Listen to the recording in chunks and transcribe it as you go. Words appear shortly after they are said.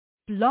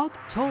Blog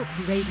Talk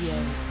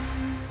Radio.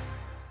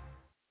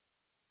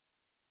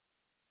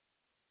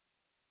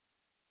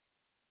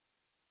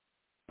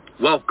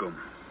 Welcome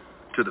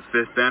to the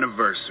 5th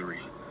anniversary.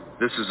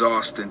 This is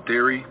Austin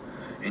Theory,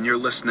 and you're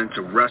listening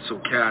to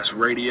WrestleCast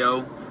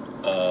Radio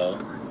all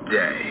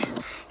day.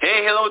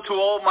 Hey, hello to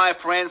all my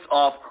friends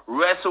of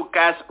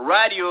WrestleCast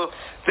Radio.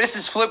 This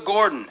is Flip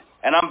Gordon,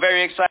 and I'm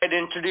very excited to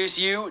introduce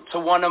you to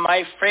one of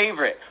my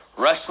favorite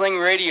wrestling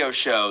radio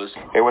shows.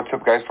 Hey, what's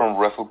up, guys, from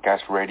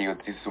WrestleCast Radio?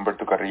 This is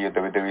Humberto Carrillo,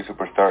 WWE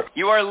Superstar.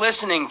 You are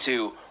listening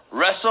to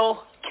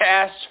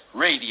WrestleCast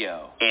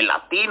Radio. El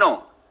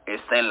Latino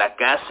está en la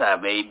casa,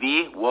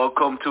 baby.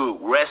 Welcome to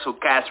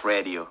WrestleCast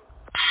Radio.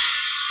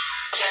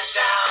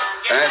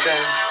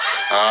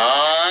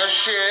 Oh,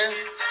 shit.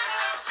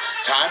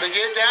 Time to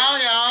get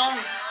down,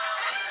 y'all.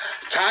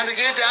 Time to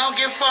get down,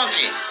 get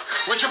funky.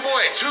 With your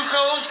boy,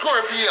 Tuco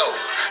Scorpio.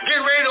 Get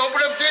ready to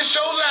open up this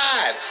show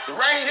live,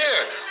 right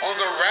here on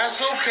the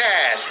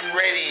WrestleCast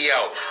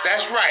Radio.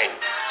 That's right.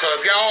 So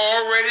if y'all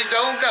already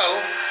don't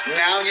know,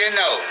 now you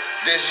know.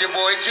 This is your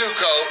boy,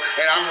 Tuco,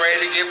 and I'm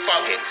ready to get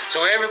funky.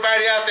 So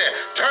everybody out there,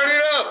 turn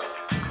it up.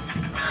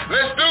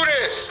 Let's do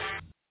this.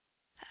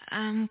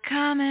 I'm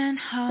coming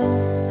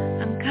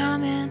home. I'm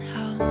coming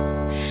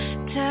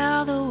home.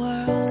 Tell the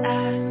world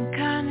I'm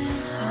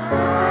coming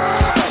home.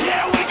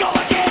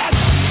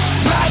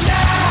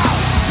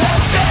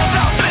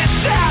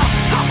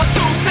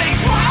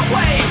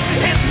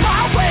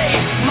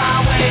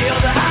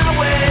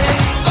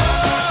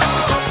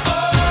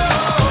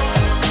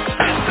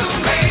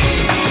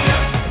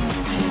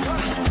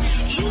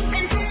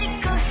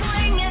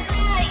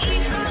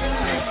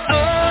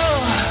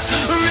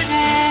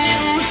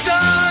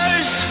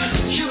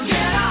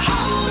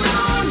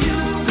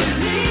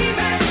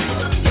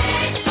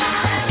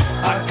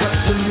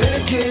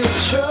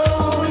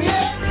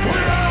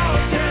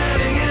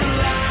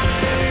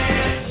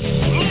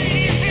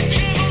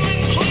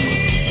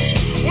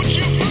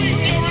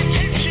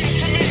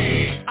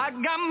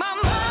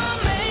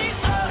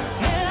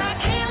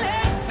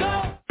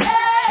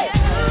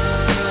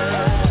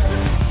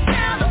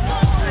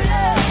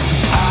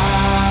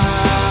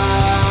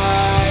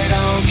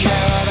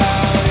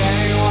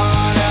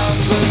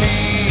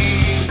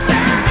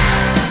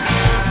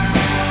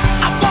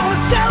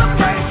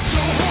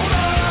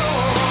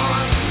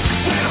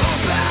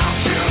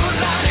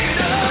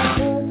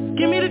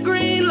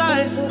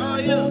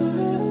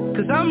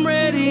 I'm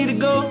ready to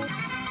go.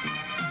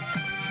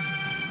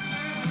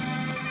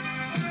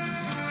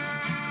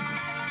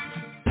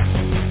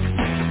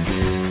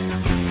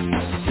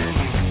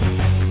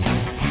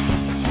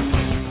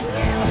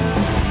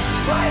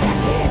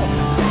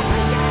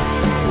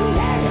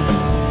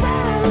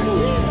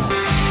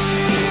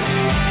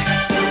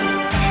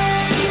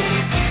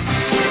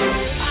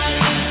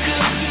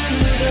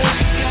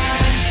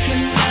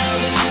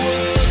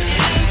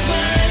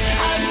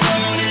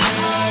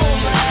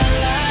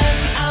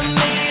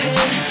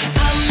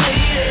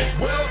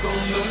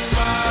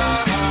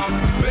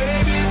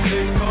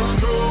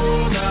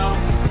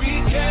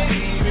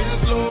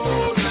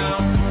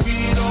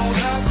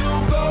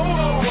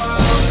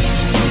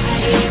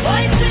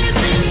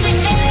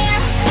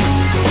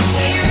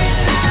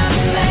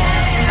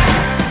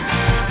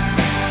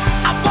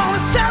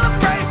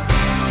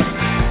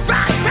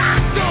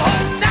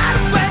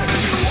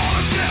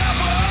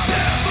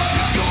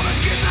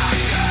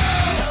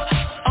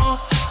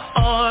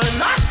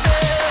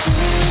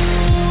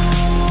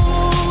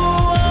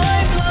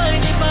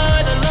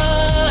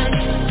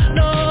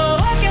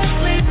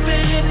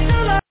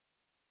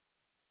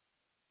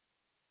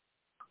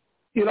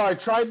 You know, I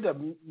tried to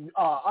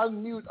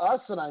unmute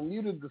us, and I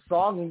muted the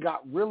song and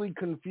got really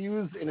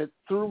confused, and it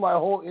threw my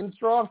whole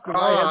intro off.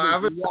 I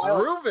was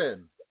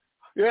grooving.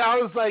 Yeah, I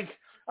was like,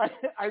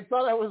 I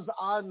thought I was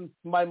on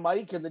my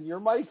mic and then your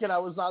mic, and I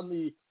was on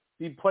the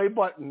play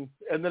button,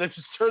 and then it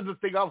just turned the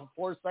thing off with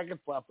 4 seconds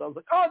left. I was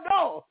like, oh,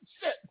 no,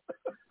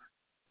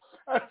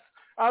 shit.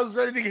 I was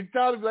ready to get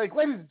down and be like,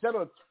 ladies and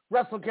gentlemen,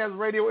 WrestleCast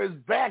Radio is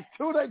back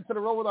 2 nights in a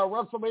row with our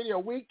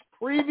WrestleMania week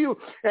preview,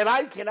 and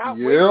I cannot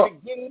wait to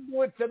get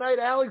into it tonight,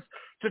 Alex,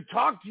 to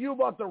talk to you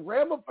about the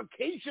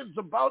ramifications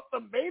about the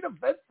main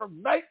event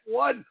from night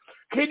one.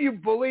 Can you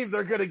believe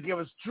they're going to give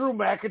us Drew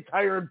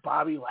McIntyre and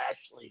Bobby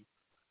Lashley?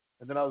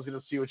 And then I was going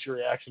to see what your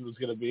reaction was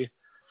going to be.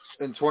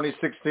 In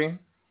 2016?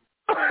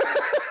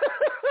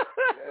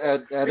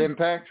 at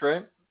Impact,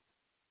 right?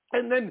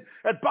 And then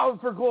at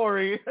Bound for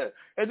Glory,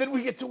 and then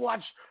we get to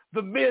watch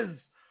The Miz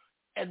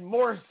and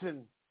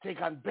Morrison take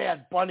on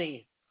Bad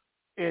Bunny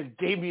and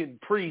Damian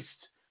Priest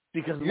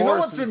because Morrison's know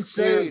what's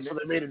insane? So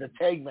they made it a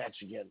tag match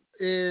again.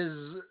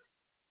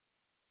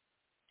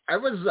 I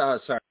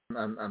was sorry,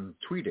 I'm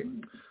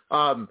tweeting.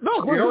 You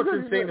know what's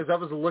insane is I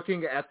was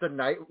looking at the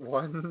night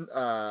one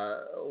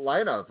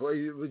lineup.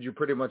 You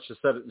pretty much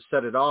just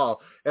said it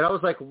all, and I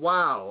was like,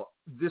 wow,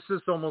 this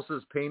is almost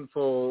as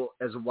painful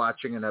as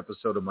watching an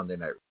episode of Monday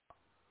Night Raw.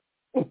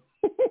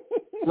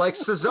 Like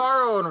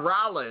Cesaro and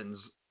Rollins,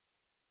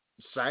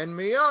 sign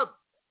me up,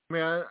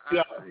 man.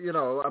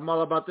 I'm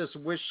all about this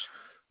wish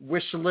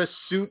wish list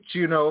suit,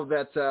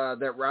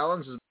 that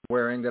Rollins is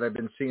wearing that I've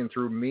been seeing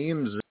through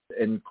memes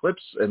and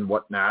clips and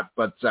whatnot.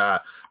 But,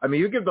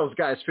 you give those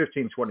guys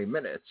 15, 20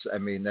 minutes. I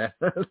mean, that's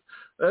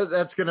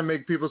going to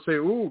make people say,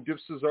 ooh, give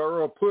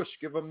Cesaro a push,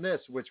 give him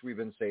this, which we've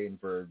been saying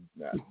for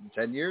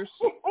 10 years.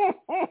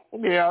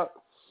 Yeah.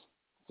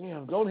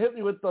 Damn, don't hit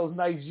me with those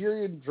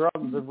Nigerian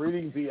drums. I'm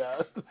reading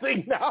the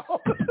thing now.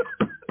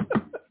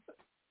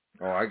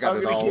 Oh, I got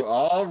it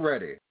all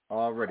ready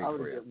I'm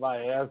for you. Get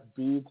my ass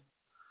beat.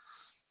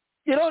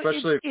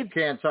 Especially if you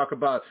can't talk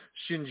about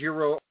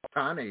Shinjiro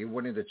Otani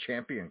winning the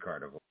Champion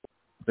Carnival.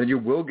 Then you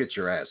will get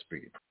your ass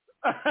beat.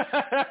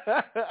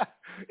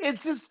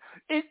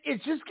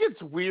 It just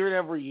gets weird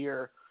every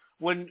year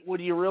when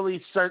you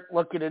really start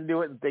looking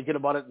into it and thinking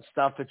about it and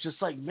stuff. It's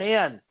just like,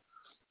 man,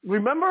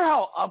 remember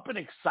how up and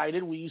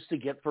excited we used to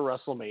get for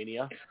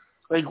WrestleMania?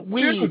 Like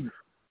it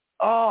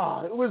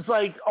was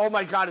like, oh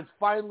my God, it's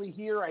finally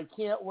here. I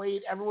can't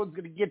wait. Everyone's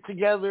going to get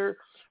together.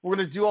 We're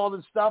going to do all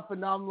this stuff. And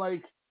now I'm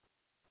like,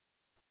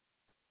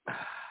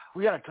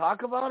 we got to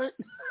talk about it.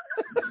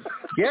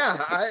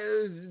 Yeah,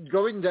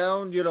 going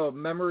down,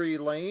 memory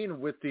lane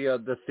with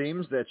the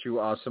themes that you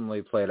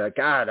awesomely played.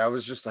 God, I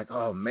was just like,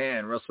 oh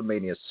man,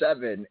 WrestleMania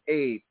 7,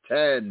 8,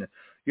 10,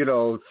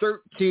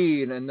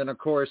 13, and then of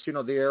course, the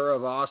era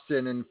of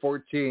Austin in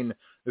 14,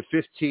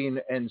 15,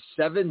 and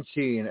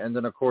 17, and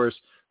then of course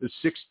the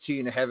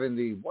 16 having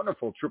the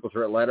wonderful triple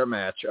threat ladder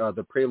match,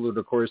 the prelude,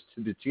 of course,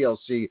 to the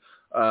TLC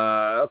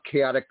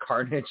chaotic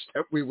carnage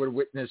that we would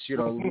witness,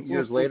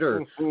 years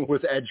later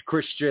with Edge,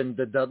 Christian,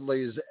 the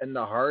Dudleys, and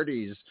the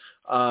Hardys.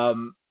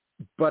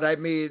 But I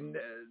mean,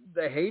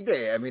 the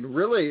heyday,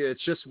 really,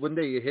 it's just when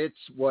they hit,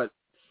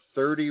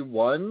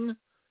 31,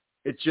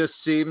 it just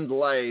seemed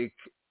like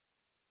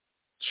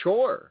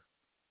chore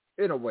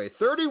in a way.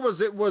 30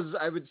 was,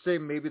 I would say,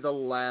 maybe the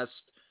last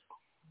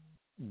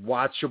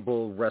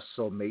watchable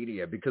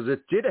WrestleMania, because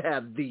it did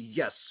have the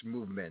yes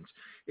movement.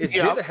 It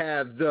did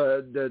have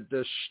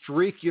the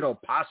streak,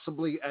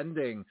 possibly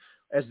ending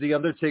as the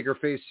Undertaker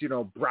faced,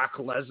 Brock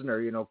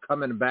Lesnar,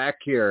 coming back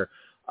here,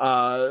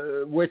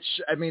 which,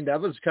 that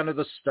was kind of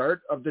the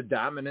start of the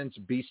dominance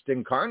beast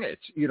incarnate,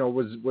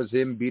 was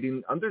him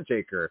beating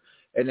Undertaker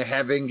and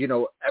having,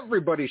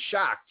 everybody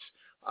shocked,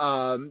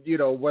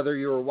 whether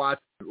you were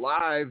watching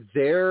live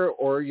there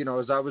or,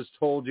 as I was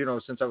told,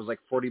 since I was like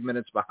 40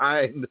 minutes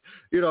behind,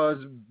 as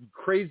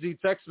crazy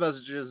text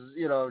messages,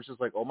 it was just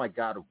like, oh my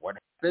God, what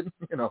happened?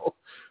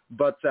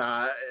 But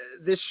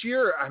this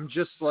year I'm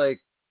just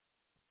like,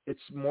 it's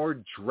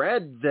more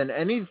dread than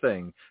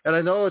anything. And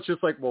I know it's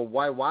just like, well,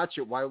 why watch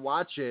it? Why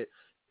watch it?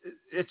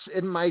 It's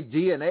in my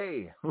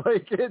DNA.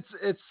 Like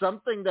it's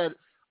something that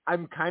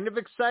I'm kind of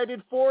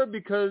excited for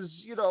because,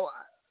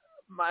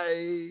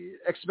 my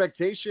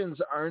expectations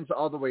aren't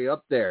all the way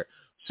up there.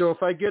 So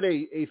if I get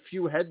a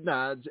few head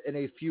nods and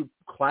a few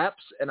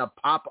claps and a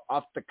pop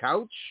off the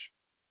couch,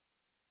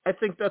 I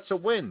think that's a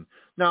win.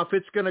 Now, if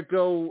it's going to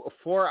go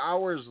 4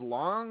 hours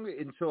long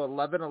until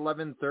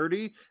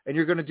 11:30, and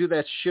you're going to do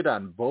that shit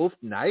on both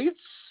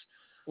nights,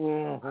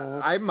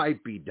 I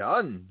might be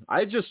done.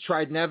 I just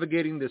tried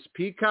navigating this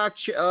Peacock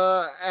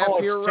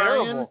app here,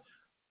 Ryan.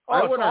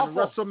 I went on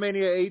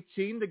WrestleMania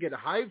 18 to get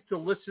hyped, to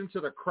listen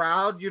to the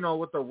crowd,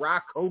 with the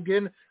Rock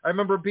Hogan. I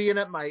remember being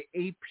at my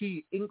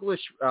AP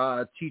English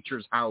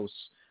teacher's house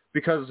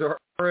because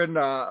her and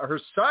her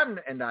son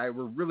and I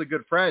were really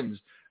good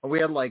friends. And we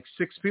had like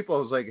 6 people. I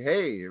was like,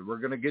 hey, we're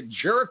going to get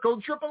Jericho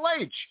Triple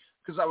H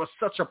because I was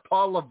such a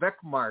Paul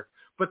Levesque mark.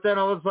 But then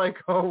I was like,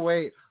 oh,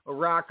 wait,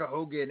 Rock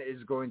Hogan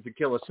is going to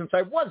kill us. Since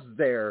I was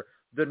there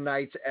the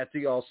night at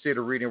the Allstate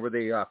Arena where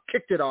they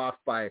kicked it off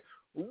by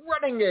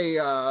running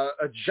a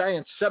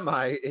giant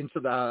semi into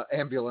the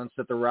ambulance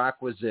that The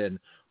Rock was in.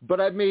 But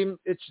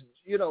it's,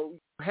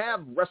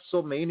 have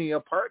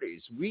WrestleMania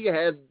parties.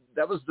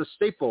 That was the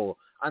staple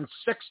on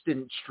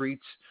Sexton Street,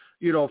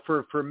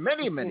 for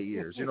many, many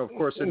years. Of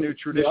course, a new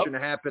tradition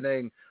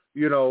happening,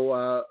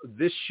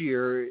 this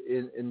year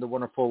in the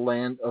wonderful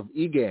land of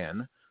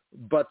Egan.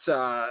 But,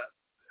 I'm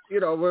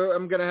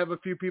going to have a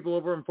few people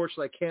over.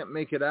 Unfortunately, I can't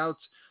make it out,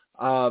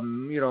 but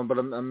I'm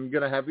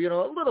going to have, a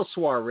little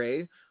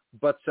soiree.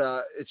 But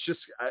it's just,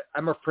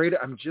 I'm afraid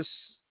I'm just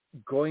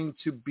going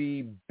to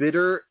be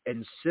bitter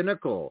and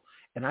cynical,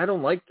 and I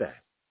don't like that.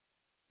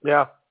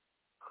 Yeah.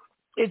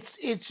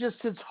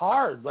 It's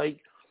hard.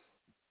 Like,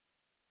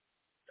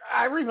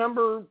 I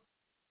remember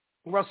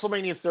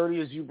WrestleMania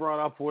 30, as you brought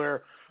up,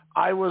 where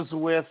I was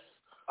with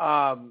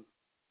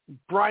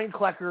Brian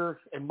Klecker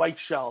and Mike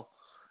Schell,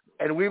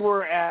 and we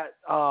were at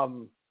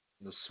the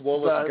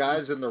swollest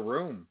guys in the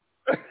room.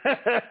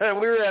 We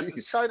were at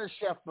the China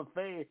Chef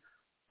Buffet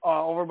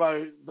over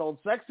by the old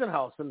Sexton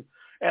house. And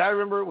I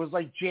remember it was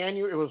like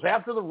January. It was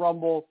after the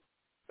Rumble.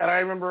 And I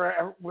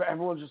remember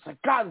everyone just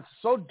like, God, it's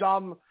so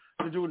dumb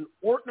to do an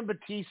Orton and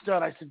Batista.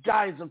 And I said,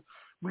 guys,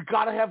 we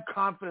got to have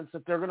confidence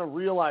that they're going to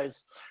realize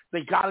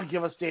they got to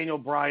give us Daniel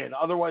Bryan.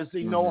 Otherwise,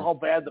 they know how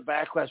bad the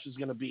backlash is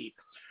going to be.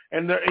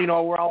 And,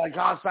 we're all like,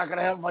 oh, it's not going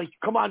to happen. Like,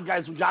 come on,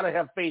 guys, we got to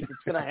have faith.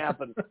 It's going to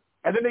happen.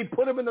 And then they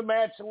put him in the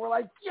match, and we're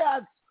like,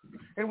 yes,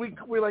 And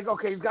we're like,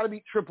 okay, he's got to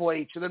beat Triple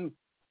H. And then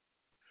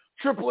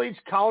Triple H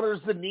counters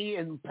the knee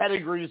and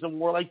pedigrees him.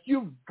 We're like,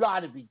 you've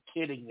got to be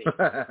kidding me.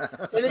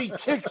 And then he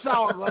kicks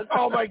out. We're like,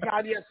 oh, my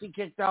God, yes, he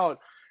kicked out.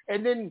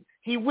 And then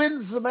he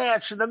wins the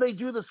match, and then they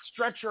do the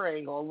stretcher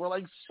angle. And we're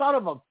like, son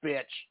of a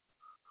bitch.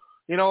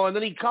 You know, and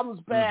then he comes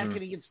back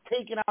and he gets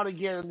taken out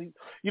again. And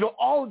you know,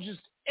 all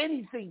just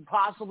anything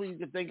possibly you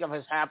could think of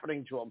is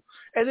happening to him.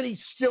 And then he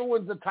still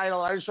wins the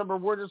title. I just remember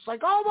we're just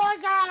like, oh, my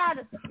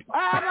God.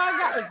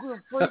 Like,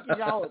 we're freaking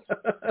out.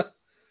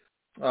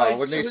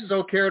 When they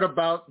so cared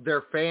about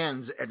their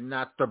fans and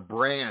not the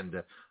brand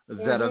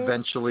that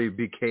eventually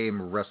became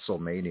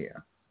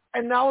WrestleMania.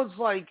 And now it's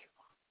like,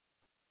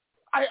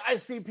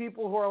 I see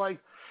people who are like,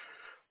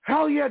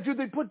 hell yeah, dude,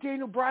 they put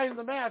Daniel Bryan in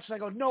the match. And I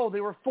go, no,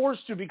 they were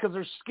forced to because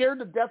they're scared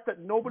to death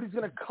that nobody's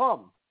going to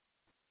come.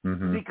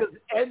 Because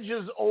Edge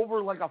is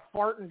over like a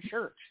fart in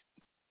church.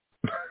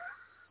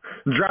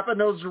 Dropping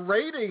those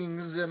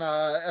ratings in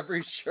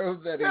every show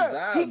that he's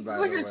on, by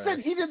the way. Like I said,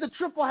 he did the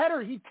triple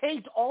header. He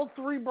tanked all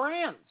 3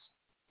 brands.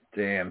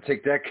 Damn,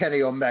 take that,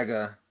 Kenny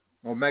Omega.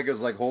 Omega's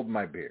like holding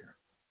my beer.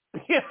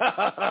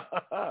 Yeah.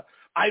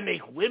 I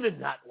make women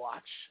not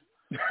watch.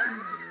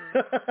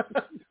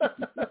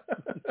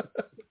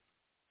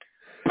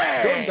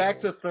 Going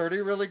back to 30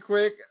 really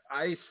quick,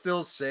 I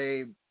still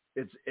say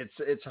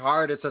it's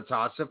hard. It's a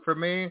toss-up for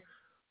me,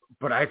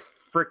 but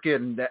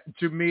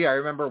to me, I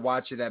remember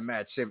watching that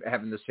match,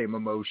 having the same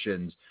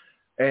emotions,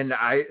 and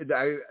I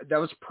that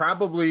was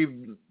probably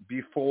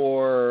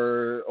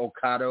before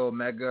Okada,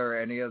 Omega, or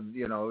any of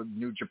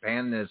New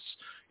Japanness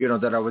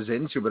that I was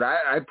into, but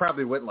I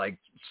probably went like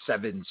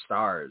 7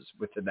 stars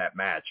within that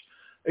match.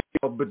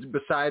 But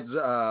besides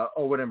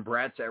Owen and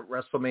Bret at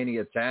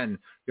WrestleMania 10,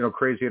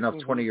 crazy enough,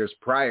 20 years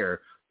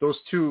prior, those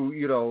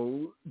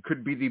two,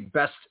 could be the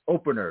best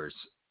openers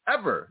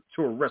ever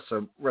to a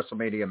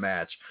WrestleMania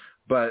match.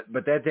 But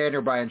that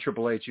Daniel Bryan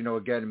Triple H,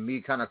 again,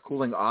 me kind of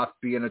cooling off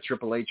being a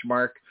Triple H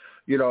mark,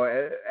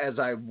 as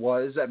I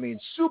was. I mean,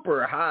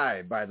 super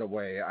high, by the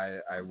way,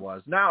 I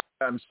was. Now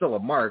I'm still a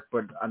mark,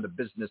 but on the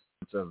business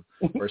of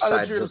or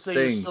side of things.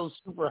 You're still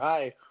super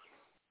high.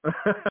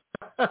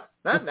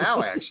 Not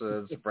now,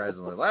 actually,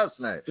 surprisingly. Last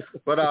night.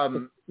 But,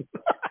 of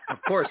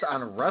course,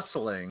 on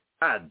wrestling,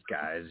 God,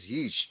 guys,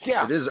 yeesh.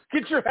 Yeah, it is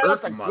get your head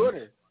up and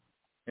good.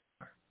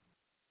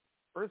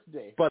 Earth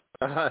Day. But,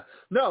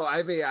 no,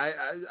 I mean,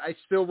 I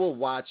still will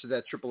watch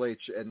that Triple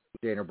H and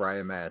Daniel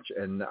Bryan match,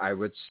 and I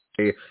would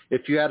say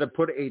if you had to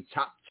put a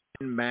top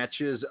 10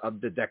 matches of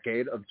the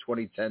decade of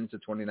 2010 to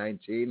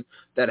 2019,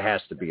 that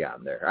has to be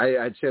on there.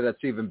 I'd say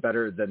that's even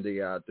better than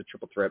the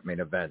triple threat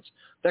main events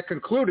that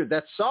concluded,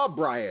 that saw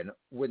Bryan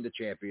win the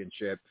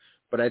championship.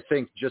 But I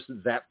think just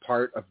that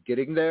part of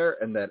getting there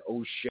and that,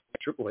 oh shit,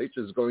 Triple H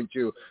is going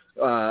to,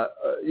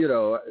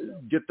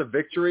 get the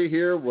victory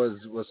here was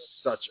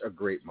such a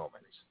great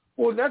moment.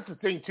 Well, that's the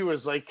thing too,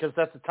 is like, because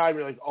at the time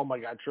you're like, oh my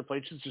God, Triple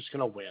H is just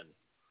going to win.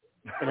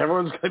 And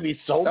everyone's going to be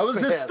so That was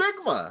mad. his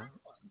stigma.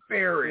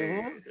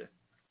 Buried.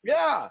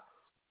 Yeah.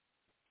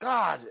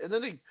 God. And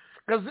then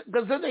because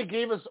then they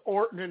gave us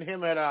Orton and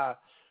him at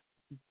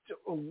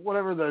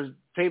whatever the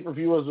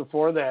pay-per-view was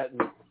before that.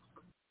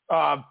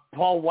 And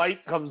Paul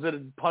White comes in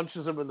and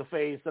punches him in the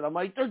face. And I'm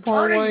like, they're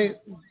turning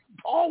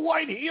Paul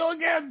White heel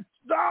again.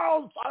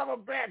 No, son of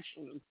a bitch.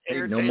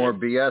 Hey, no more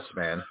BS,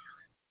 man.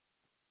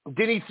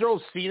 Did he throw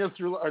Cena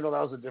through? Or no,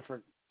 that was a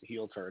different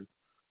heel turn.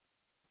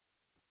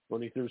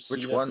 When he threw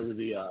Cena through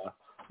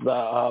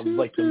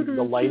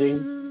the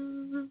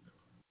lighting.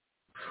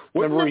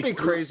 Wouldn't it be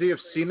crazy if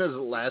Cena's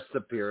last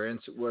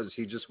appearance was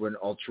he just went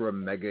ultra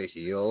mega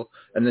heel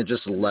and then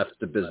just left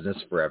the business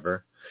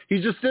forever?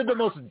 He just did the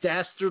most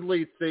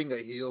dastardly thing a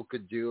heel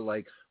could do,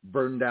 like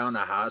burn down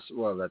a house.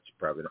 Well, that's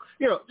probably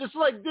not. Just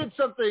like did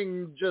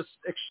something just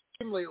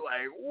extremely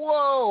like,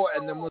 whoa,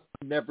 and then was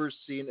never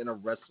seen in a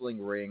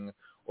wrestling ring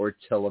or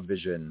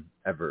television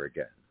ever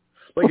again.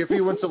 Like if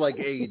he went to like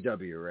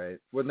AEW, right?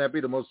 Wouldn't that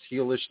be the most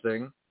heelish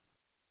thing?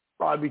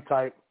 I'd be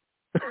tight.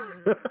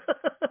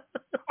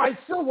 I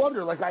still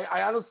wonder, like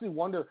I honestly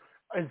wonder,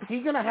 is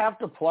he going to have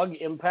to plug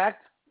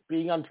Impact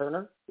being on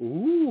Turner?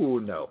 Ooh,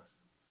 no.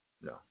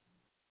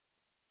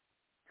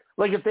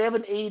 Like if they have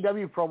an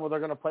AEW promo they're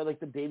going to play like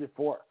the day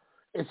before,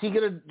 is he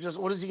going to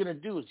what is he going to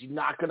do? Is he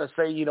not going to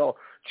say,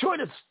 join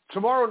us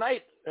tomorrow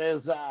night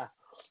as,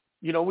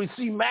 we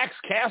see Max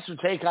Caster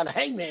take on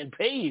Hangman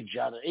Page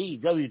on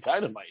AEW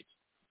Dynamite.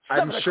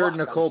 I'm sure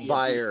Nicole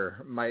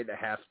Byer might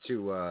have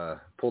to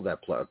pull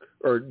that plug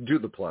or do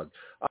the plug.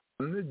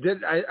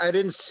 I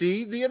didn't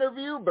see the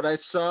interview, but I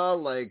saw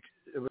like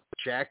it was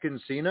Shaq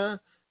and Cena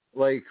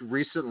like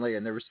recently,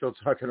 and they were still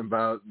talking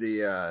about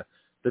the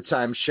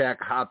time Shaq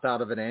hopped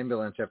out of an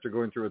ambulance after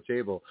going through a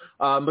table.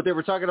 But they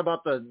were talking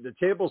about the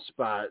table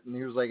spot, and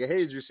he was like, "Hey,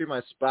 did you see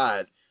my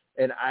spot?"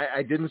 And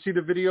I didn't see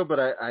the video, but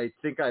I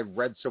think I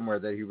read somewhere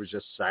that he was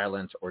just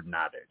silent or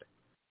nodded.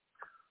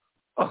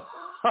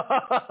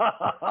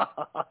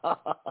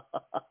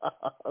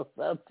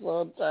 That's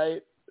so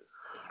tight.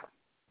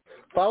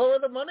 follow where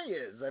the money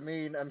is. I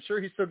mean, I'm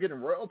sure he's still getting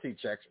royalty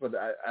checks, but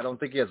I don't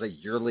think he has a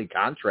yearly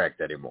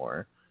contract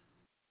anymore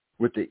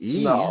with the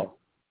E. No.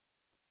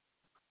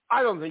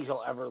 I don't think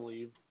he'll ever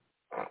leave.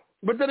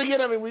 But then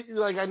again, I mean,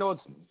 I know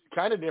it's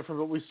kind of different,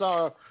 but we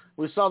saw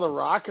The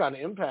Rock on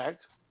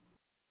Impact.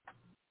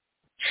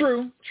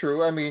 True.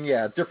 I mean,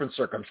 yeah, different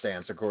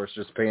circumstance, of course,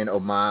 just paying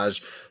homage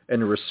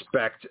and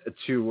respect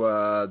to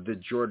the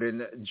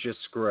Jordan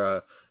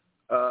Jiskra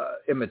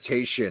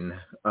imitation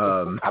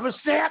I'm a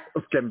snap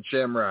of Kevin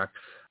Shamrock.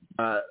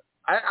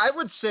 I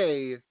would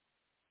say,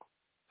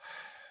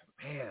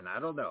 man, I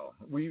don't know.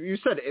 You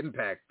said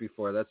Impact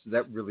before.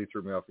 That really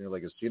threw me off. And you're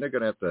like, is Cena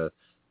going to have to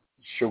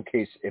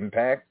showcase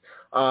Impact?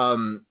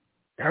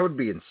 That would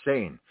be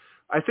insane.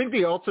 I think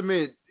the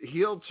ultimate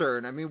heel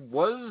turn, I mean,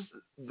 was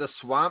the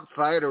Swamp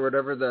Fight or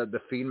whatever,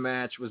 the Fiend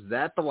match, was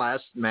that the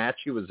last match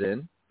he was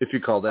in, if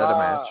you call that a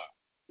match?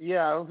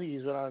 Yeah, I don't think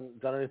he's done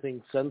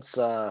anything since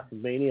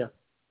Mania.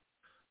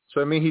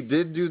 So, I mean, he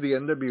did do the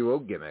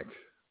NWO gimmick.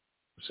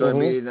 So, I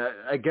mean,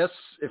 I guess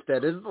if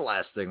that is the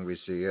last thing we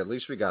see, at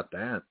least we got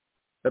that.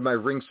 And my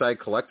ringside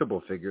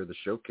collectible figure, the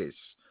showcase,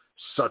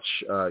 such,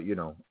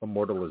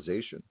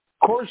 immortalization.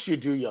 Of course you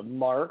do, you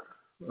mark.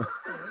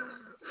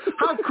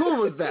 How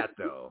cool was that,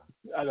 though?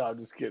 I know, I'm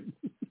just kidding.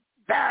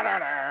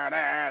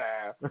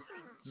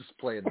 Just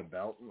playing the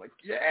belt. I'm like,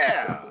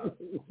 yeah.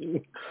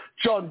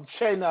 John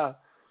Cena.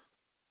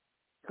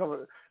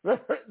 Come on.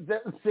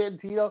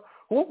 Santino.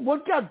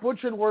 What got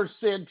butchered worse,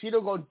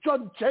 Santino going,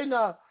 John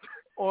Cena?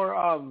 Or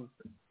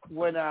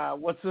when,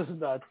 what's this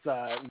nuts?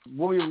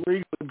 William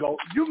Regal would go,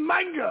 you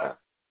manga.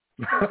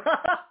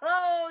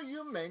 Oh,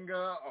 you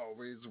manga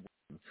always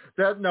wins.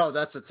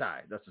 That's a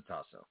tie. That's a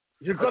toss-up.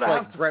 You're going to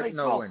have like to Brett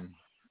Nolan.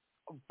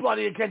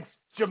 Bloody against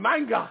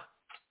Jamanga.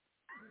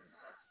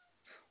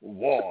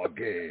 War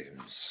games.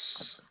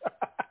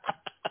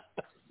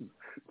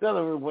 Now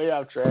that we're way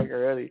off track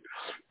already.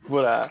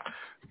 But,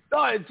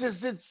 no,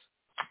 it's,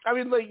 I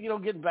mean, like,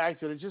 getting back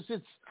to it,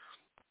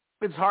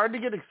 it's hard to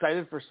get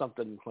excited for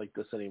something like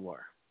this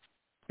anymore.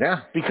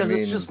 Yeah. Because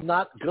it's just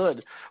not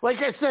good. Like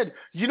I said,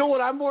 you know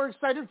what I'm more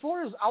excited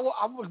for is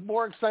I'm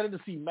more excited to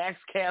see Max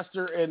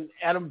Caster and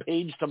Adam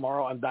Page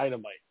tomorrow on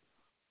Dynamite.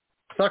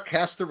 I thought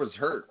Caster was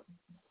hurt.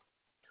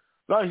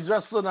 No, he's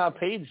wrestling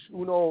Page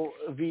Uno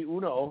v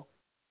Uno.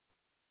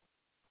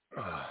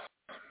 Oh,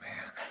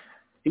 man.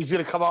 He's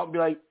going to come out and be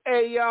like,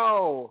 hey,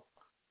 yo.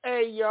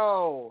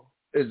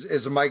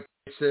 Is Mike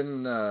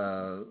Tyson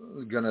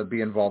going to be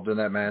involved in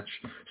that match?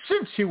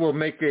 Since he will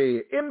make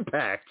a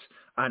impact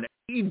on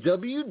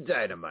AEW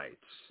Dynamite.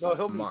 No,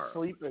 he'll tomorrow.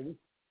 be sleeping.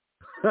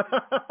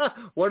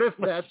 What if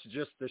that's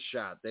just the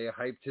shot? They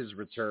hyped his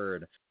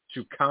return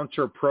to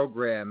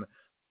counter-program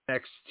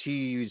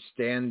NXT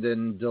stand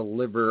and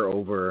deliver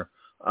over.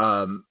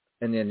 And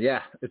then,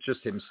 it's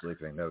just him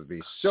sleeping. That would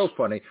be so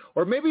funny.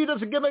 Or maybe he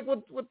does a gimmick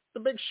with the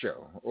Big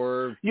Show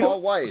or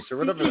Paul Weiss or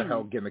whatever the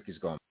hell gimmick he's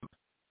going.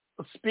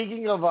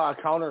 Speaking of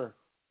counter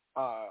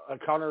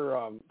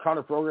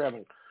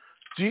programming,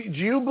 do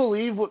you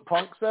believe what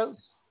Punk says?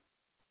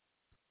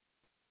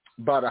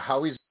 About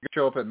how he's going to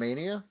show up at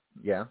Mania?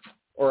 Yeah.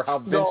 Or how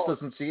Vince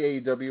doesn't see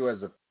AEW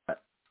as a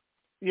threat?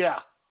 Yeah,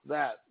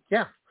 that.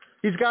 Yeah.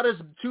 He's got his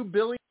 $2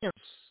 billion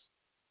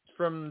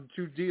from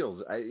 2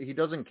 deals. He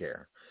doesn't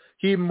care.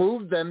 He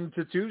moved them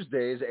to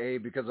Tuesdays, A,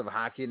 because of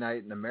Hockey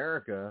Night in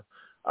America,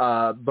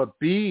 but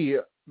B,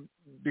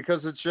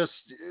 because it's just,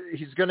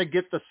 he's going to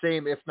get the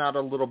same, if not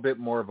a little bit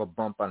more of a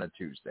bump on a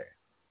Tuesday.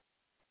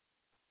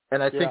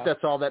 And I think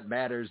that's all that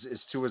matters is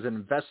to his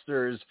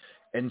investors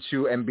and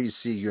to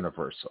NBC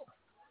Universal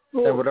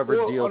and whatever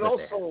deal that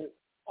they have.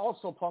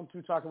 Also, Punk,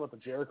 too, talking about the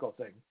Jericho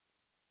thing.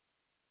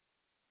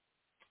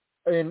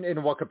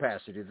 In what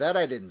capacity? That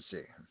I didn't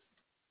see.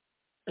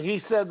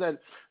 He said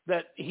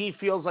that he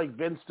feels like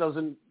Vince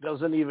doesn't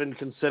even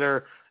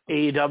consider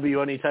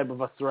AEW any type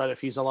of a threat if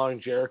he's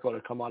allowing Jericho to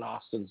come on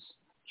Austin's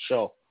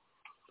show.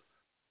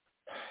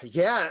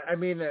 Yeah, I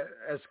mean,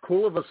 as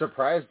cool of a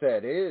surprise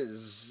that is.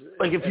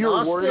 Like, if you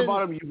were worried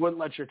about him, you wouldn't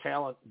let your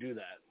talent do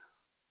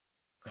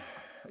that.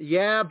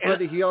 Yeah, but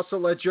he also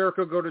let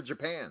Jericho go to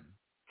Japan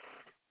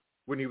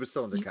when he was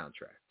still under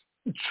contract.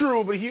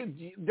 True, but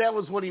that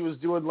was what he was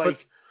doing, like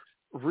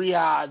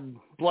Riyadh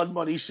Blood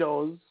Money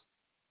shows.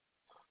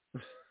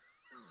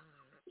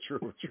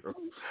 True.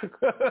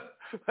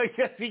 I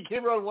guess he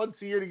came around once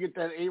a year to get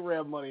that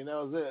ARAB money, and that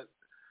was it.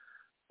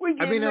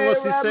 I mean, unless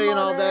he's saying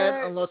all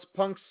that, unless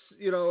Punk's,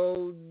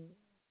 in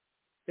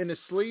his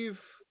sleeve,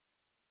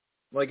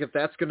 like if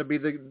that's going to be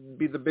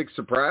the big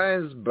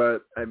surprise.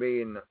 But I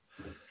mean,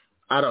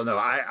 I don't know.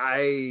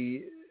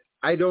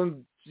 I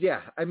don't.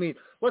 Yeah, I mean,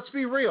 let's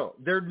be real.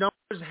 Their numbers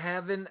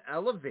haven't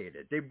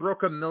elevated. They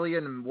broke 1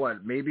 million.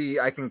 What? Maybe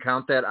I can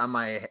count that on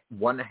my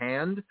one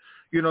hand.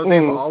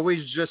 They've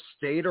always just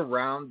stayed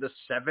around the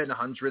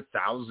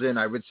 700,000.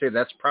 I would say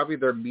that's probably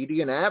their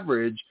median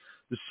average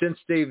since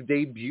they've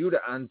debuted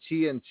on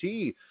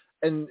TNT.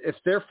 And if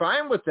they're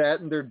fine with that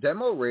and their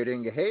demo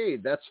rating, hey,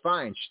 that's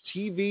fine.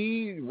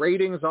 TV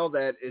ratings, all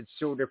that, it's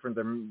so different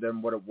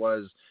than what it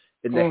was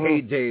in the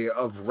heyday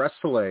of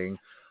wrestling.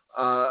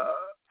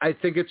 I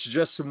think it's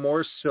just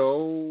more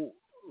so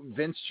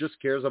Vince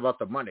just cares about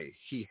the money.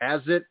 He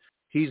has it.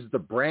 He's the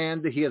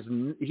brand. He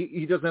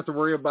doesn't have to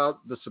worry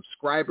about the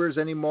subscribers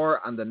anymore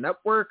on the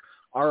network.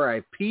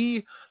 RIP.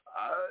 He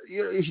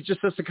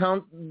just has to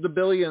count the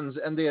billions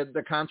and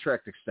the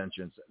contract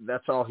extensions.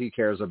 That's all he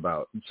cares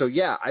about. So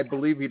yeah, I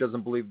believe he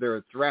doesn't believe they're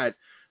a threat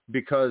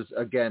because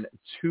again,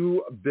 $2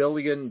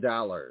 billion.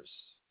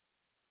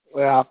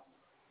 Yeah.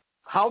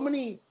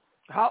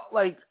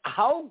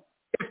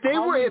 If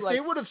they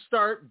would have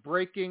started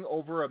breaking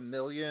over 1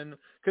 million,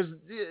 because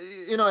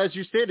as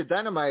you stated,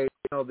 Dynamite,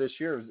 this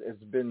year has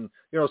been,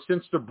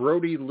 since the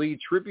Brody Lee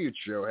tribute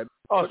show had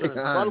it's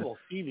incredible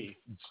TV,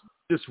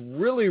 just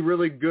really,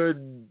 really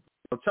good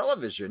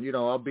television.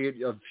 Albeit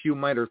a few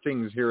minor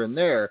things here and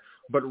there,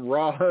 but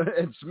Raw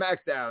and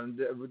SmackDown,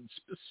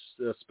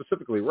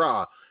 specifically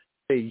Raw,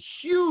 a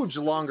huge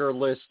longer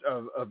list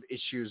of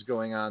issues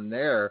going on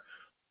there.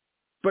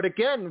 But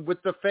again,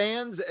 with the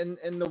fans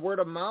and the word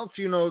of mouth,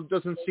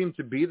 doesn't seem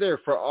to be there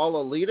for All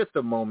Elite at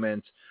the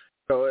moment.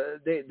 So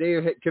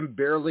they can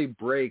barely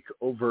break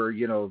over,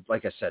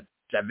 like I said,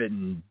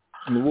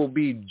 we'll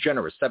be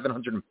generous,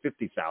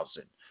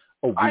 750,000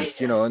 a week,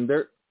 and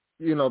they're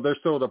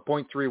still at a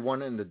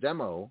 0.31 in the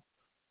demo.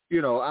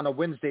 On a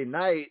Wednesday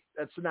night,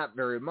 that's not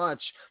very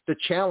much. The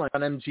challenge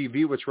on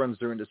MTV, which runs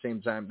during the same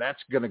time,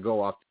 that's going to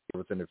go off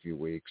within a few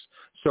weeks.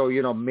 So,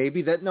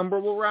 maybe that number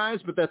will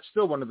rise, but that's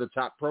still one of the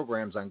top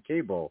programs on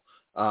cable.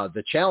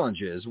 The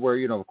challenge is where,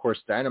 of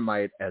course,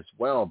 Dynamite as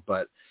well.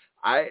 But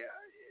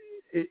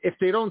if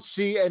they don't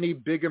see any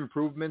big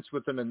improvements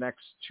within the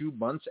next 2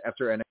 months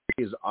after NXT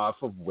is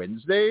off of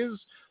Wednesdays,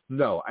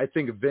 no, I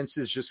think Vince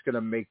is just going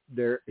to make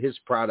his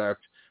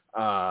product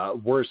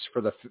worse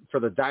for the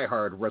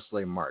diehard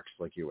wrestling marks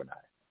like you and I.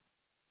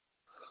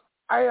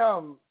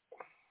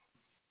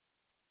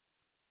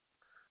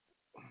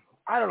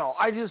 I don't know.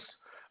 I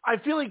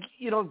feel like,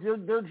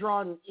 they're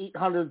drawing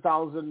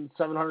 800,000,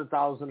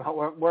 700,000,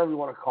 whatever you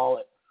want to call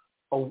it,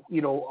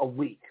 a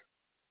week.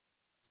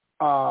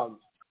 But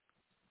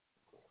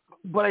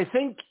I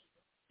think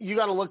you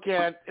got to look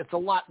at, it's a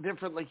lot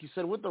different, like you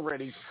said, with the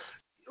ratings.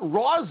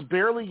 Raw's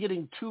barely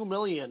getting 2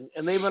 million,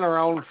 and they've been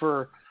around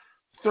for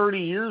 30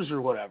 years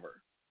or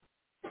whatever.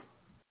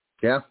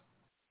 Yeah.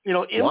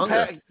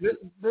 Impact,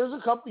 there's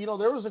a couple,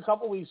 there was a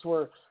couple weeks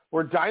where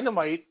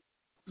Dynamite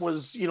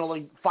was,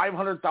 like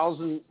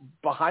 500,000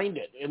 behind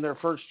it in their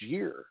first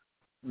year.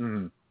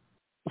 Mm-hmm.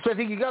 So I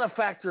think you got to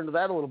factor into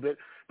that a little bit.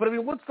 But I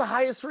mean, what's the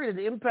highest rated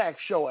Impact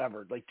show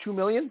ever? Like 2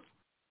 million?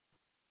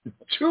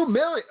 2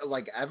 million,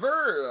 like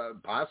ever?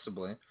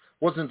 Possibly.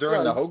 Wasn't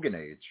during the Hogan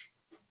age.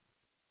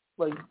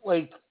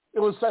 Like it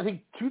was, I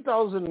think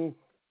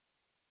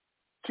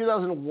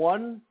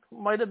 2001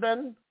 might have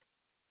been.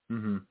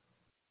 Mm-hmm.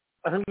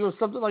 I think it was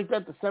something like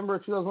that, December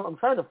of 2001. I'm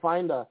trying to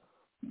find a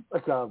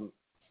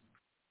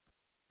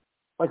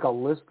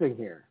listing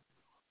here.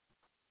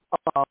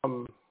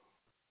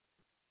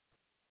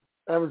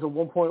 Average of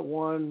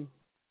 1.1,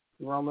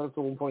 around that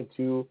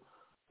to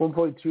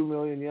 1.2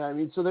 million. Yeah, I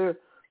mean, so they're,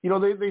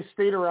 they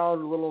stayed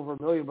around a little over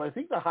 1 million, but I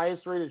think the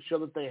highest rated show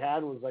that they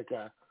had was like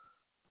a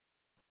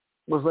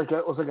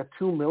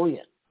 2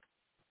 million.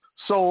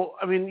 So,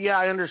 I mean, yeah,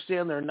 I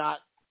understand they're not,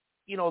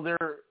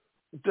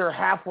 they're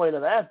halfway to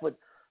that, but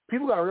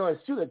people got to realize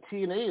too that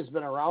TNA has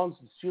been around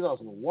since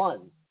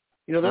 2001.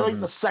 They're like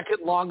the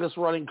second longest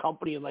running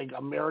company in like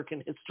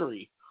American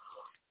history,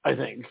 I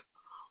think.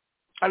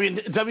 I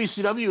mean,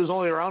 WCW was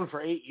only around for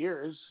 8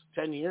 years,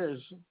 10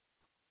 years.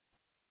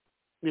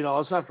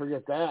 Let's not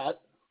forget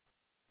that.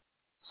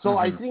 So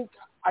I think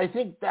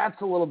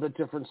that's a little bit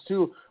different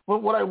too.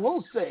 But what I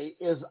will say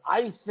is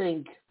I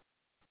think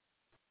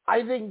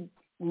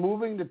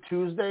moving to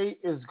Tuesday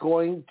is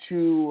going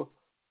to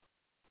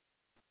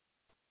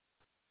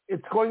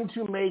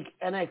make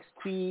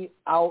NXT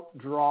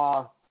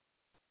outdraw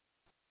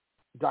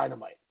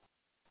Dynamite.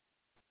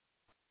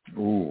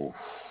 Ooh.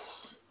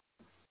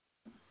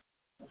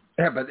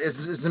 Yeah, but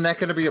isn't that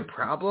going to be a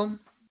problem?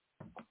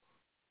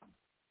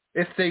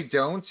 If they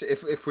don't,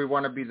 if we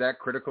want to be that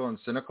critical and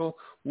cynical,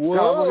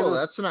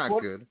 that's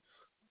not good.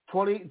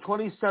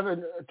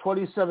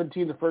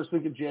 2017, the first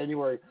week of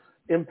January,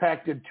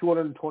 impacted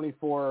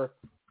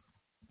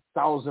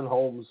 224,000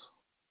 homes,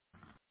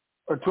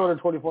 or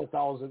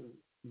 224,000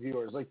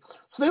 viewers. Like,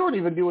 so they weren't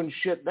even doing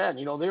shit then.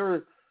 They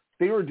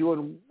were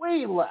doing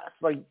way less.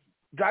 Like,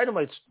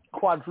 Dynamite's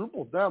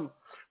quadrupled them.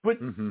 But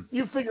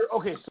you figure,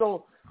 okay,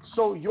 so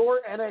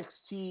your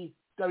NXT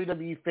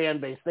WWE fan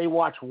base, they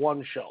watch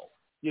one show.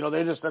 You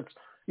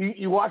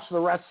watch the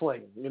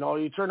wrestling.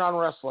 You turn on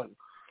wrestling.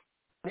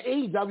 An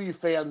AEW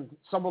fan,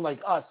 someone like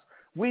us,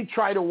 we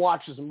try to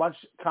watch as much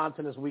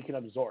content as we can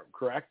absorb,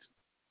 correct?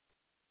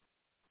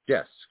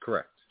 Yes,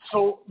 correct.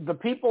 So the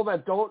people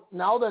that don't,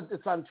 now that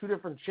it's on two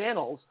different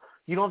channels,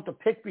 you don't have to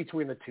pick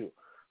between the two.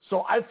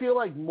 So I feel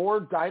like more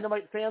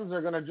Dynamite fans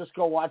are going to just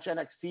go watch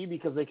NXT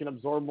because they can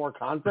absorb more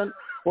content,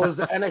 whereas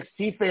the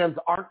NXT fans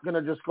aren't going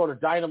to just go to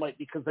Dynamite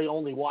because they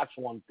only watch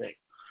one thing,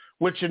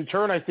 which in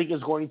turn I think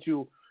is going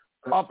to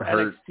up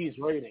NXT's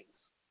ratings.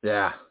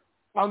 Yeah.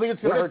 I don't think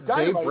it's going to hurt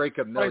Dynamite, break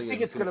a but I million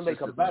think it's going to make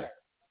them better.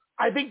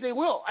 I think they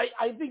will.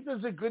 I think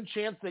there's a good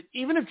chance that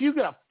even if you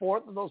get a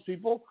fourth of those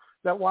people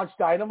that watch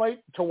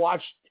Dynamite to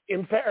watch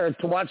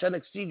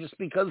NXT just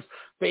because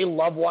they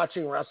love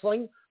watching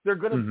wrestling, they're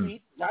going to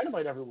beat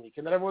Dynamite every week.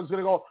 And then everyone's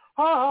going to go,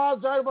 ha,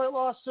 Dynamite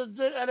lost to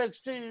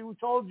NXT. We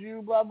told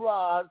you, blah,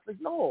 blah. It's like,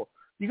 no,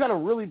 you got to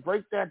really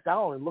break that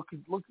down and look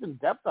in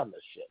depth on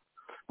this shit.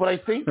 But I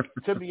think,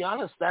 to be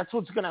honest, that's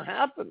what's going to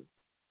happen.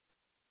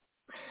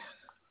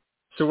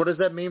 So what does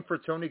that mean for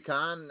Tony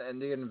Khan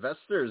and the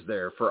investors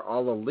there for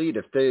All Elite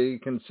if they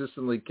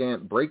consistently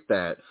can't break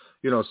that,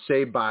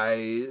 say by,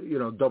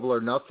 Double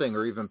or Nothing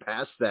or even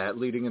past that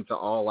leading into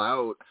All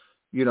Out,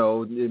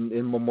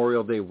 in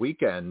Memorial Day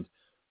weekend?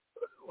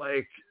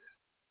 Like,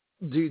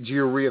 do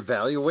you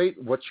reevaluate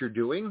what you're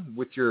doing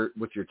with your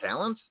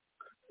talents?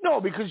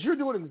 No, because you're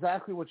doing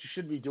exactly what you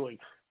should be doing.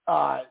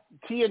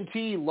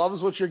 TNT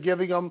loves what you're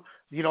giving them.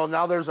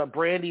 Now there's a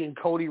Brandy and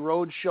Cody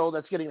Rhodes show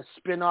that's getting a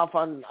spin-off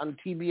on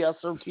TBS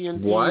or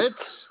TNT. What?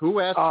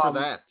 Who asked for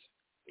that?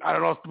 I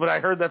don't know, but I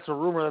heard that's a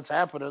rumor that's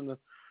happening.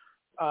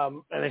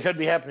 And it could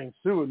be happening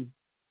soon.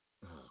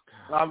 Oh,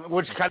 God.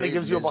 Which kind of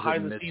gives you a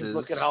behind-the-scenes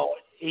look at how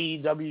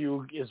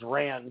AEW is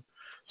ran.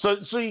 So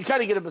you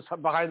kind of get a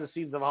behind the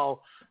scenes of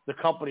how the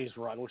company's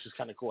run, which is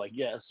kind of cool, I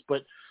guess.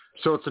 But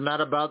so it's not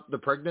about the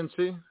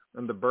pregnancy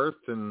and the birth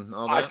and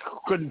all that? I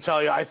couldn't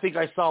tell you. I think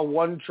I saw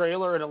one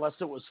trailer, and unless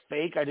it was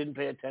fake, I didn't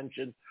pay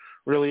attention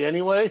really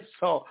anyway.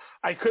 So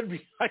I could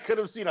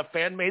have seen a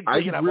fan-made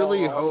thing. I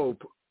really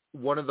hope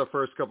one of the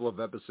first couple of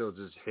episodes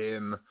is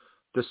him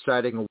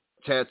deciding what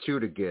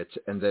tattoo to get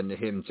and then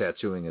him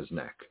tattooing his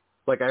neck.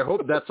 Like, I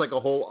hope that's like a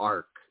whole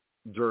arc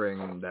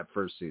during that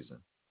first season.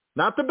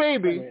 Not the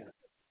baby,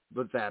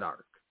 but that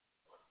arc.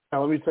 Now,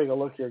 let me take a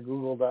look here,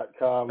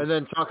 Google.com. And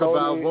then talk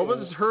about, what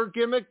was her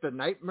gimmick? The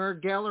Nightmare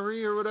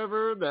Gallery or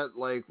whatever that,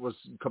 was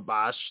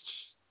kiboshed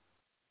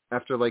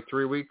after,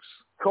 3 weeks?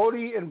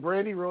 Cody and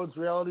Brandy Rhodes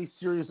reality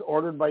series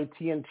ordered by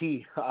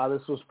TNT.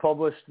 This was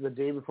published the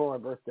day before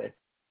my birthday.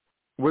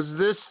 Was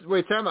this,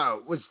 time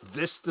out, was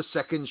this the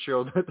second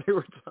show that they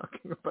were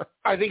talking about?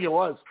 I think it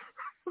was.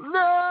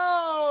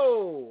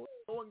 No!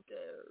 No one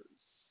cares.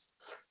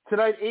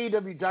 Tonight,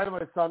 AEW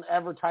Dynamite saw an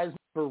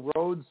advertisement for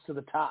Rhodes to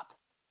the Top.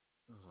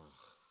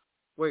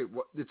 Wait,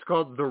 what? It's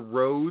called The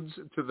Roads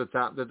to the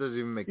Top? That doesn't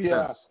even make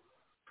sense.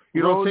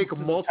 You Roads don't take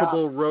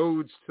multiple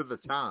roads to the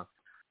top.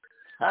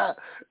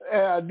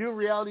 New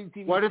reality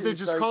TV. Why did they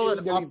just call it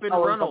Up in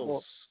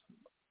Reynolds?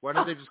 Why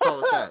did they just call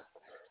it that?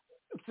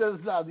 It says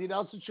the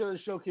announcement trailer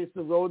showcased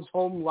the Rhodes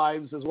home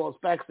lives as well as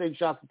backstage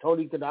shots of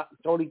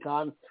Tony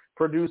Khan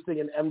producing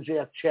and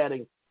MJF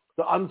chatting.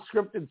 The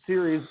unscripted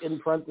series, in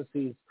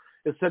parentheses,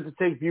 is set to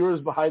take viewers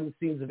behind the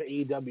scenes of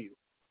AEW.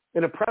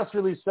 In a press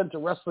release sent to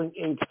Wrestling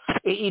Inc.,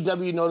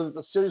 AEW noted that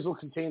the series will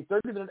contain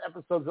 30-minute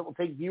episodes that will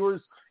take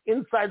viewers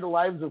inside the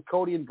lives of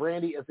Cody and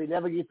Brandy as they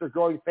navigate their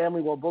growing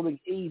family while building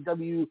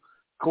AEW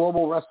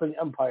global wrestling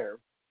empire.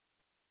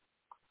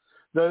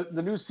 The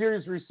new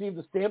series received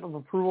a stamp of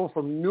approval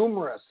from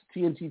numerous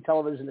TNT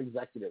television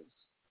executives.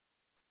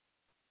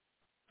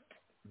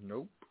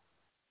 Nope.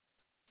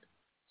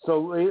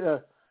 So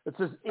it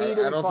says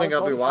AEW. I don't think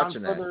I'll be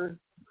watching that.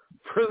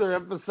 Further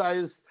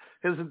emphasized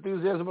his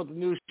enthusiasm about the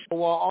new show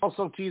while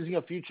also teasing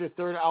a future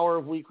third hour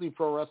of weekly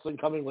pro wrestling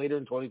coming later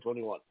in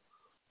 2021.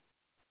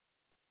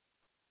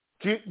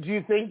 Do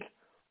you think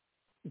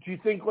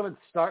when it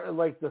started,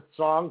 the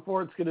song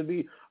for it's going to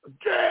be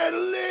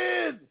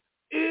Adrenaline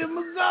in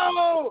the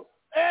zone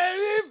and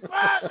it's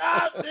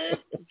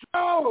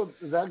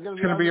is that going to be?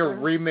 It's going to be a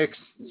remixed,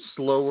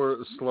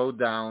 slowed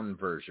down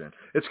version.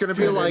 It's going to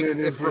be like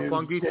if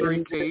Roppongi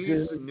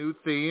 3K's new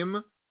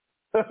theme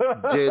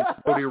did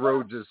Cody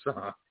Rhodes'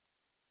 song.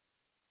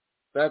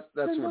 That's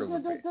what it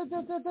would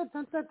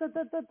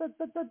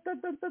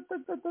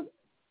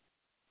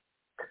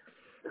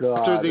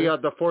be. After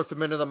the fourth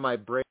minute of my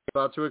brain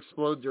about to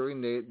explode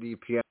during the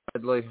piano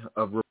medley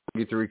of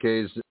Roppongi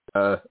 3K's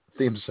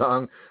theme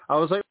song, I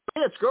was like,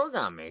 hey, it's growing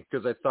on me,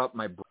 because I thought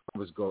my brain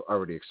was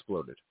already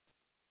exploded.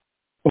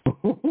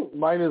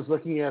 Mine is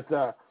looking at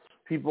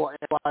people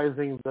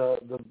analyzing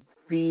the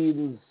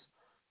Fiend's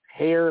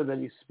hair that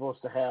he's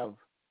supposed to have.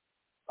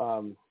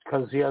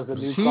 Because he has a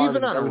new card. Was he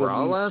even on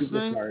Raw last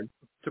night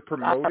to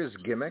promote his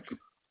gimmick?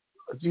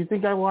 Do you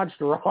think I watched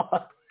Raw?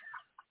 I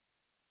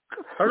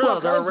don't know.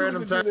 There are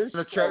random times in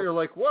the chat you're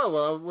like, whoa,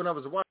 well, when I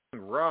was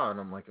watching Raw, and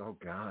I'm like, oh,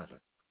 God,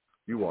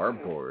 you are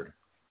bored.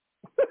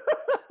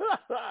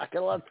 I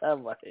got a lot of time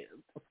in my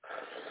hands.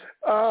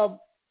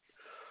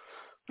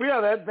 But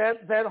yeah,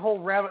 that whole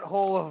rabbit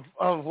hole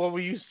of what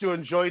we used to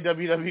enjoy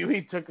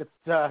WWE took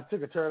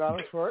a turn on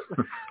us for it.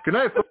 Good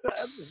night, folks.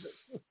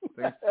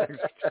 Thanks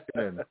for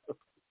tuning in.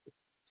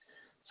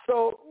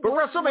 So, but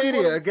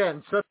WrestleMania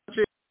again, such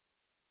a...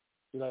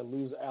 Did I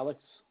lose Alex?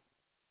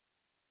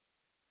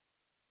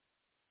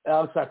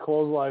 Alex got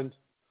clotheslined.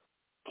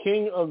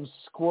 King of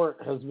Squirt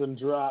has been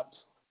dropped.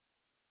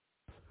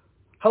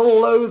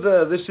 Hello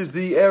there, this is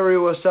the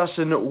aerial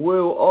assassin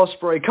Will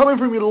Ospreay, coming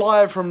from you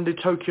live from the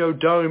Tokyo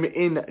Dome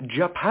in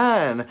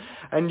Japan,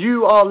 and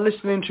you are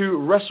listening to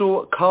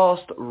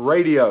WrestleCast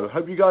Radio.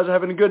 Hope you guys are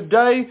having a good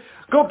day.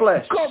 God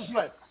bless. God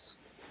bless.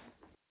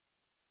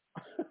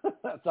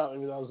 I thought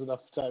maybe that was enough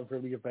time for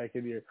him to get back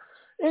in here.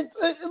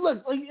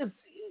 Look, like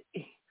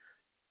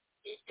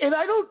and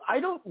I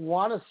don't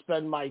want to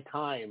spend my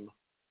time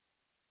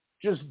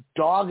just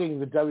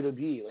dogging the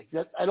WWE like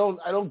that. I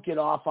don't get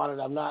off on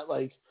it. I'm not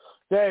like,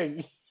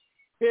 dang,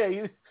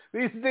 yeah,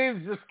 these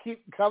names just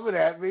keep coming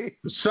at me.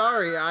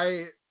 Sorry,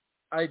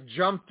 I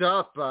jumped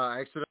up. I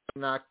accidentally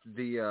knocked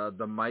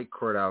the mic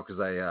cord out because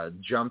I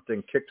jumped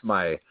and kicked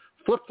my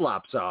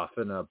flip-flops off,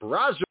 and a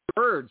barrage of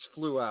birds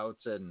flew out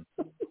and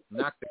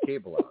knocked the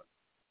cable out.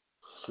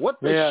 What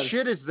the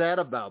shit is that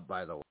about,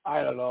 by the way?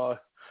 I don't know.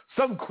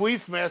 Some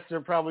queef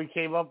master probably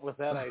came up with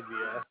that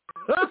idea.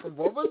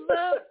 What was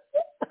that?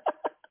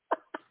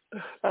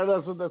 I don't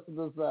know.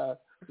 So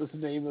this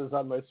name is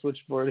on my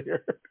switchboard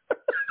here.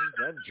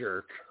 That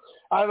jerk.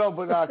 I don't know,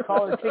 but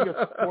Caller King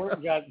of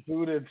Sport got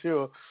booted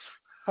too.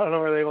 I don't know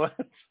where they went.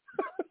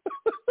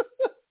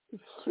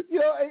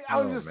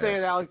 I was just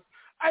saying, Alex.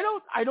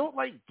 I don't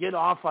like get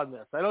off on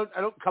this. I don't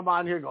come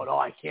on here going, oh,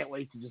 I can't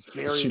wait to just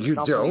bury you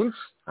company. Don't?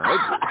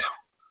 I do.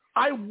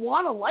 I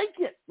want to like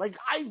it. Like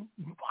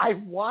I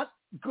want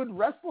good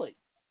wrestling.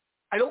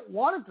 I don't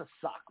want it to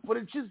suck, but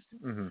it just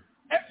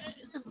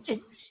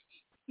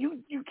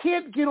you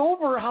can't get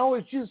over how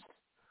it's just.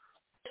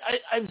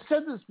 I've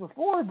said this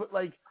before, but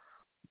like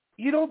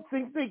you don't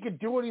think they could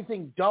do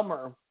anything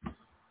dumber,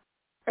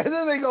 and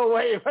then they go,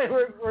 wait,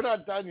 we're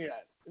not done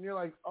yet, and you're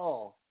like,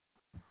 oh.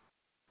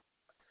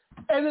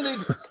 And then they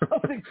do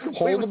something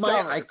Hold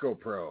my dumber.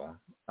 IcoPro.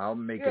 I'll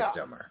make it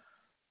dumber.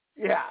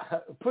 Yeah,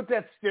 put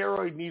that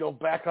steroid needle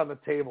back on the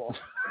table.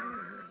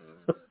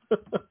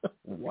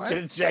 What? I'm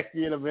gonna check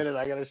you in a minute.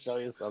 I gotta show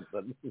you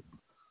something.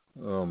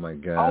 Oh my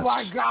god! Oh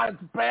my god!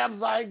 It's Bam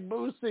Zag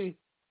Boosie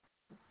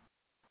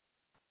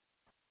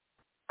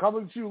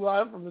coming to you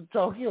live from the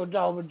Tokyo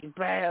Dome in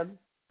Japan.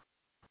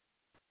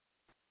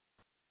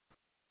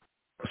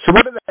 So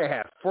what do they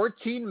have?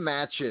 14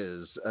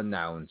 matches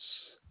announced.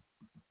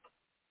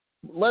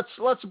 Let's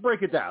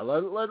break it down.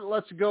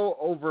 Let's go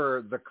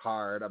over the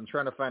card. I'm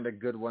trying to find a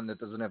good one that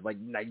doesn't have like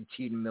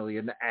 19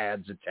 million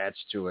ads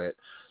attached to it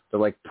to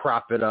like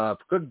prop it up.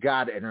 Good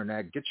God,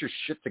 internet, get your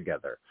shit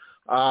together.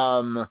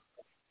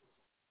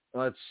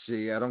 Let's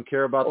see. I don't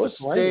care about the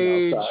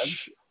stage.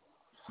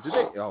 Did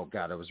they? Oh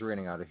God, it was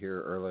raining out of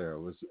here earlier.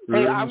 It was.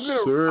 Hey, I'm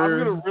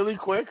gonna really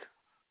quick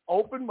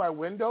open my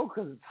window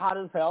because it's hot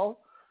as hell.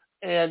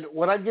 And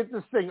when I get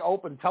this thing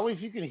open, tell me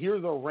if you can hear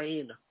the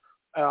rain.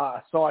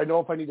 So I know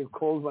if I need to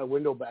close my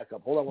window back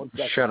up. Hold on one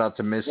second. Shout out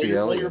to Missy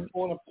Elliott. You're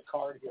pulling up the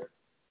card here.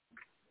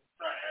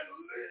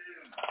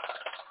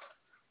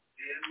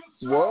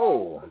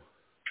 Whoa.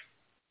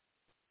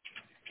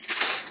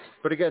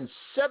 But again,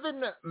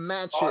 7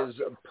 matches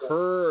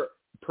per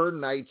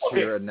night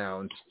here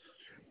announced.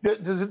 Does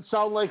it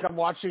sound like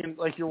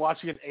you're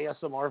watching an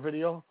ASMR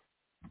video?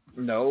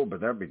 No,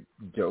 but that'd be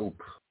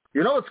dope.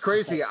 You know what's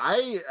crazy?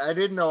 I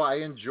didn't know I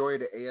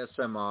enjoyed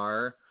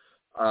ASMR.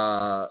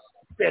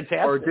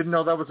 Fantastic. Or didn't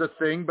know that was a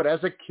thing, but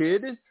as a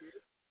kid,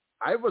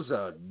 I was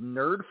a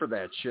nerd for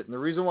that shit. And the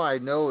reason why I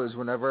know is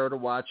whenever I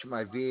would watch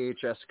my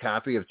VHS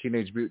copy of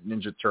Teenage Mutant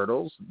Ninja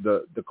Turtles,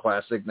 the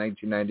classic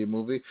 1990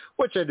 movie,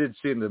 which I did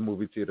see in the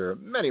movie theater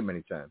many,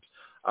 many times.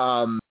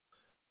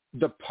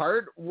 The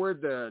part where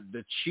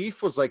the chief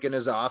was like in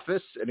his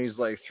office and he's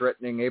like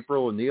threatening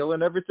April O'Neil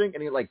and everything,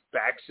 and he like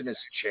backs in his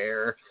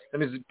chair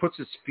and he puts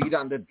his feet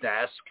on the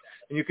desk,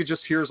 and you could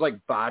just hear his like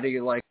body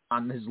like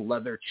on his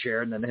leather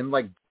chair, and then him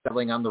like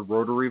dialing on the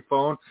rotary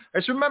phone. I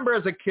just remember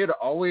as a kid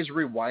always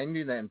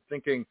rewinding that and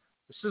thinking,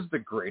 this is the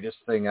greatest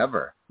thing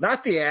ever.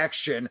 Not the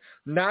action,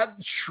 not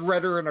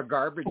Shredder in a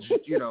garbage,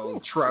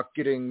 truck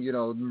getting,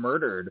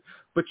 murdered,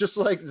 but just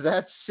like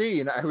that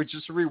scene. I would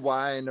just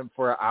rewind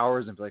for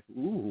hours and be like,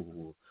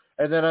 ooh.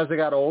 And then as I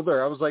got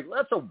older, I was like,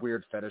 that's a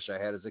weird fetish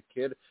I had as a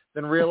kid.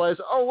 Then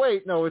realized, oh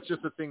wait, no, it's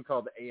just a thing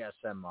called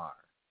ASMR.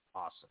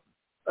 Awesome.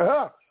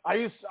 I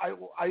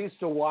used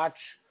to watch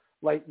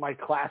like my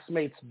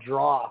classmates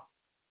draw,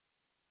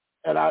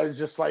 and I was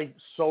just like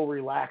so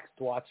relaxed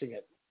watching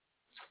it.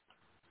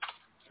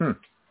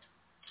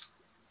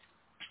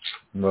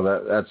 Well,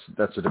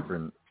 that's a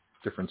different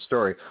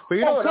story. But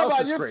you know what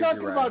else is you're crazy,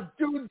 talking Ryan? about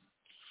dudes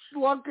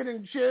slunking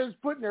in chairs,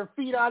 putting their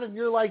feet on, and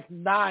you're like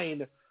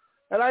 9.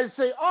 And I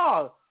say,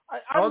 I'm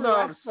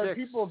relaxed by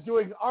people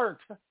doing art.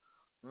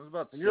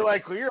 And you're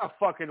like, well, you're a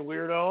fucking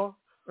weirdo.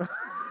 You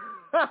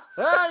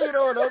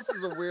know what else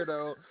is a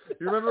weirdo?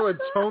 You remember when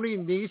Tony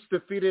Nese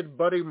defeated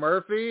Buddy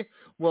Murphy?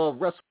 Well,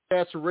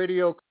 WrestleCast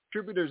Radio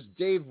contributors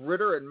Dave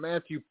Ritter and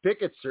Matthew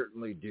Pickett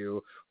certainly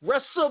do.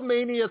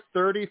 WrestleMania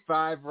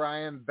 35,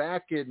 Ryan,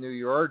 back in New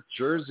York,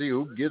 Jersey.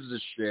 Who gives a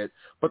shit?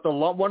 But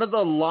one of the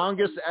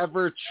longest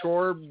ever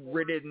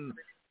chore-ridden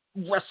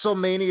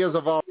WrestleManias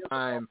of all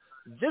time.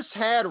 This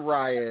had,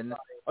 Ryan,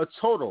 a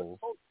total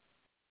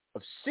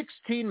of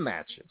 16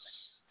 matches,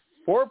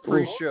 4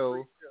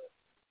 pre-show,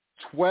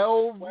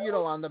 12,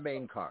 on the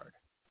main card.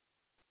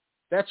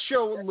 That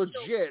show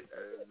legit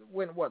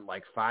went,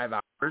 5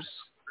 hours?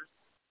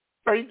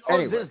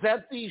 Anyway. Is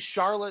that the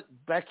Charlotte,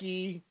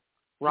 Becky,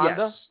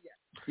 Ronda?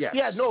 Yes.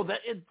 Yeah, no,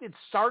 it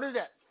started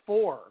at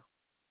 4.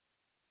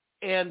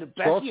 And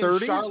Becky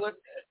and Charlotte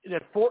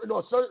at 4.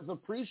 No, the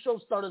pre-show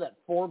started at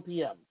 4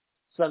 p.m.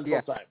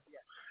 Central Time.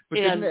 But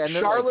didn't it end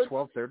at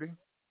 12:30?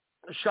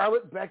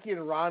 Charlotte, Becky,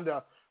 and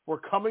Ronda were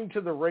coming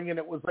to the ring, and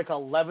it was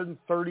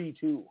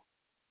 11:32.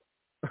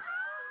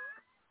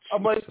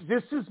 I'm like,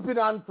 this has been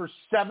on for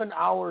 7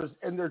 hours,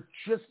 and they're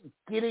just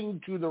getting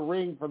to the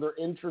ring for their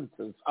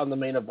entrances on the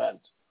main event.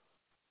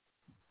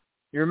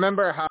 You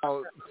remember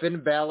how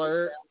Finn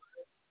Balor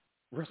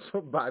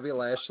wrestled Bobby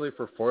Lashley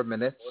for 4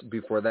 minutes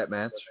before that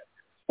match?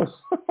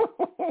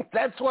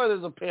 That's why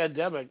there's a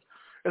pandemic.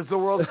 As the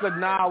world said,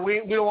 nah,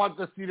 we don't want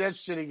to see that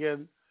shit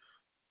again.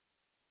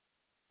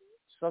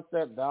 Shut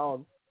that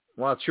down.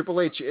 Well,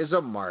 Triple H is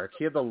a mark.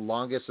 He had the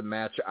longest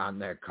match on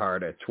that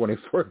card at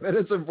 24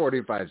 minutes and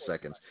 45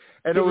 seconds.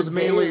 And it was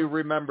mainly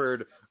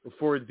remembered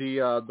for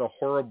the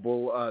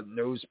horrible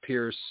nose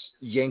pierce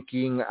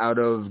yanking out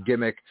of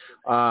gimmick.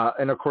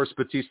 And, of course,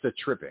 Batista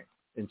tripping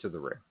into the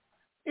ring.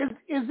 Is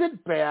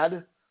it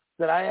bad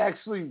that I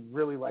actually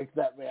really liked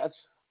that match?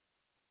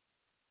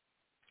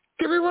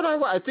 Give me what I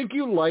want. I think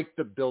you liked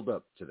the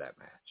build-up to that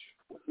match.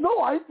 No,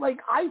 I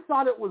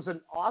thought it was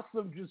an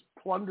awesome just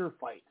plunder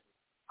fight.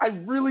 I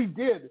really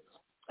did.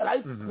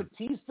 And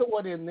Batista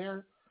went in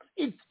there.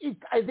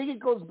 I think it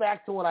goes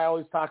back to what I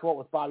always talk about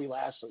with Bobby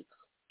Lashley.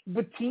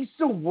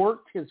 Batista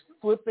worked his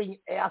flipping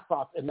ass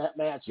off in that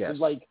match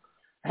to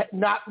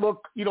not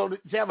look, to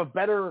have a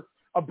better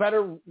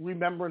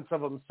remembrance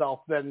of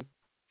himself than,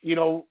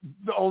 the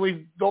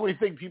only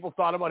thing people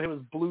thought about him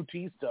was Blue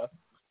Tista.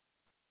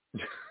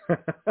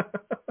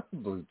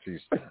 Blue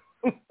Tista.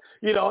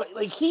 He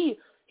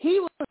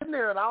was in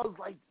there, and I was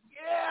like,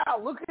 yeah,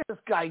 look at this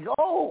guy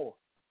go.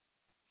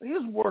 He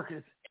was working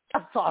his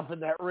ass off in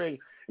that ring.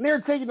 And they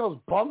were taking those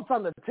bumps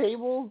on the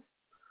tables,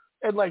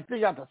 and, they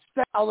got the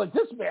set. I was like,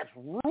 this match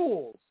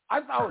rules. I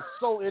was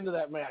so into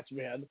that match,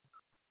 man.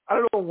 I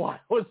don't know why I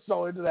was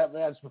so into that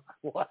match, but I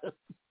was.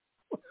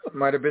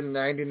 Might have been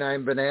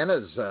 99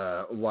 bananas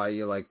why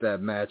you like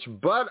that match.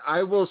 But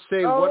I will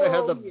say what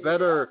had the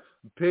better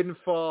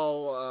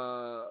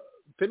pinfall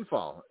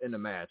in the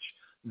match.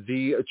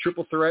 The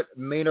triple threat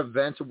main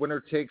event, winner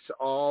takes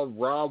all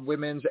Raw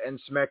Women's and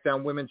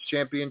SmackDown Women's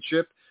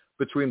Championship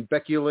between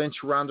Becky Lynch,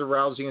 Ronda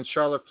Rousey, and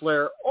Charlotte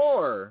Flair,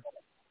 or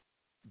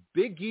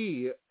Big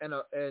E and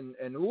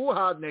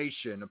Uhaa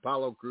Nation,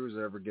 Apollo Crews,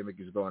 whatever gimmick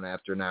he's going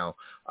after now,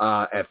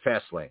 at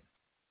Fastlane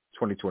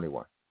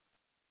 2021.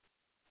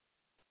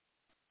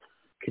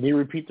 Can you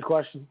repeat the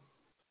question?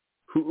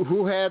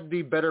 Who had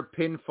the better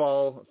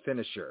pinfall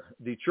finisher?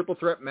 The triple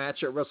threat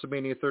match at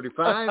WrestleMania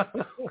 35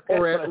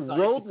 or at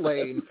Road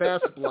Lane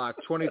Fast Block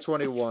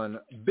 2021,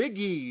 Big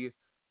E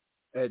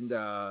and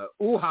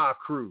Uhaa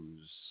Cruz?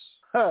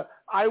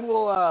 I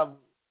will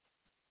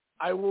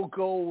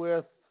go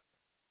with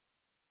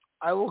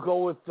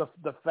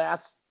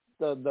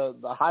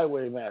the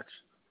highway match.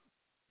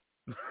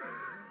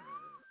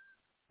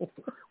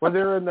 When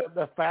they're in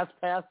the fast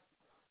pass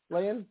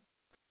lane.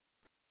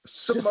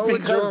 Samoa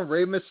Joe and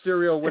Rey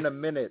Mysterio win a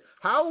minute.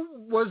 How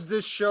was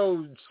this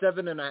show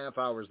 7.5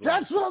 hours long?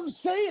 That's what I'm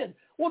saying.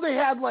 Well, they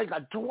had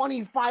a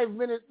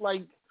 25-minute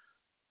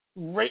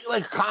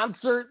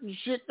concert and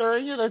shit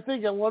during it, I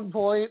think, at one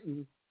point.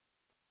 And...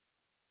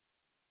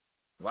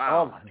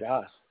 Wow. Oh my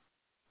gosh.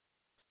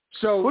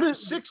 So what is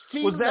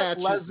 16 was that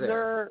matches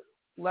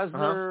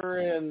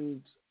Lesnar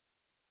and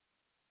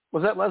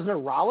was that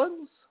Lesnar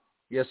Rollins?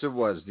 Yes, it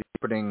was. The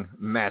opening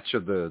match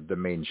of the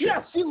main show.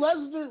 Yeah, see,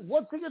 Lesnar,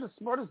 once again, the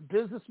smartest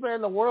businessman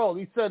in the world.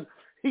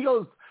 He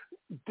goes,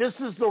 this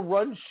is the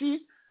run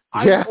sheet.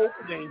 I'm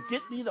opening.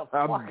 Get me the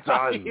fuck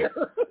out of here.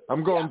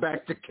 I'm going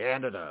back to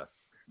Canada.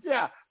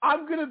 Yeah,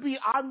 I'm going to be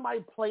on my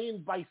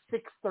plane by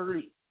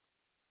 6:30.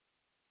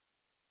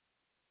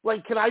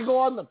 Can I go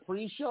on the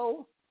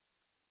pre-show?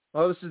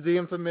 Oh, this is the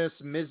infamous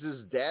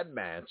Miz's dad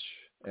match,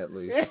 at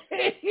least.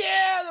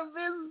 Yeah, the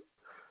Miz.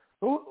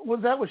 Was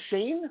that with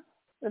Shane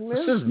and Miz?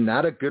 This is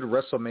not a good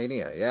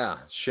WrestleMania, yeah.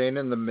 Shane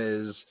and the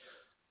Miz,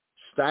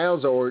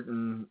 Styles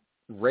Orton,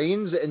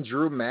 Reigns and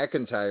Drew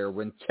McIntyre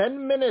win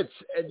 10 minutes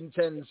and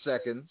 10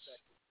 seconds.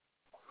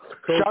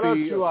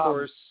 Kofi, of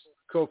course,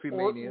 Kofi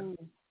Mania.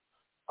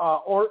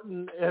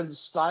 Orton and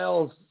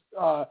Styles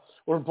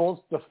were both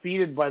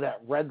defeated by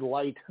that red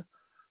light.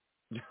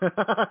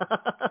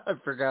 I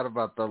forgot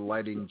about the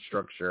lighting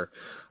structure.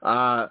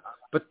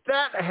 But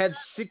that had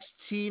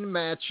 16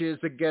 matches,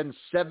 again,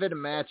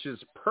 7 matches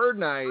per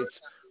night.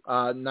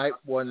 Night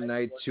 1,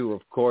 night 2,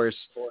 of course.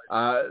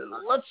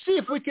 Let's see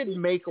if we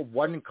can make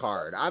one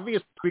card.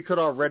 Obviously, we could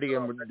already,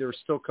 and they're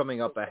still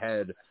coming up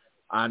ahead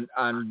on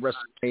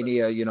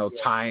WrestleMania,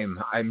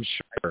 time, I'm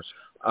sure,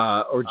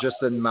 or just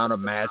the amount of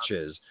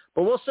matches.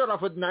 But we'll start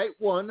off with night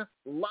 1.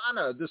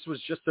 Lana, this was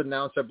just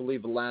announced, I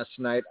believe, last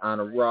night on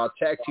a Raw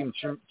Tag Team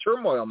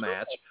Turmoil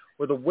match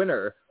where the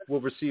winner will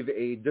receive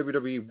a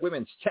WWE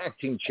Women's Tag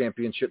Team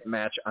Championship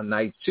match on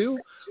night 2.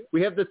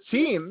 We have the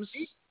teams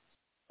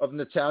of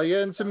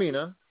Natalya and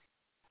Tamina,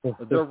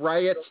 the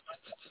Riot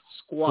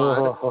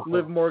Squad,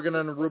 Liv Morgan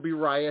and Ruby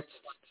Riot,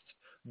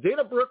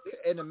 Dana Brooke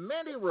and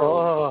Mandy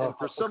Rose, and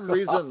for some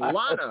reason,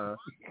 Lana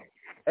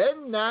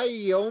and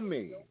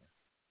Naomi.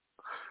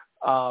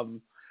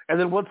 And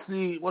then what's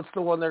the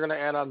one they're going to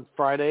add on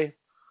Friday?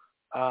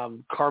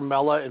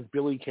 Carmella and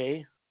Billie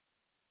Kay.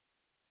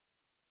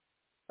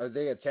 Are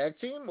they a tag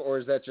team, or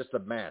is that just a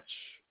match?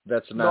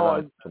 That's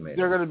not. No,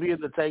 they're going to be in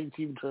the tag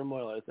team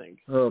turmoil, I think.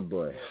 Oh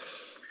boy!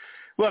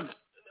 Look,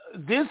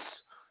 this,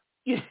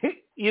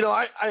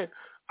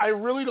 I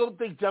really don't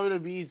think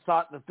WWE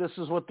thought that this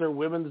is what their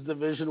women's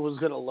division was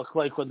going to look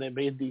like when they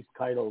made these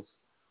titles.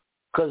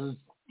 Because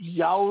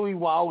yowie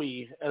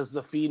wowie, as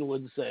the Fiend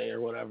would say,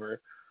 or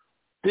whatever.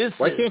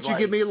 Why can't you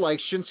give me like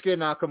Shinsuke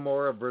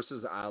Nakamura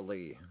versus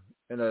Ali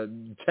in a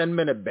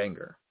 10-minute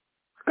banger?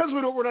 Because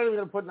we're not even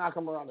going to put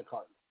Nakamura on the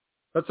card.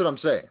 That's what I'm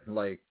saying.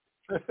 Like,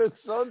 it's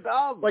so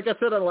dumb. Like I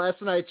said on last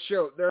night's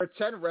show, there are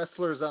 10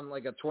 wrestlers on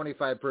like a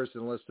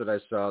 25-person list that I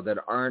saw that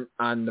aren't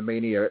on the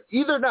Mania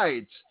either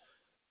night,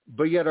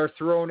 but yet are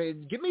thrown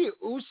in. Give me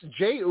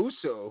Jey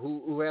Uso,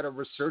 who had a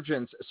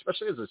resurgence,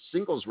 especially as a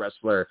singles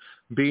wrestler,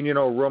 being,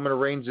 Roman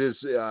Reigns'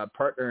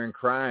 partner in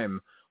crime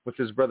with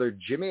his brother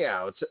Jimmy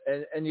out,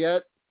 and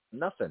yet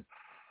nothing.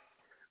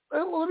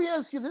 Well, let me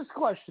ask you this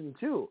question,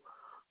 too.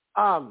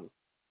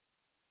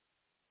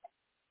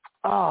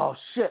 Oh,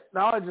 shit.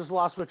 Now I just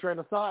lost my train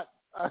of thought.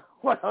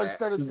 When I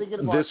started thinking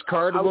about this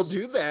card will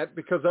do that,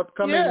 because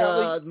upcoming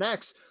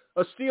next,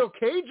 a steel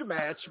cage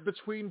match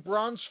between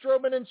Braun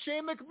Strowman and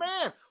Shane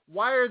McMahon.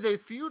 Why are they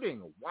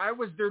feuding? Why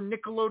was there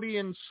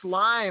Nickelodeon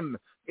slime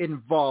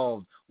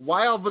involved?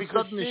 Why all of a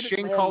sudden is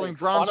Shane calling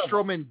Braun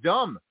Strowman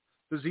dumb?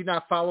 Does he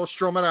not follow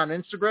Strowman on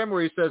Instagram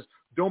where he says,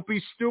 don't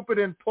be stupid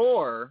and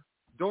poor.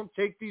 Don't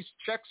take these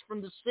checks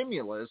from the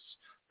stimulus.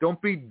 Don't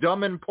be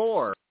dumb and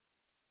poor.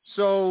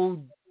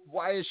 So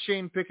why is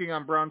Shane picking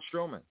on Braun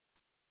Strowman?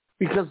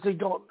 Because they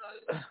don't,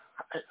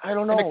 I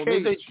don't know.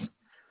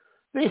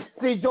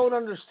 They don't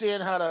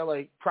understand how to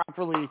like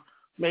properly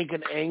make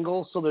an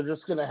angle, so they're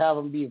just going to have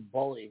him be a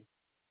bully.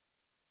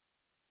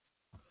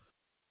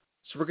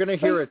 So we're going to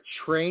hear a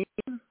train?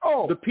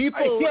 Oh, the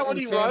people in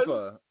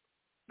Tampa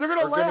they're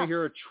going to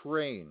hear a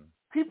train.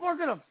 People are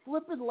going to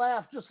flip and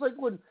laugh, just like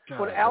when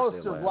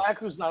Aleister Black,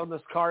 who's not on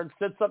this card,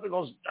 sits up and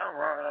goes,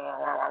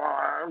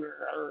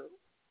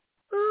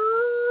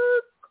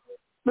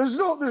 There's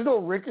no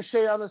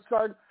Ricochet on this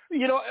card.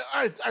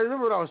 I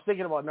remember what I was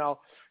thinking about now.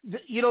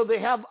 They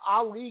have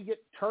Ali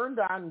get turned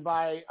on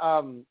by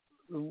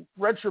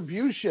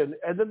Retribution,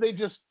 and then they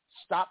just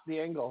stop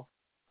the angle.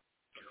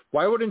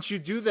 Why wouldn't you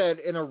do that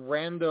in a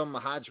random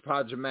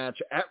hodgepodge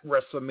match at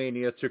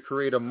WrestleMania to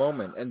create a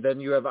moment? And then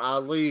you have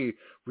Ali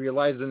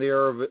realizing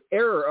the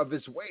error of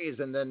his ways,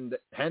 and then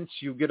hence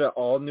you get an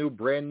all-new,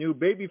 brand-new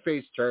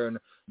babyface turn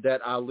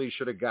that Ali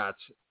should have got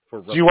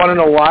for WrestleMania. Do you want to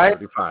know why?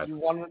 Do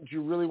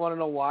you really want to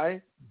know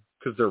why?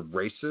 Because they're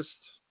racist?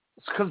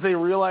 It's because they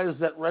realized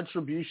that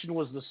Retribution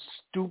was the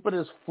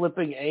stupidest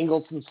flipping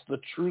angle since the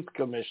Truth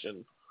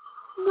Commission.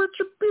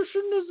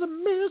 Retribution is a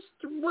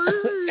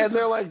mystery. And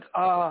they're like,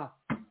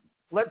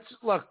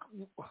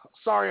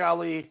 sorry,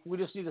 Ali, we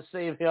just need to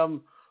save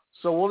him.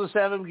 So we'll just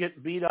have him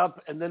get beat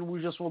up, and then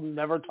we just will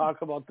never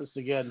talk about this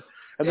again.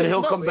 And then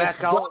he'll come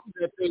back out.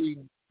 That they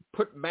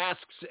put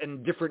masks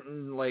and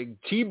different like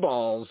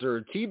T-balls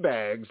or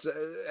T-bags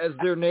as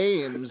their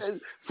names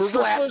for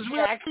wrestlers we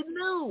actually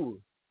knew.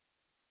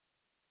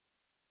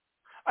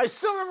 I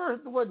still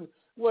remember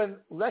when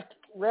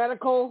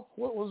Radical,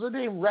 what was her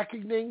name?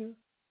 Reckoning.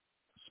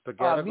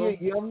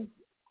 Spaghetti.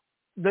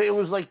 It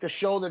was like the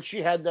show that she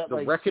had that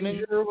like Reckoning?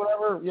 seizure or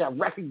whatever. Yeah,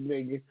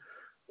 Reckoning.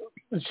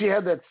 She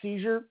had that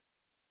seizure.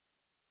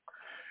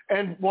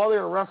 And while they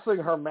were wrestling,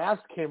 her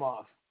mask came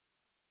off.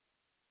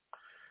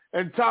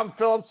 And Tom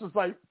Phillips was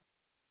like,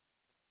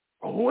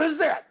 who is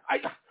that? I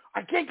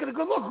can't get a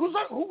good look. Who is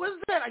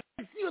that? I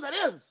can't see who that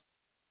is.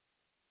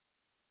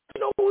 I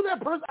know who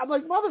that person. I'm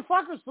like,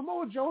 motherfucker,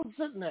 Samoa Joe's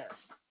sitting there.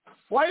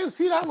 Why is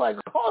he not like,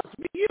 oh, it's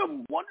me?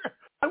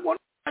 I wonder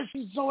why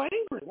she's so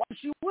angry. Why is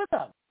she with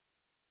him?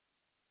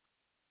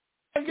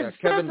 Yeah,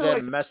 Kevin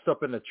then messed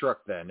up in the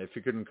truck then, if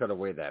you couldn't cut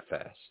away that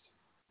fast.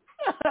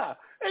 Yeah,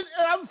 and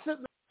I'm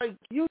sitting there like,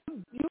 you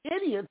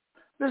idiots.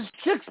 This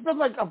chick's been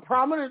like a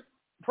prominent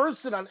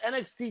person on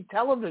NXT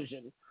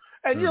television.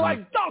 And you're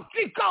like, oh,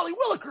 gee, golly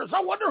willikers,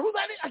 I wonder who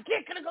that is. I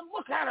can't get a good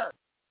look at her.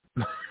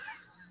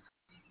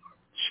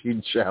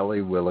 Gee, jolly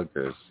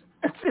willikers.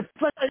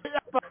 It's like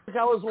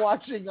I was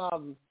watching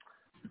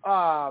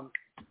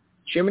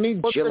Jiminy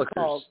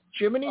Jillikers.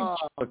 Jiminy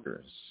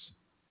Jillikers.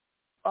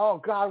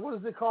 Oh, God, what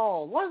is it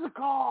called?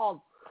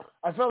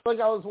 I felt like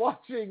I was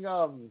watching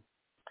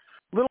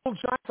Little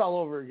Giants all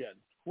over again.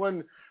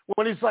 When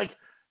he's like,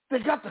 they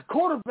got the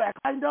quarterback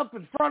lined up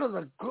in front of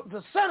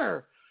the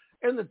center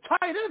and the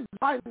tight end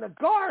behind the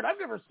guard. I've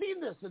never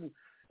seen this.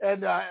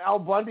 And Al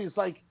Bundy's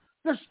like,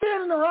 they're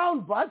standing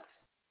around, butts.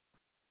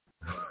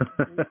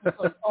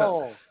 Like,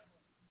 oh.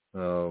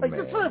 Oh, like,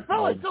 man. That's what it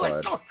felt like.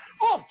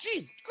 Oh,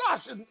 geez,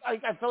 gosh. And I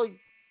felt like,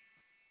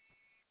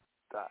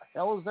 the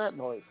hell is that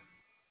noise?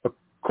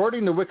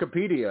 According to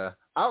Wikipedia,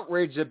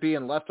 outraged at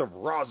being left of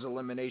Raw's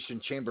Elimination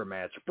Chamber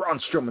match, Braun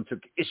Strowman took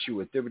issue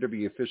with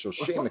WWE official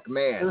Shane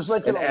McMahon. There's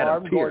like an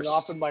alarm going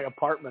off in my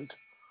apartment.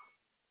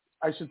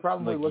 I should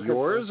probably like look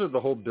yours at yours or the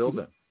whole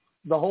building?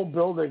 The whole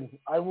building.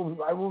 I will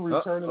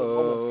return in a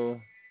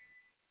moment.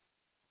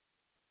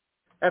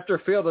 After a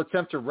failed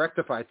attempt to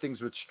rectify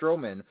things with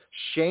Strowman,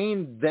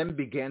 Shane then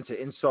began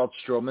to insult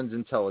Strowman's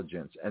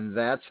intelligence, and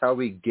that's how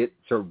we get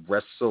to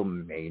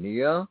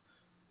WrestleMania?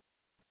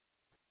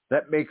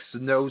 That makes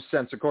no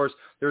sense. Of course,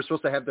 they were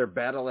supposed to have their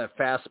battle at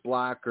Fast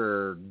Block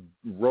or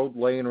Road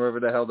Lane, or whatever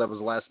the hell that was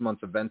last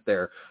month's event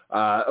there.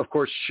 Of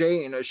course,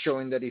 Shane is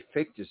showing that he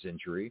faked his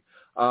injury.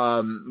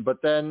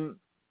 But then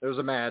there was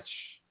a match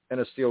in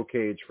a steel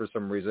cage for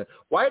some reason.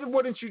 Why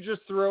wouldn't you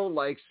just throw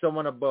like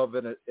someone above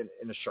in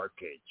a shark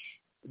cage?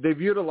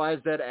 They've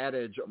utilized that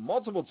adage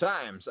multiple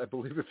times, I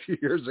believe a few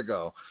years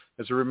ago.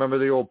 As you remember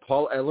the old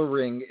Paul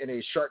Ellering in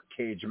a shark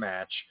cage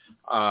match.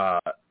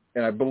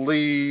 And I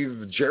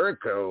believe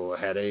Jericho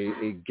had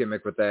a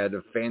gimmick with that,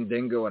 a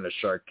Fandango in a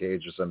shark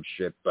cage or some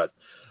shit. But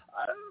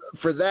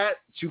for that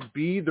to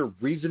be the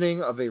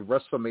reasoning of a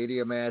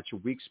WrestleMania match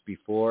weeks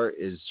before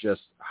is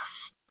just...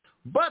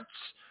 But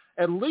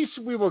at least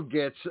we will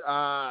get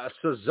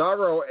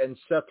Cesaro and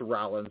Seth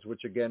Rollins,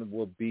 which again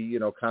will be,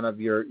 kind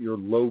of your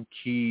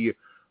low-key,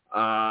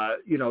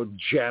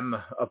 gem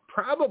of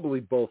probably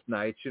both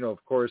nights.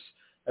 Of course,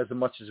 as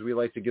much as we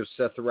like to give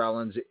Seth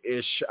Rollins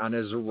ish on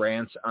his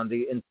rants on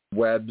the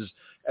interwebs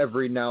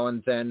every now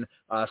and then,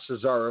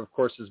 Cesaro, of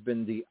course, has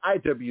been the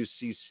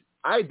IWC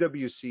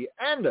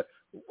and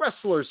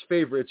wrestlers'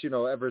 favorites,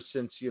 ever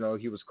since, he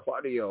was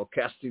Claudio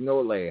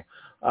Castagnoli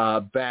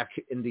back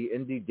in the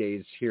indie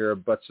days here.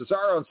 But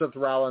Cesaro and Seth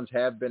Rollins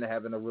have been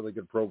having a really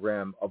good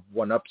program of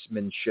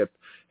one-upsmanship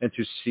and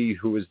to see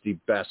who is the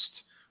best,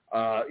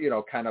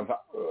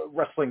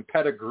 wrestling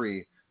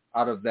pedigree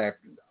out of that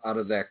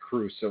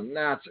crew. So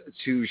not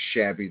too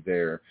shabby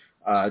there.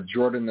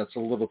 Jordan, that's a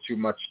little too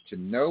much to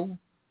know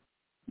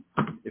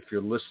if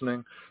you're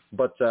listening.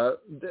 But,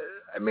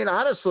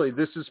 honestly,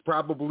 this is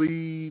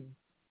probably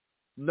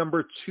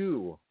number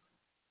 2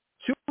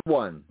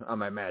 on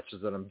my matches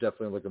that I'm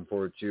definitely looking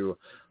forward to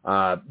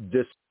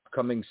this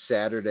coming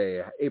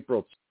Saturday,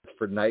 April 10th,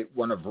 for night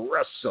 1 of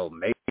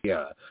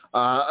WrestleMania.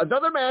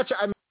 Another match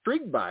I'm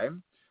intrigued by,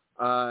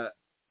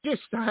 AJ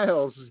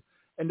Styles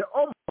and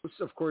almost,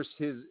 of course,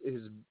 his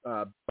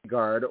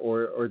bodyguard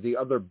or the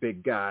other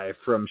big guy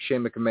from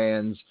Shane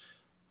McMahon's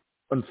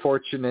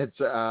unfortunate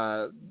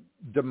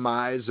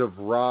demise of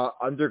Raw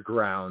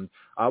Underground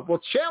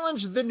will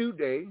challenge the New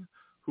Day,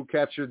 who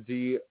captured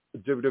the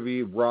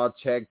WWE Raw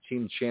Tag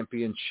Team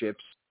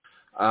Championships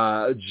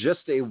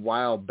just a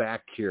while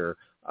back here.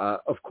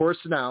 Of course,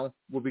 now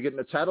we'll be getting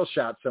a title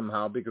shot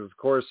somehow because, of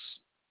course,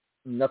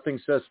 nothing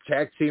says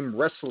tag team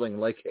wrestling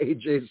like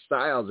AJ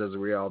Styles, as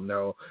we all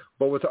know.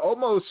 But with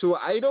Omos, who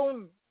I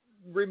don't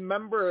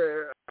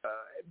remember,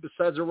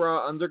 besides a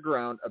Raw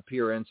Underground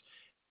appearance,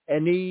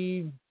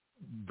 any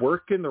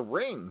work in the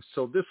ring.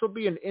 So this will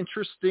be an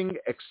interesting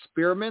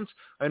experiment.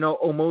 I know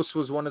Omos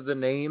was one of the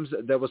names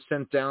that was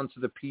sent down to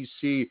the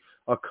PC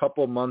a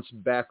couple months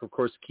back. Of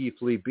course, Keith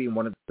Lee being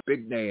one of the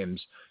big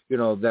names,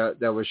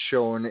 that was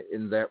shown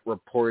in that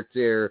report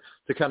there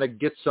to kind of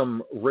get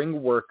some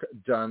ring work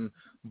done.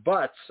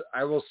 But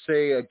I will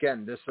say,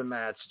 again, this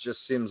match just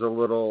seems a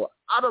little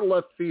out of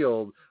left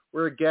field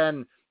where,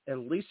 again, at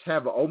least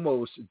have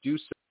Omos do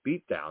some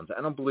beatdowns.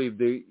 I don't believe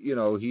he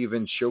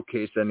even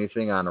showcased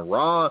anything on a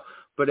Raw.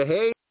 But,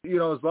 hey,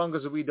 as long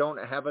as we don't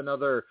have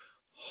another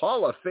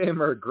Hall of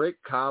Famer, Great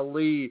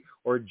Khali,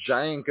 or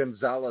Giant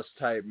Gonzalez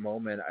type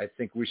moment, I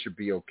think we should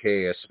be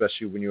okay,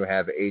 especially when you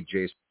have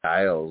AJ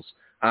Styles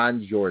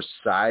on your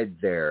side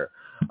there.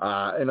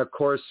 And, of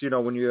course,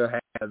 when you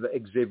have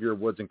Xavier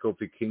Woods and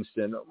Kofi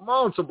Kingston,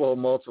 multiple,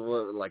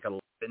 like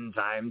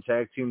 11-time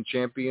tag team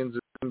champions,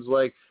 it seems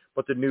like.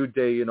 But the New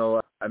Day,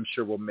 I'm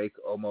sure will make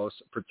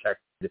almost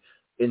protected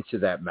into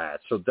that match.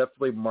 So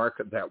definitely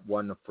mark that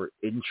one for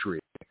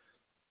intrigue.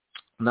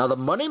 Now, the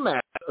money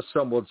match,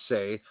 some would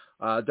say,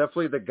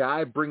 definitely the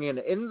guy bringing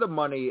in the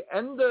money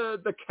and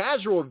the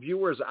casual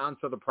viewers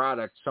onto the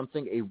product,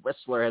 something a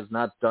wrestler has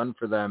not done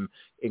for them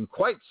in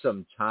quite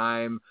some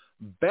time.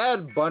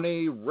 Bad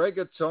Bunny,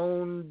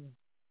 reggaeton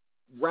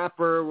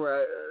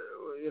rapper,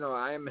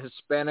 I am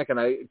Hispanic, and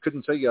I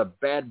couldn't tell you a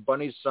Bad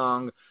Bunny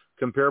song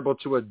comparable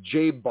to a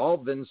J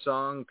Balvin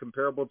song,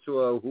 comparable to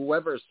a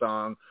whoever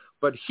song.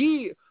 But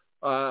he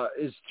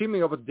is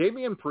teaming up with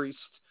Damian Priest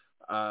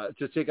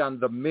to take on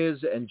The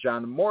Miz and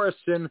John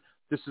Morrison.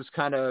 This is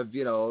kind of,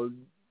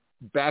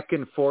 back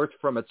and forth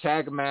from a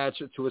tag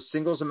match to a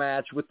singles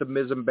match with The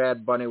Miz and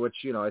Bad Bunny, which,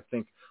 I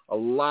think a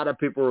lot of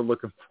people were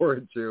looking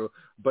forward to,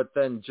 but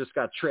then just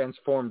got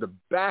transformed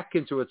back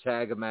into a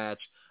tag match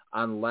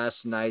on last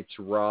night's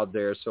Raw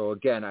there. So,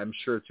 again, I'm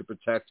sure to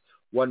protect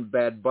one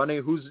Bad Bunny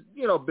who's,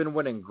 been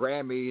winning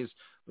Grammys,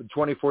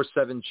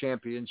 24/7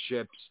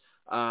 championships,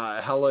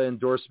 hella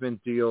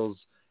endorsement deals,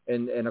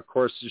 and of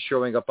course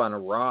showing up on a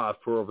Raw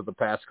for over the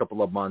past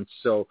couple of months.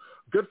 So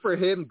good for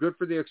him, good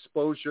for the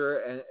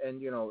exposure,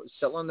 and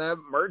selling that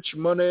merch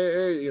money,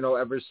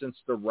 ever since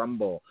the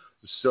Rumble.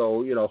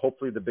 So,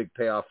 hopefully the big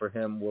payoff for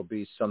him will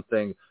be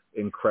something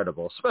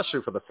incredible,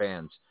 especially for the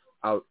fans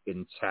out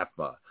in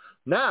Tampa.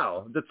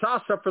 Now, the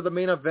toss-up for the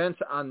main event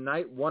on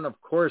night one,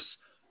 of course,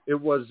 it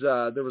was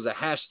there was a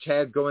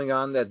hashtag going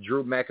on that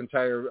Drew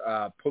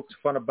McIntyre poked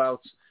fun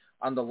about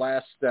on the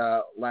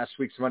last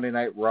week's Monday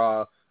Night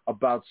Raw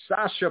about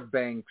Sasha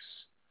Banks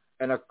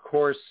and, of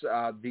course,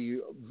 the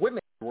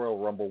Women's Royal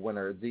Rumble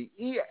winner, the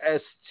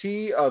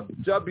EST of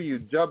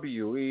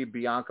WWE,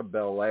 Bianca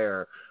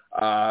Belair,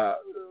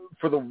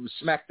 for the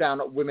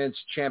SmackDown Women's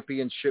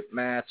Championship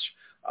match,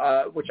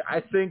 which I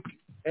think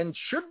and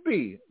should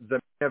be the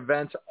main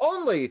event,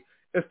 only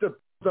if the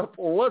stuff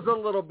was a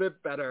little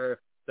bit better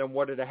than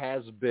what it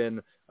has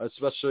been,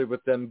 especially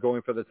with them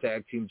going for the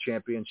tag team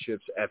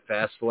championships at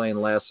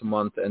Fastlane last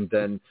month. And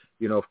then,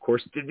 of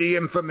course, did the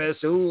infamous,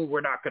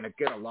 we're not going to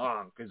get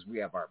along because we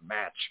have our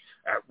match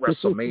at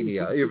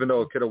WrestleMania, even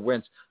though it could have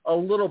went a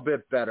little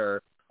bit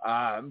better.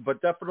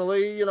 But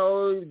definitely,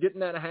 getting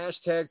that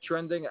hashtag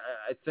trending,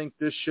 I think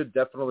this should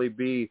definitely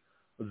be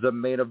the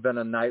main event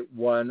of night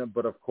one.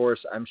 But, of course,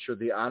 I'm sure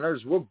the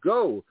honors will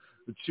go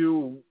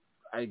to,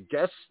 I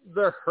guess,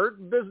 the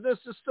Hurt Business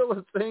is still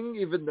a thing,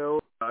 even though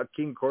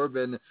King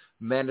Corbin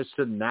managed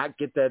to not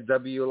get that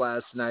W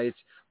last night.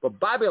 But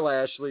Bobby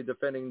Lashley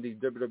defending the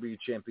WWE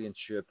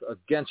Championship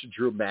against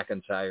Drew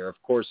McIntyre.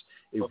 Of course,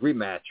 a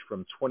rematch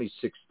from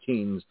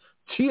 2016's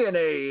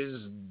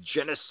TNA's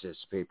Genesis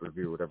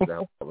pay-per-view, whatever the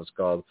hell that was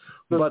called.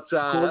 But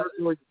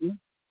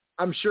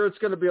I'm sure it's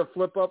going to be a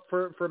flip-up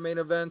for main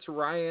event.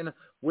 Ryan,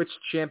 which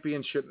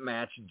championship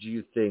match do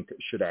you think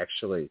should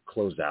actually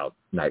close out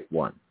night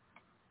one?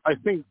 I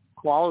think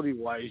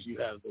quality-wise, you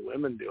have the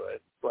women do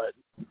it, but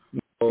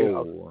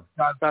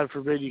God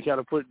forbid you got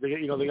to put.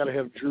 They got to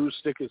have Drew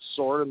stick his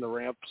sword in the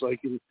ramp so he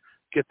can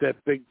get that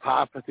big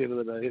pop at the end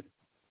of the night.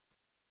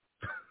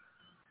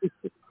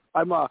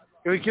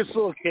 If it gets a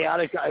little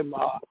chaotic, I'm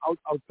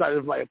outside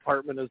of my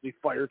apartment as the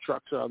fire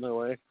trucks are on their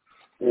way.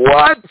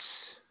 What?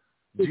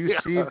 Do you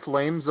see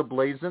flames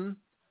ablazing?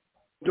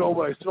 No,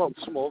 but I smelled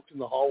smoke in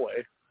the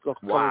hallway. So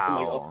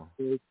wow.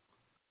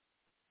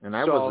 And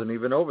I wasn't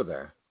even over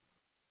there.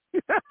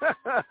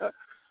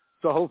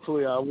 So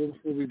hopefully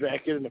we'll be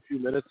back in a few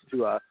minutes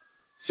to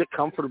sit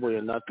comfortably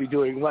and not be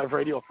doing live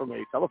radio from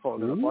a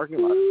telephone in the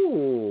parking lot.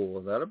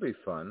 Ooh, that'll be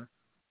fun.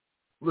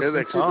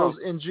 Listen to those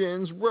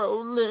engines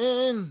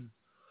rolling.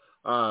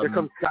 Here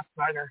comes Scott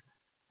Steiner.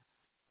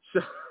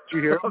 So, did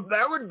you hear him?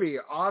 That would be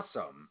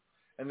awesome.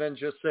 And then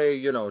just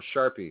say,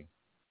 Sharpie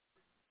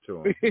to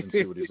him and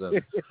see what he says.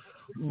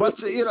 But,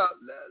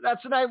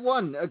 that's night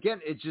one. Again,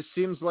 it just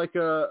seems like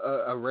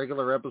a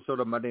regular episode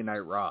of Monday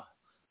Night Raw.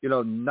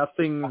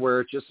 Nothing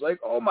where it's just like,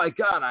 oh, my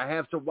God, I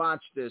have to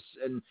watch this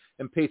and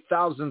pay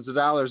thousands of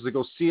dollars to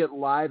go see it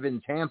live in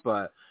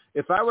Tampa.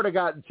 If I would have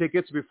gotten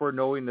tickets before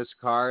knowing this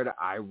card,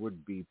 I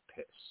would be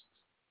pissed.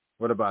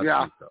 What about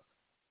you, though?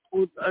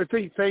 Well, I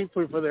think,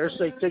 thankfully, for their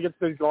sake, tickets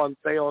didn't go on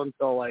sale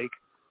until, like,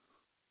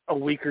 a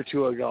week or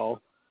two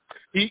ago.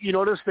 You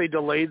notice they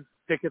delayed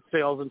ticket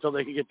sales until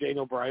they could get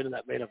Daniel Bryan in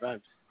that main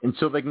event.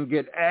 Until they can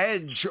get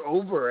Edge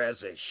over as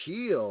a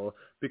heel,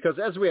 because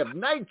as we have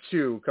night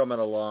two coming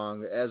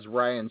along, as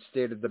Ryan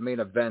stated, the main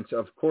event,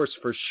 of course,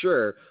 for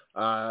sure,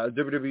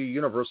 WWE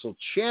Universal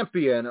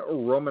Champion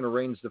Roman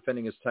Reigns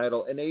defending his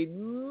title in a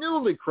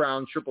newly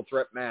crowned triple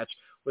threat match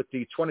with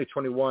the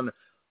 2021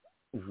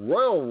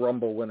 Royal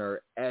Rumble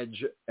winner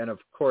Edge, and of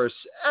course,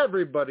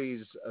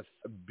 everybody's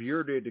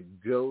bearded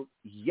goat.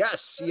 Yes,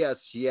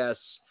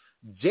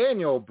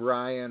 Daniel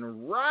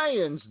Bryan,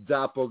 Ryan's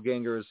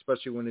doppelganger,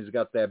 especially when he's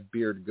got that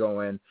beard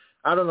going.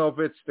 I don't know if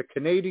it's the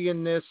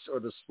Canadianness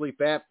or the sleep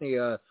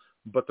apnea,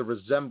 but the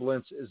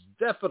resemblance is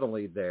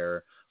definitely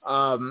there.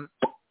 So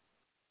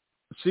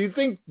you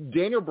think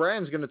Daniel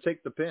Bryan's going to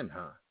take the pin,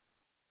 huh?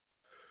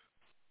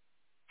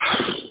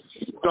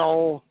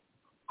 No.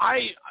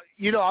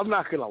 I'm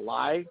not going to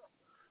lie.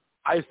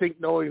 I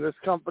think knowing this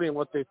company and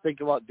what they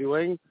think about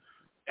doing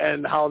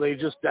and how they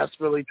just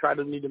desperately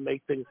need to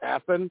make things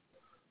happen,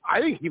 I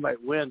think he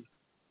might win.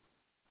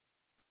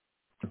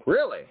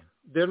 Really?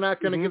 They're not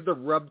going to give the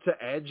rub to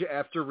Edge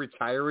after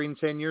retiring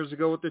 10 years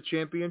ago with the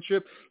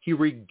championship? He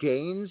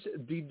regains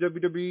the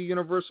WWE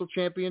Universal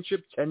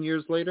Championship 10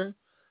 years later?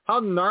 How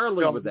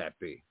gnarly would that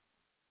be?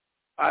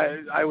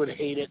 I would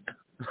hate it.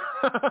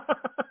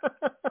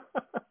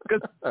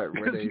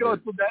 Because you know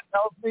what that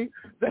tells me?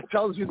 That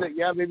tells you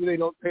that, maybe they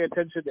don't pay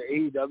attention to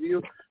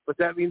AEW, but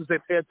that means they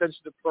pay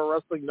attention to pro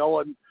wrestling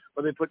when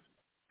they put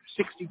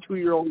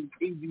 62-year-old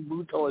Keiji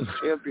Muto as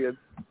champion.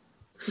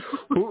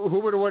 Who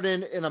would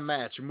win in a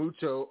match,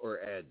 Muto or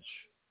Edge,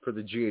 for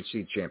the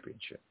GHC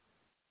championship?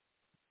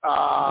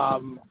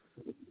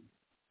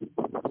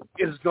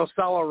 Is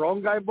Nosala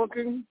Wrong guy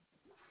booking?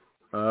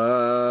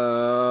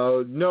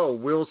 No,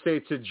 we'll say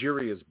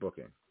Tajiri is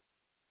booking.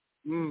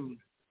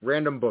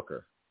 Random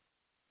booker.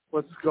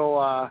 Let's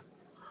go.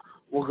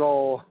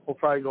 We'll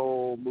probably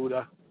go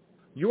Muda.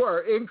 You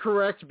are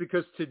incorrect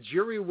because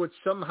Tajiri would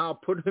somehow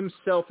put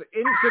himself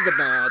into the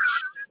match,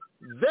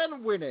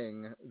 then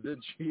winning the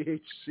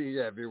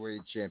GHC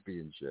Heavyweight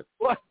Championship.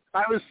 What?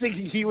 I was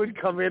thinking he would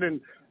come in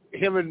and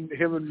him and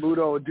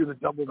Muda would do the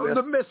double mist.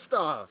 The mist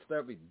off.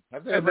 Have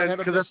they ever had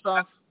a mist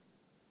off?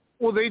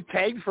 Well, they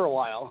tagged for a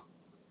while.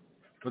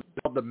 With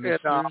all the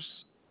misters?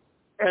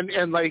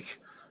 And like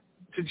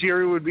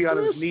Tajiri would be on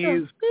his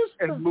knees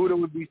and Muda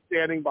would be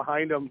standing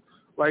behind him,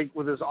 like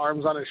with his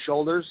arms on his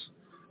shoulders,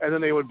 and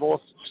then they would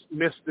both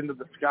mist into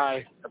the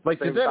sky at the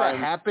same did that time.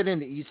 happen in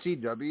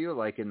ECW,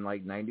 like in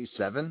like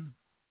 97?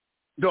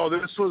 No,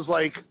 this was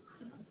like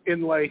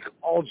in like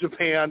All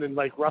Japan and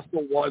like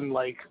Wrestle One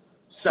like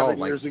 7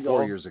 years ago.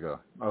 4 years ago.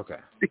 Okay.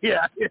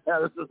 Yeah,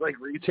 this is like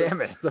recent.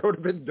 Damn it. That would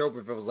have been dope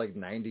if it was like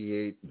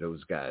 98,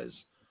 those guys.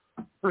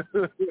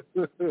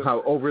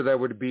 How over that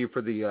would be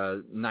for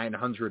the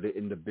 900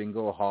 in the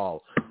Bingo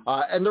Hall.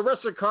 And the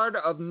rest of the card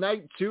of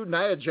Night 2,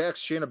 Nia Jax,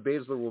 Shayna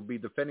Baszler will be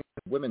defending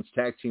the Women's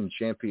Tag Team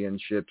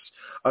Championships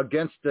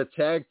against the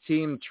Tag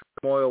Team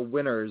Turmoil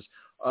winners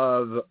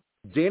of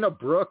Dana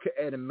Brooke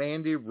and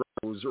Mandy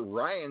Rose,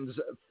 Ryan's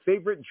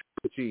favorite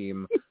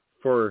team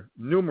for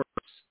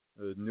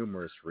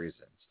numerous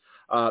reasons,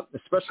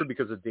 especially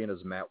because of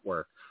Dana's mat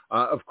work.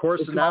 Of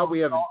course, now we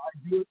have I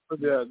do it for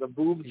the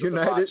boobs.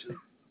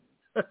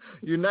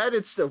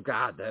 United still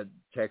got that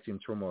Tag Team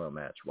Turmoil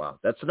match. Wow.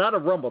 That's not a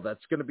Rumble.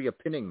 That's going to be a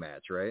pinning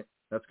match, right?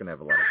 That's going to have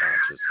a lot of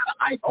matches.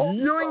 I hope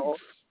Yoink!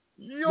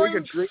 so. Make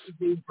a great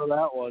game for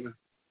that one.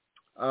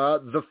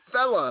 The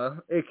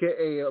fella,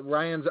 a.k.a.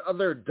 Ryan's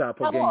other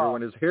doppelganger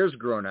when his hair's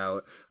grown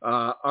out,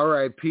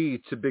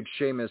 R.I.P. to Big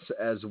Sheamus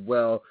as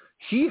well.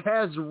 He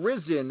has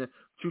risen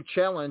to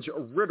challenge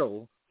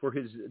Riddle for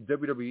his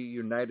WWE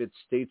United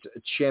States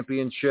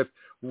Championship.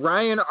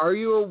 Ryan, are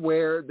you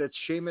aware that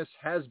Sheamus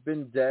has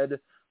been dead?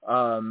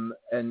 And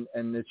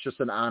it's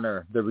just an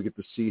honor that we get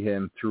to see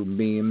him through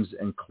memes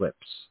and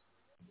clips.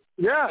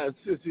 Yeah,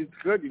 it's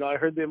good. You know, I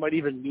heard they might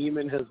even meme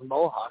in his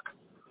mohawk.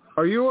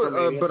 Are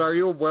you? But are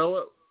you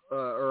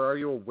are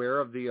you aware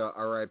of the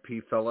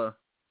R.I.P. fella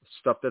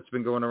stuff that's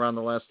been going around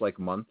the last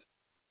month?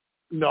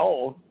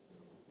 No.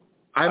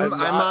 I'm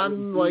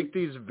on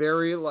these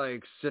very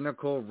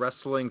cynical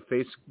wrestling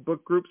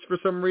Facebook groups for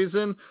some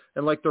reason,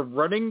 and the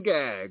running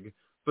gag,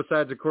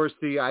 besides of course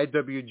the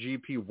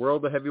IWGP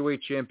World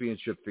Heavyweight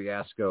Championship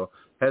fiasco,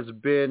 has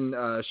been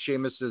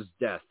Sheamus's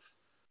death,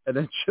 and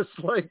it's just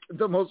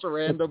the most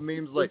random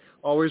memes,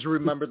 always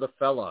remember the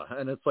fella,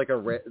 and it's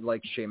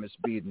Sheamus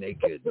being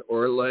naked,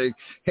 or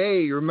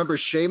hey, you remember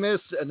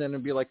Sheamus, and then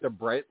it'd be the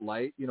bright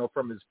light,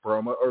 from his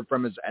promo or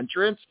from his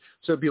entrance,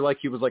 so it'd be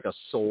he was a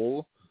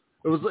soul.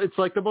 It's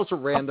the most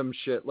random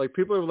shit.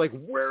 People are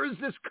where is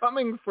this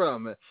coming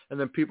from? And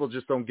then people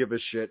just don't give a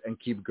shit and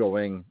keep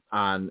going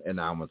on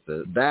and on with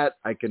it. That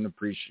I can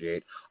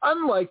appreciate.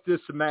 Unlike this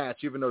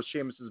match, even though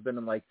Sheamus has been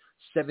in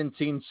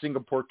 17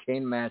 Singapore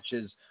Cane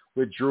matches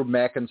with Drew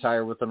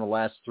McIntyre within the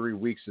last 3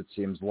 weeks, it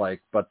seems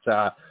like. But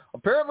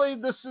apparently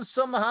this is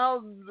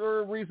somehow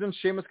the reason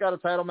Sheamus got a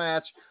title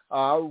match.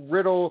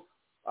 Riddle,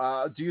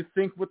 do you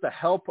think with the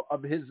help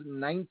of his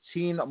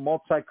 19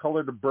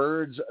 multicolored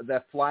birds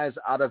that flies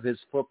out of his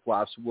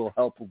flip-flops will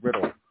help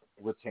Riddle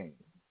retain?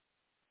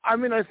 I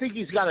mean, I think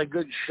he's got a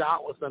good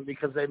shot with them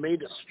because they may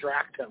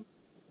distract him.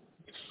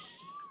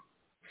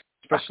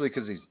 Especially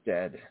because he's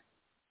dead.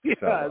 Yeah,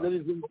 fella. Then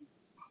he's going to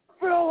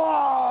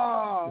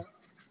Fella!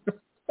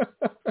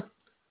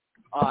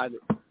 Odd.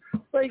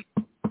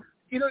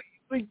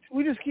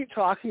 We just keep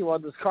talking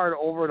about this card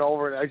over and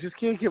over, and I just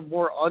can't get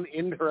more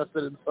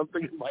uninterested in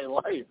something in my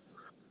life.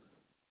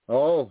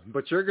 Oh,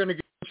 but you're going to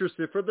get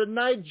interested for the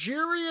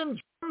Nigerian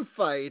Drum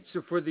fight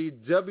for the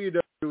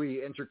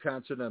WWE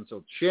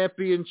Intercontinental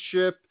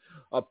Championship.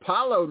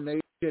 Apollo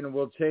Nation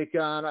will take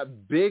on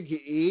Big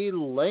E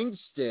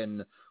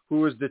Langston,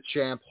 who is the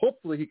champ.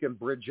 Hopefully he can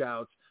bridge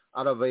out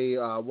of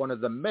one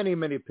of the many,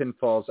 many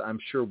pinfalls I'm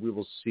sure we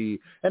will see.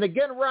 And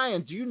again,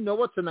 Ryan, do you know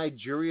what the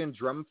Nigerian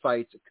Drum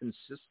fight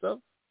consists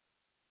of?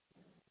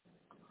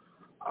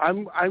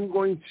 I'm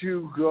going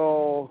to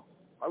go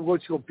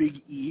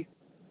Big E,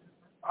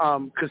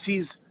 because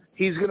he's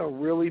going to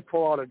really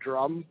pull out a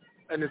drum,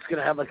 and it's going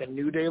to have a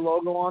New Day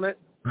logo on it.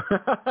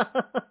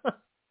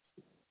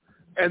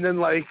 And then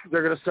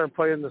they're going to start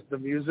playing the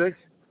music,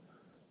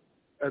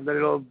 and then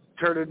it'll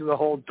turn into the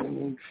whole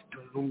doom,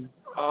 doom.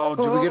 Oh,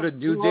 do we get a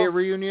New Day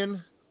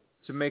reunion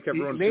to make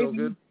everyone feel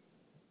good?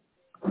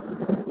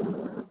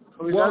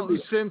 Well,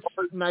 since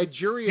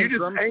Nigerian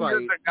Drum fight, you just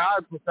angered the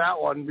gods with that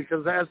one,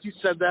 because as you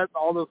said that,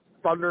 all the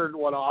thunder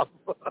went off.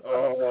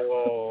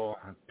 Oh,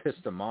 I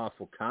pissed them off.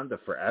 Wakanda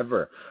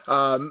forever.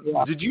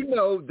 Did you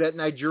know that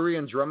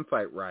Nigerian Drum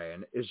fight,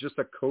 Ryan, is just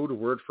a code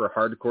word for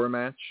hardcore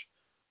match?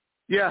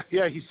 Yeah.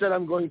 He said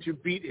I'm going to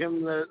beat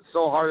him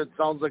so hard it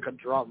sounds like a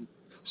drum.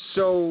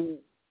 So,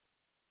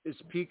 is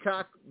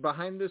Peacock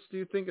behind this, do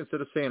you think?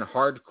 Instead of saying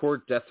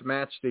hardcore death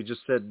match, they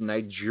just said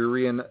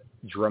Nigerian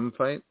Drum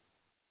fight?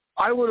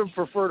 I would have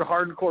preferred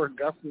hardcore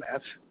death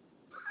match.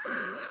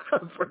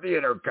 for the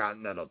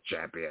Intercontinental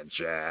Championship.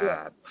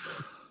 Yeah.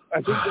 I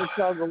think that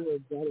sounds a little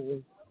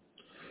better.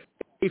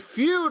 A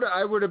feud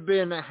I would have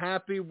been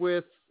happy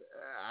with,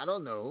 I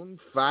don't know,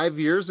 5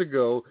 years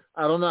ago.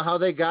 I don't know how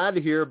they got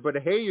here, but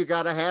hey, you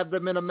got to have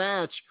them in a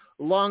match.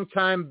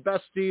 Longtime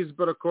besties,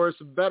 but of course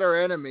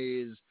better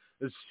enemies.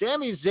 Is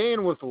Sami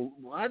Zayn with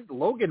what?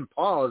 Logan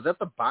Paul? Is that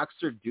the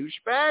boxer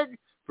douchebag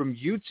from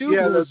YouTube?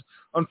 Yeah, who is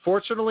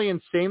unfortunately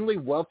insanely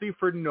wealthy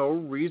for no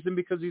reason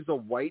because he's a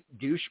white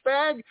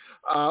douchebag?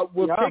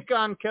 Will take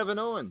on Kevin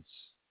Owens.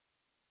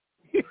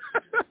 You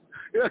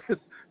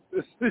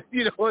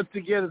know, once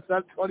again, it's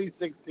not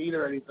 2016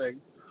 or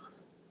anything.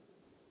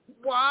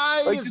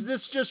 Why is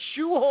this just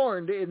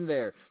shoehorned in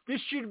there?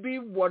 This should be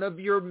one of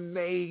your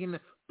main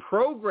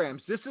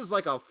programs. This is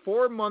like a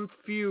 4-month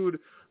feud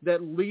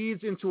that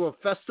leads into a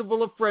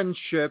festival of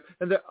friendship.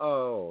 And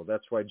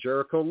that's why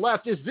Jericho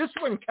left. Is this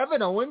when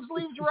Kevin Owens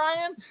leaves,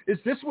 Ryan? Is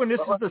this when this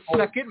is the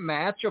second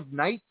match of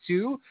night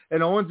 2?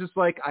 And Owens is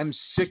like, I'm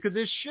sick of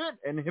this shit.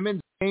 And him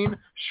and Zayn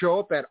show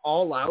up at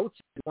All Out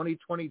in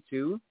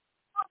 2022?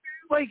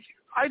 Like,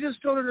 I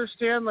just don't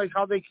understand, like,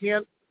 how they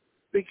can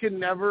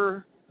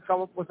never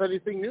come up with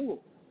anything new.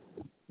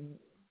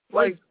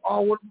 Like,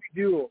 what do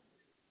we do?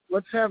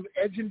 Let's have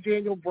Edge and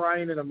Daniel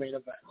Bryan in a main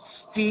event.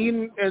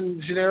 Steen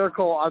and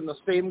Generico on the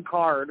same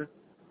card.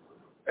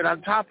 And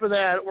on top of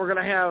that, we're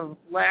going to have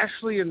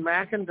Lashley and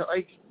McIntyre.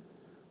 Like,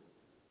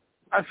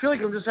 I feel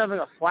like I'm just having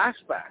a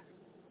flashback.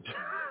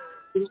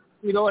 You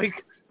know, like,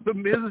 The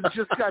Miz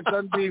just got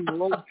done being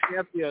world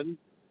champion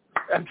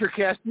after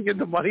cashing in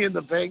the Money in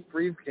the Bank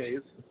briefcase.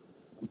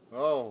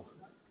 Oh.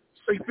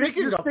 Like,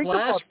 speaking of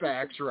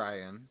flashbacks,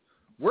 Ryan,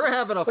 we're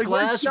having a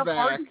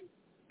flashback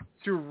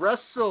to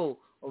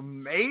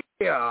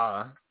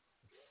WrestleMania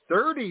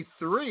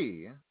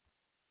 33.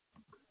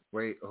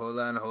 Wait, hold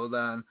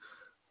on.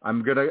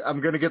 I'm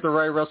gonna get the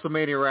right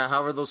WrestleMania right.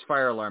 How are those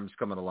fire alarms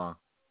coming along?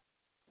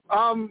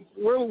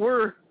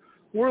 We're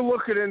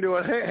looking into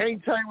it. Hang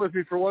tight with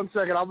me for 1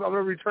 second. I'm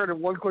gonna return in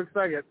 1 quick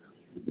second.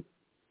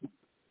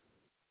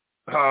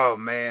 Oh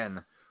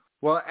man.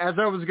 Well, as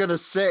I was going to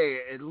say,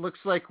 it looks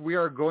like we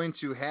are going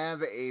to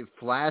have a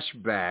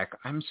flashback.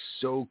 I'm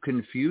so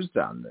confused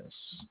on this.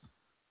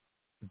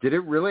 Did it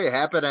really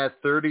happen at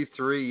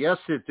 33? Yes,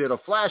 it did. A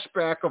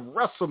flashback of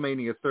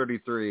WrestleMania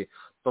 33.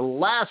 The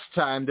last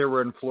time they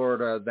were in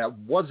Florida, that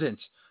wasn't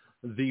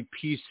the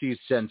PC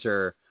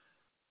Center.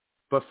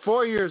 But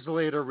 4 years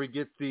later, we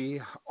get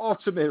the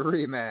ultimate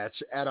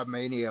rematch at a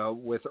Mania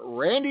with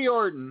Randy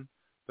Orton,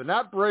 but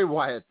not Bray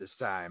Wyatt this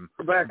time.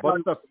 Back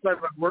on the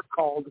work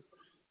called.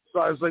 So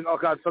I was like, oh,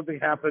 God, something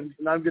happened,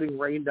 and I'm getting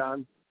rained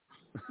on.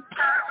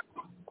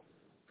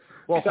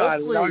 Well,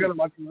 hopefully, now I'm going to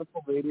watch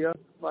WrestleMania.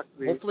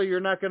 Hopefully you're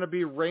not going to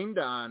be rained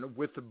on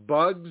with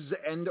bugs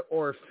and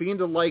or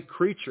fiend-like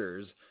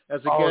creatures,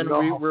 as again,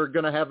 we're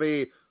going to have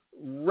a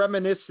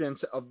reminiscence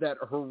of that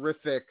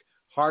horrific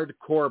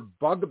hardcore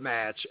bug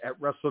match at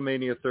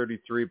WrestleMania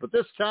 33. But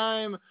this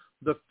time,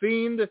 the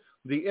Fiend,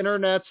 the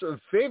Internet's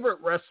favorite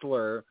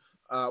wrestler,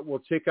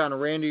 will take on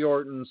Randy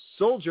Orton,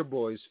 Soulja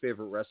Boy's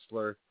favorite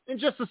wrestler, in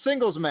just a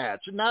singles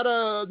match, not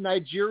a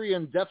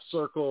Nigerian Death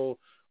Circle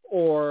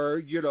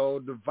or,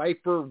 the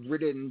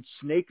Viper-ridden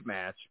snake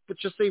match, but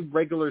just a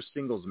regular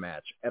singles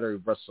match at a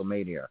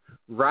WrestleMania.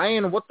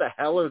 Ryan, what the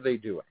hell are they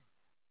doing?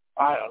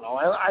 I don't know.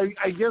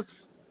 I guess,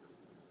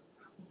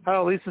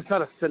 at least it's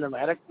not a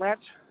cinematic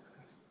match.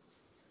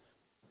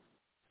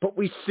 But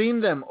we've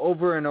seen them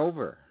over and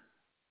over.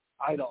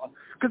 I don't.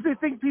 Because they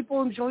think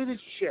people enjoy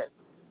this shit.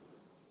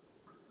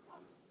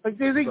 Like,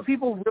 they think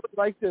people really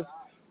like this.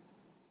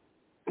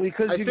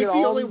 Because I think the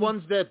only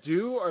ones that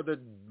do are the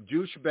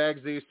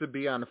douchebags that used to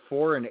be on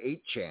 4 and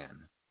 8chan.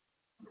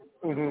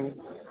 Mm-hmm.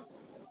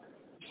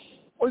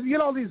 Well, you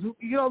get all these.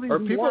 Are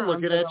people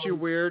looking at you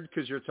weird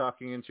because you're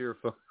talking into your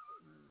phone?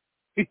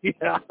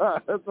 Yeah,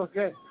 that's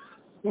okay.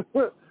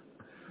 But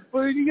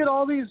you get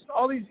all these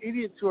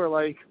idiots who are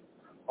like,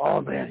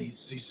 "Oh man,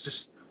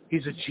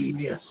 he's a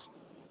genius."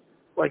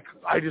 Like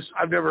I've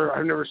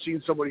never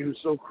seen somebody who's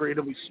so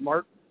creatively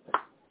smart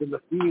than the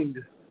Fiend.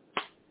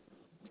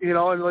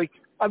 And like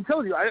I'm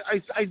telling you,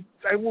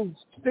 I will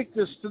stick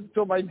this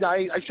till my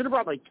die. I should have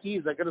brought my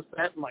keys. I could have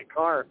sat in my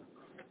car.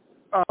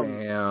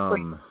 Damn.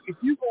 Like, if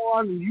you go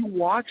on and you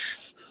watch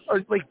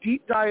or like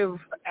deep dive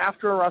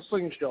after a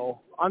wrestling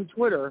show on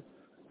Twitter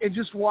and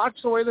just watch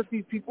the way that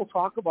these people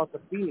talk about the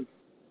Fiend,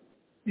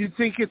 you'd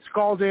think it's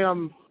called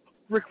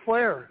Ric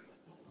Flair.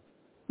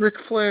 Ric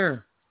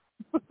Flair.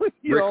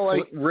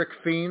 Rick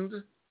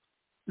Fiend.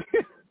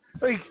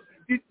 Like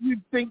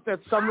you'd think that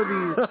some of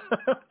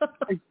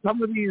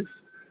these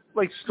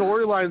like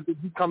storylines that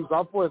he comes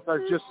up with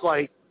are just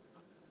like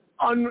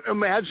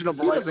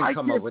unimaginable. He doesn't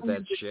come up with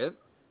that shit.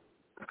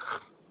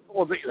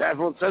 Well,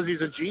 everyone says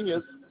he's a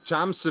genius.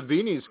 Tom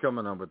Savini's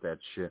coming up with that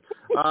shit.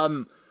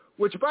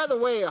 Which, by the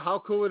way, how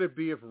cool would it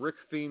be if Rick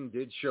Fiend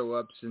did show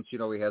up since, he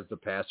has the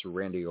past with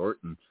Randy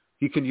Orton?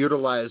 He can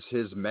utilize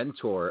his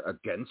mentor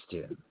against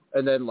him.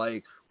 And then,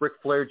 like, Ric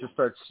Flair just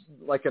starts,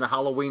 like in a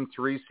Halloween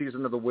 3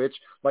 Season of the Witch,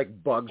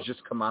 like bugs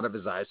just come out of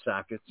his eye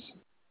sockets.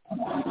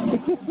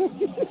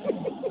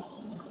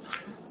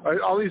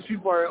 All these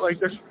people are like,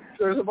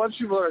 there's a bunch of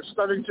people that are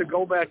starting to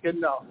go back in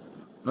now.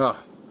 Oh.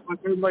 But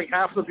then, like,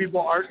 half the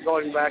people aren't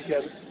going back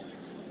in.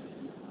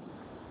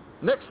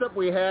 Next up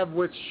we have,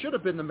 which should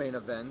have been the main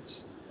event,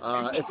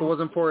 if it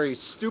wasn't for a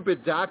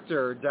stupid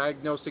doctor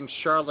diagnosing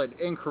Charlotte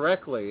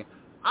incorrectly,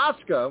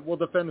 Asuka will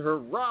defend her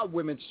Raw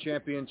Women's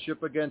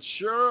Championship against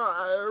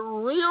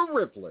Rhea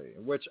Ripley,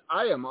 which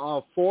I am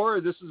all for.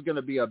 This is going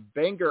to be a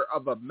banger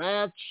of a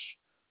match.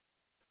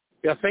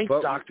 Yeah, thanks,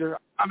 Doctor.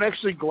 I'm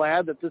actually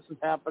glad that this is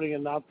happening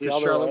and not the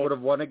other Charlotte way. would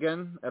have won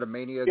again at a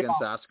Mania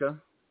against Asuka,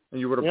 and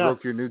you would have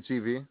broke your new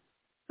TV.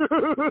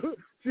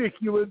 See you,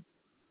 Cuban.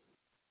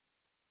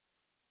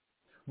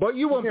 But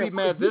you won't be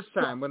mad this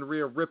time when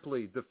Rhea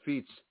Ripley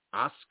defeats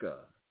Asuka,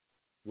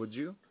 would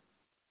you?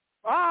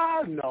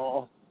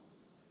 No.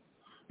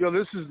 You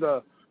know,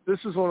 this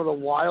is one of the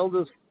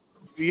wildest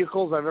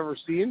vehicles I've ever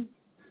seen.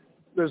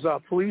 There's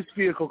a police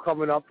vehicle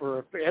coming up or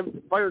a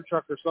fire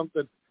truck or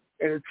something,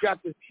 and it's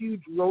got this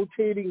huge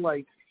rotating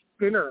like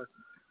spinner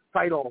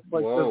title,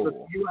 like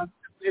the US.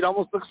 It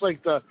almost looks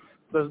like the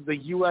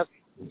US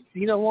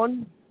Cena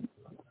one,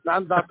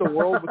 not the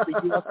world, but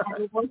the US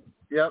one.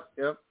 Yep.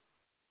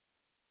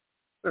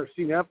 Never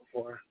seen that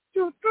before.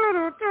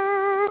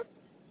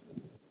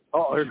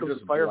 Oh, here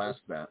comes the fire. Blast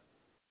that.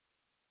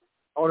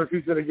 I wonder if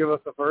he's going to give us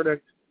a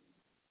verdict.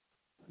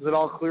 Is it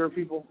all clear,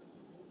 people?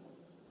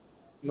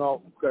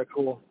 No. Okay,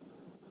 cool.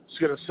 Just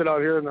going to sit out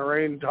here in the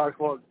rain and talk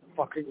about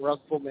fucking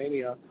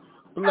WrestleMania.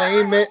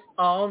 Blame it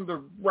on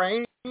the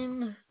rain.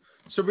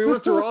 So we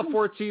went through all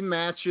 14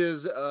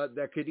 matches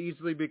that could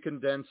easily be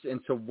condensed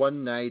into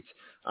one night.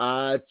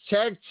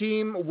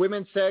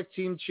 Women's Tag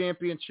Team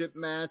Championship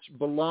match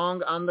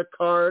belong on the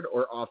card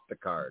or off the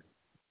card?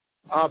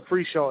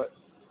 Pre-show it.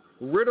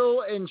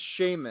 Riddle and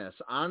Sheamus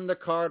on the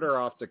card or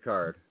off the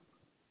card?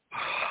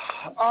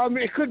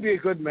 It could be a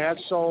good match,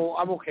 so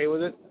I'm okay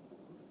with it.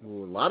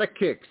 Ooh, a lot of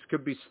kicks.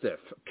 Could be stiff.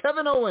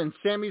 Kevin Owens,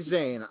 Sami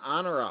Zayn,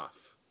 on or off?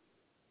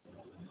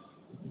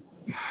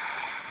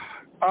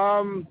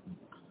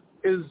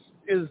 Is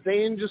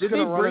Zayn just going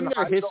to run? Did they bring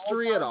their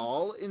history at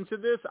all into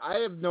this? I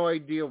have no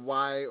idea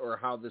why or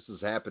how this is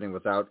happening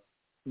without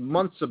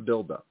months of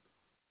build-up.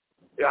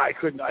 Yeah, I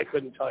couldn't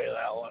tell you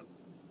that one.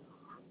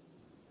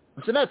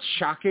 Isn't that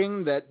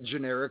shocking that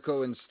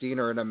Generico and Steen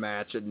are in a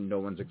match and no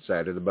one's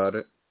excited about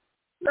it?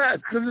 Yeah,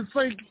 because it's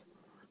like,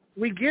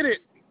 we get it.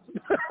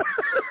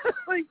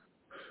 Like,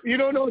 you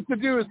don't know what to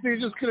do, so you're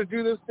just going to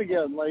do this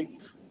again. Like,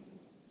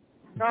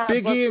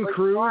 Biggie and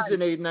Cruz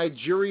in a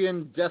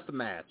Nigerian death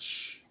match.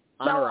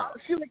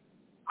 See, like,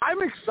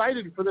 I'm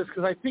excited for this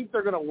because I think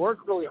they're going to work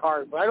really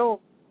hard, but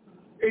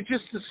it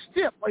just is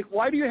stiff. Like,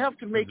 why do you have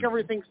to make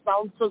everything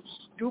sound so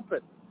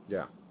stupid?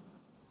 Yeah.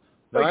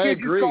 Like, I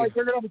agree. Like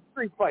they're going to have a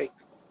street fight.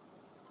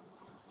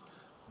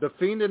 The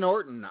Fiend and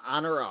Orton,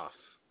 on or off?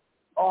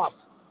 Off.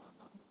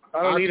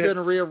 I don't need it. Asuka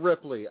and Rhea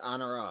Ripley,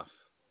 on or off?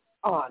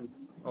 On.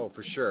 Oh,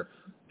 for sure.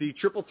 The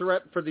triple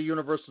threat for the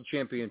Universal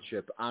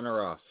Championship, on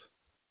or off?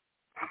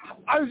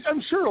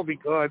 I'm sure it'll be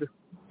good.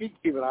 Keep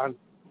it on.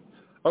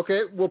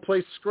 Okay, we'll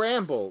play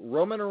Scramble.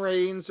 Roman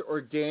Reigns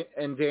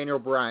and Daniel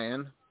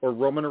Bryan, or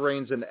Roman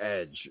Reigns and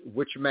Edge.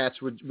 Which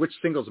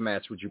singles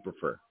match would you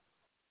prefer?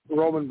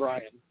 Roman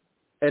Bryan.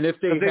 And if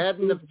they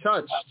hadn't have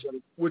touched,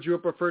 would you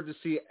have preferred to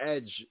see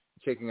Edge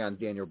taking on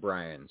Daniel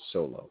Bryan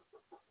solo?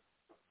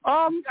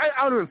 I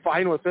would have been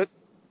fine with it.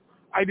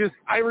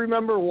 I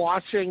remember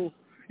watching.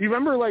 You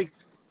remember like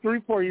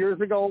 3-4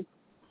 years ago,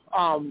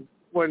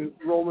 when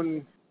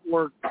Roman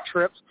worked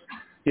Trips.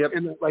 Yep.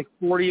 In like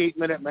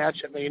 48-minute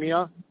match at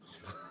Mania.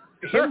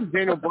 Him and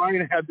Daniel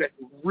Bryan had that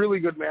really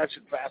good match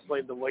at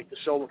Fastlane the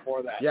show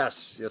before that. Yes,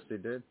 they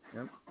did.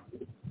 Yep.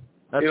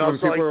 That's when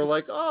people were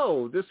like,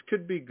 "Oh, this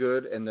could be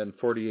good," and then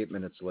 48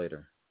 minutes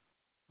later,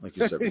 like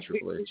you said with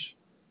Triple H.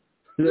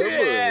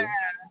 Yeah.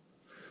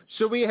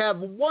 So we have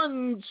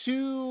 1,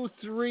 2,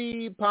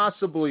 3,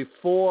 possibly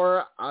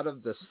 4 out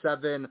of the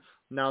 7.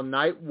 Now,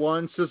 night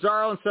one,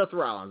 Cesaro and Seth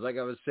Rollins. Like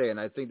I was saying,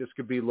 I think this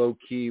could be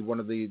low-key one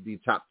of the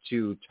top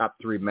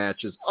 3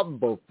 matches of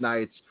both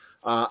nights,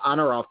 on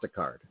or off the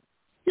card.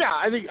 Yeah,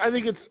 I think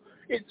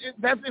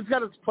it's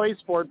got its place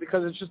for it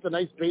because it's just a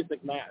nice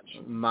basic match.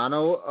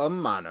 Mano a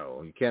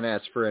mano. You can't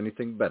ask for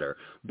anything better.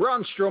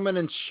 Braun Strowman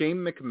and Shane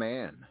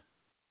McMahon.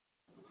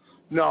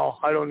 No,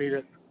 I don't need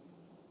it.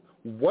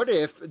 What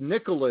if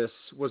Nicholas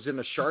was in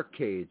a shark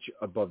cage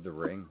above the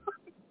ring?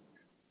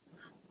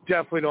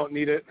 Definitely don't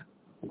need it.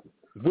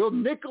 Will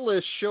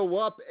Nicholas show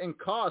up and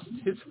cost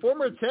his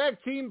former tag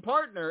team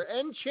partner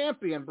and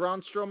champion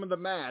Braun Strowman the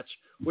match,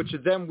 which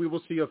then we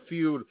will see a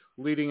feud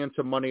leading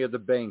into Money of the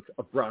Bank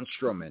of Braun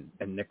Strowman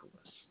and Nicholas?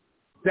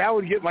 That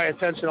would get my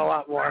attention a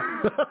lot more.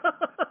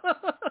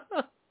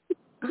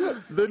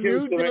 The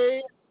New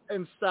Day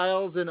and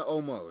Styles and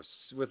Omos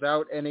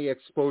without any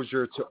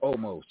exposure to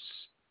Omos.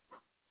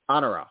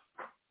 On or off?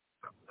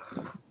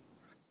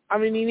 I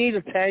mean, you need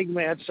a tag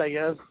match, I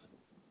guess.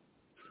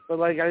 But,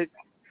 like,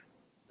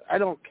 I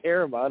don't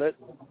care about it.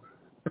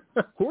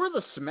 Who are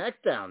the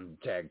SmackDown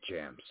tag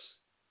champs?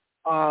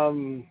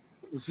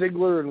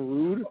 Ziggler and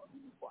Rude.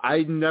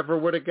 I never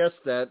would have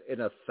guessed that in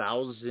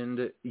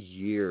 1,000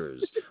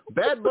 years.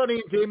 Bad Bunny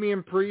and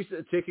Damian Priest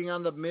taking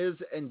on The Miz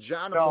and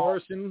John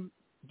Morrison.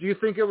 Do you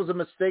think it was a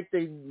mistake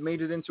they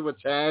made it into a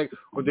tag,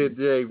 or did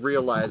they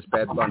realize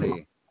Bad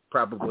Bunny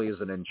probably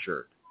isn't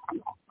insured?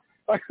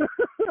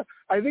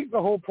 I think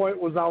the whole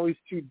point was always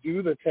to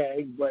do the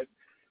tag, but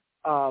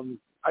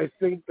I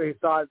think they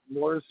thought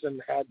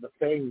Morrison had the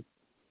thing.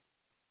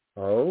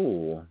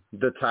 Oh,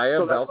 the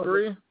Taya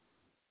Valkyrie?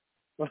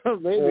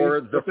 Maybe.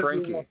 Or the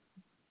Frankie?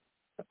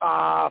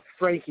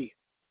 Frankie.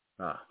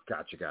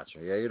 Gotcha.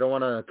 Yeah, you don't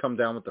want to come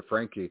down with the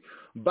Frankie.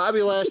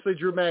 Bobby Lashley,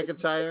 Drew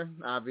McIntyre,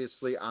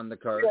 obviously on the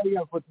card. Yeah, you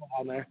got to put that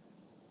on there.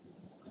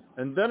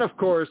 And then, of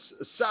course,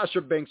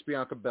 Sasha Banks,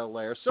 Bianca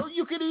Belair. So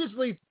you could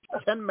easily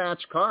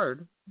 10-match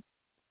card.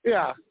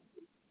 Yeah.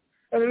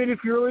 And I mean, if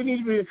you really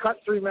need me to cut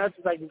 3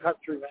 matches, I can cut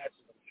 3 matches,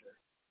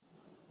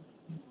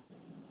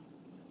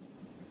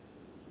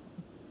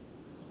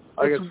 I'm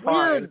sure. It's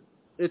weird.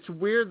 It's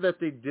weird that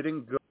they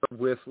didn't go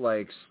with,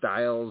 like,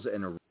 Styles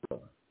and a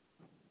Riddle.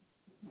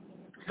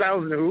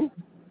 Styles and who?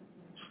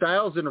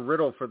 Styles and a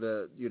Riddle for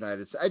the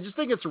United States. I just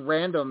think it's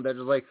random that it's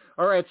like,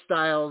 all right,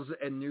 Styles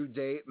and New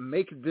Day,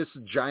 make this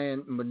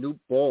giant minute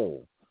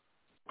bowl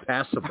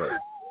passable.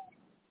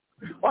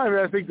 Well, I mean,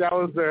 I think that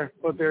was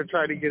what they were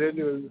trying to get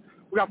into. Is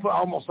we got to put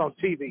almost on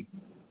TV.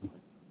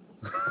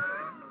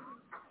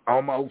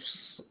 Almost.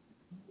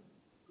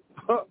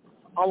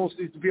 Almost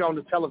needs to be on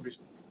the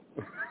television.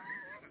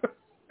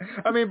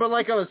 I mean, but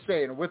like I was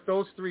saying, with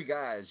those 3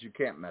 guys, you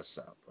can't mess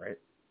up, right?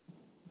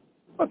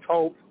 Let's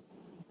hope.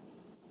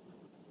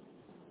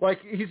 Like,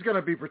 he's going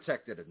to be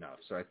protected enough,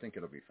 so I think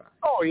it'll be fine.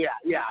 Oh, yeah.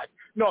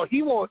 No,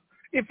 he won't.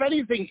 If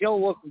anything,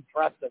 he'll look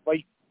impressive.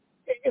 Like,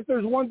 if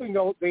there's one thing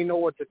they know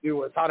what to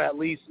do is how to at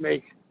least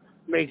make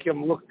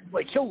him look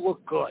like he'll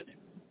look good.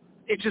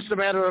 It's just a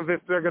matter of if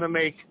they're going to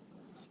make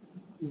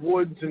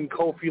Woods and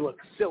Kofi look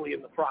silly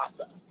in the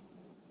process.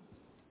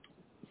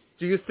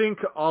 Do you think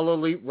All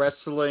Elite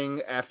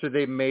Wrestling, after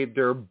they made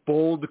their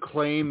bold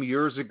claim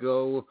years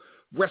ago,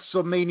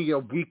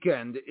 WrestleMania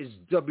weekend is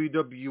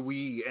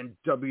WWE and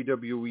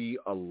WWE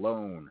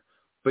alone,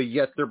 but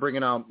yet they're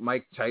bringing out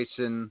Mike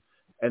Tyson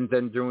and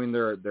then doing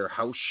their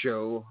house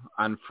show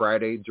on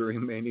Friday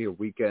during Mania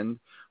weekend?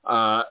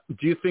 Do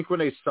you think when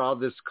they saw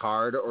this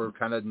card or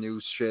kind of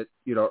new shit,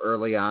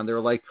 early on, they were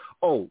like,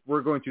 oh,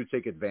 we're going to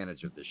take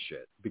advantage of this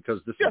shit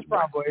because this is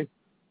probably.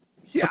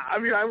 Yeah, I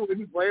mean, I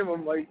wouldn't blame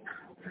them. Like,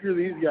 screw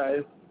these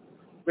guys.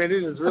 Man,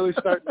 it is really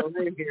starting to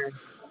rain here.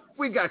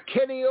 We got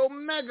Kenny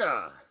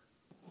Omega.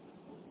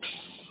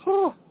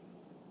 I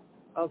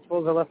don't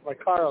suppose I left my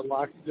car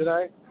unlocked, did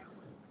I?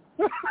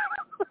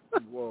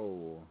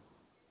 Whoa.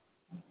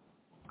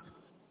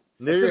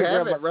 There you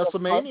have it,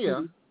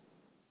 WrestleMania.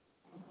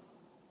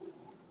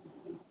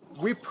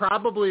 We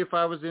probably, if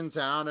I was in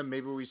town, and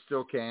maybe we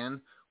still can,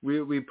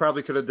 we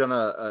probably could have done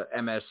a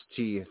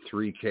MST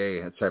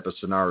 3K type of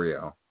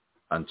scenario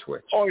on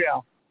Twitch. Oh,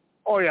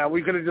 yeah.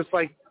 We could have just,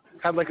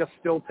 had, a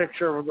still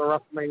picture of the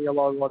WrestleMania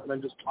logo and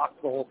then just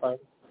talked the whole time.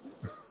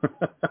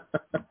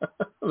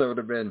 That would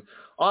have been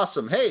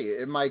awesome. Hey,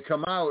 it might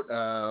come out.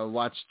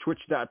 Watch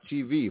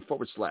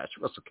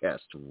twitch.tv/WrestleCast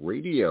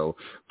Radio.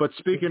 But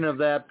speaking of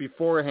that,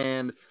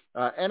 beforehand,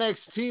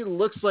 NXT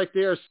looks like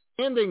they are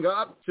standing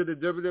up to the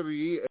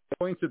WWE and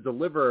going to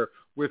deliver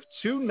with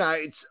 2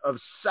 nights of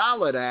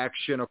solid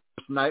action. Of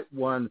course, night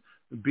 1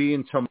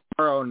 being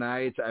tomorrow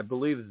night, I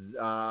believe,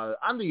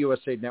 on the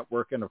USA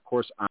Network and, of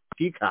course, on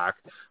Peacock.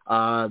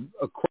 According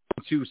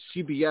to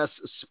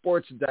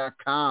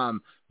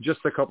CBSSports.com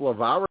just a couple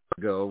of hours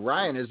ago.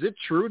 Ryan, is it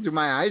true? Do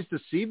my eyes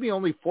deceive me?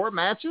 Only 4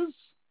 matches?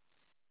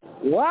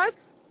 What?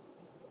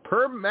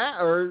 Per match,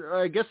 or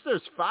I guess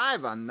there's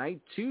 5 on night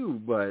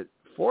 2, but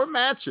 4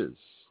 matches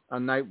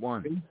on night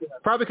 1.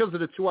 Probably because of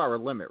the 2-hour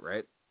limit,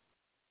 right?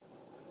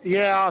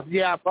 Yeah,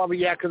 probably,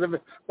 yeah, because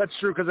that's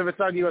true, because if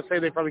it's on USA,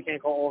 they probably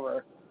can't go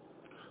over.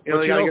 They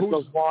got to get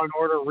those Law and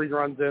Order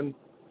reruns in.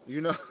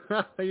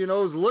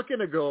 Who's looking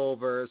to go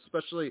over,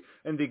 especially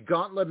in the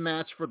gauntlet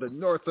match for the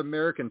North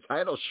American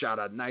title shot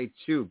on night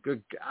 2.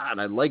 Good God,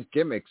 I like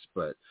gimmicks,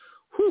 but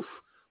whew.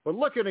 But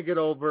looking to get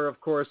over,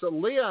 of course,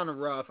 Leon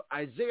Ruff,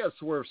 Isaiah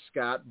Swerve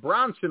Scott,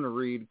 Bronson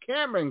Reed,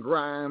 Cameron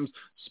Grimes,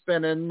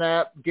 spending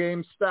that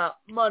GameStop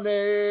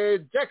money,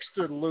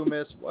 Dexter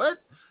Loomis,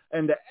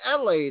 and the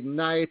LA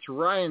Knight,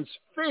 Ryan's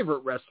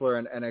favorite wrestler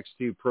in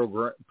NXT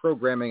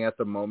programming at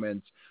the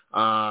moment,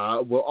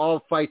 will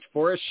all fight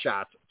for a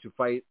shot to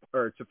face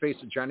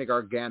Johnny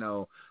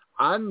Gargano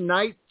on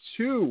night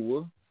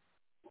 2.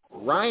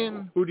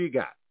 Ryan, who do you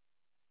got?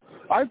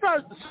 I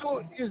thought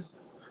so.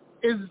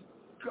 Is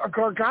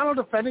Gargano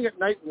defending at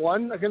night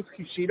 1 against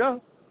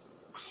Kushida?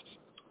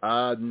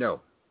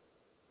 No.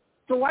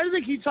 So why do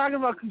they keep talking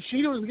about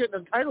Kushida was getting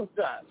a title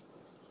shot?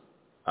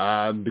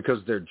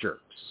 Because they're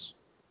jerks.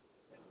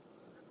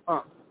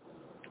 Huh.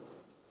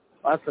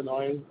 That's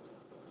annoying.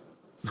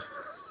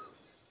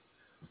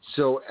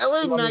 So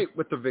LA Knight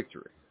with the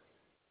victory.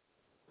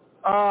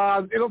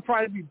 It'll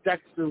probably be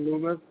Dexter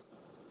Loomis.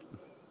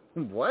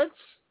 What?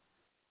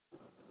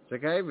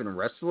 that guy even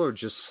wrestle or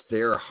just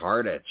stare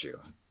hard at you?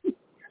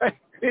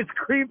 It's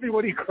creepy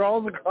when he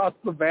crawls across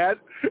the mat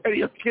and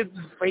he gets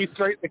his face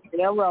right in the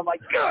camera. I'm like,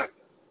 God,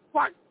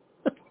 fuck.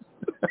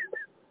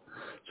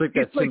 It's like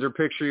that Tinder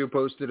picture you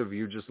posted of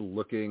you just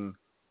looking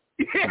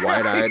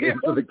wide-eyed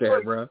into the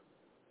camera.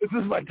 This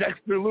is my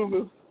Dexter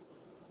Loomis.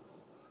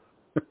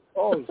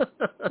 Oh.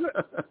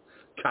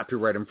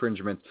 Copyright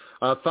infringement.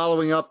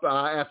 Following up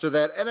after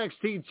that,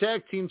 NXT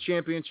Tag Team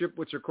Championship,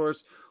 which, of course,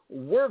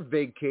 were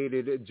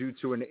vacated due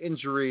to an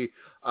injury,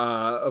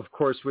 of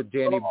course, with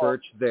Danny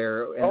Burch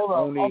there and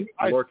Oni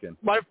Lorcan.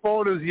 My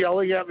phone is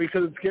yelling at me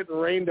because it's getting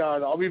rained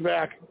on. I'll be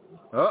back.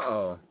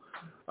 Uh-oh.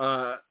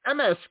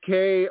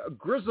 MSK,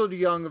 Grizzled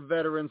Young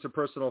Veterans, a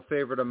personal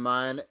favorite of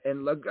mine, and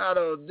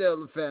Legado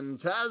del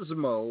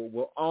Fantasma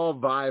will all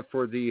vie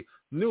for the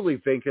newly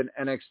vacant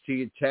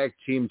NXT Tag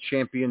Team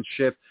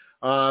Championship.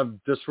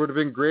 This would have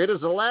been great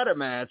as a ladder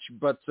match,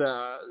 but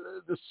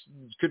this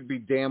could be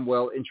damn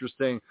well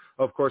interesting.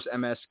 Of course,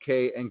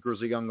 MSK and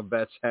Grizzly Young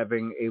Vets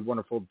having a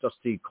wonderful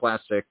Dusty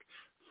Classic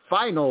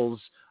finals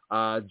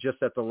just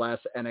at the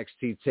last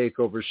NXT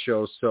TakeOver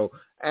show. So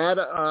add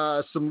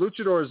some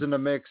luchadors in the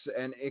mix,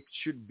 and it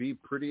should be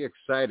pretty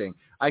exciting.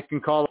 I can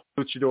call it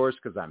luchadors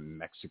because I'm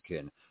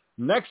Mexican.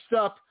 Next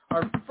up,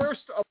 our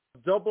first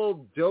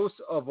double dose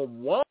of a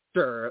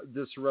Walter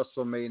this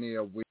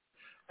WrestleMania week.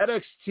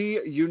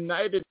 NXT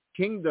United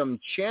Kingdom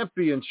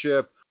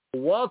Championship.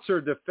 Walter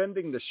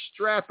defending the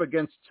strap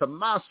against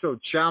Tommaso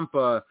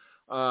Ciampa.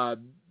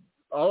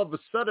 All of a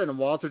sudden,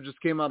 Walter just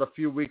came out a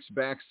few weeks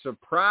back,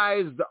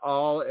 surprised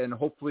all, and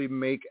hopefully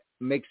makes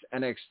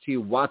NXT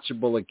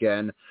watchable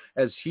again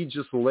as he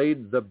just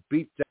laid the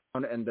beat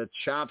down and the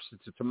chops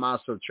to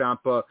Tommaso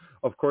Ciampa.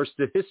 Of course,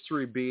 the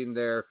history being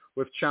there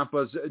with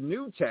Ciampa's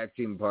new tag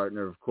team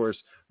partner, of course,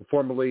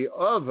 formerly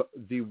of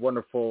the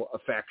wonderful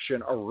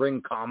faction, a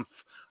Ring Kampf,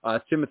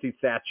 Timothy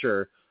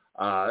Thatcher.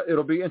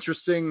 It'll be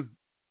interesting,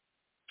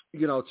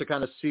 to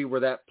kind of see where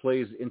that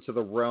plays into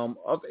the realm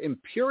of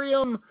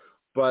Imperium,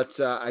 but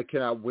I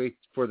cannot wait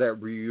for that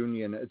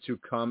reunion to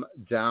come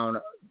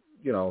down,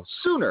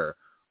 sooner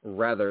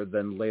rather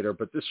than later.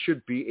 But this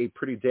should be a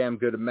pretty damn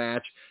good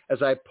match.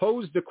 As I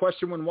posed the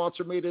question when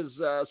Walter made his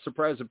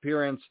surprise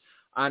appearance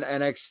on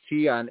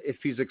NXT on if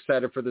he's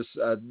excited for this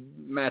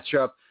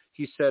matchup,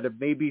 he said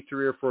maybe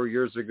 3 or 4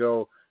 years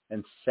ago.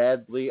 And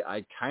sadly,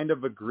 I kind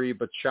of agree,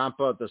 but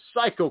Ciampa, the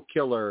Psycho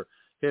Killer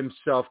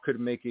himself,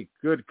 could make a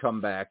good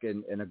comeback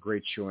in a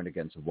great showing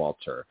against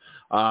Walter.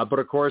 But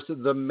of course,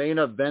 the main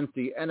event,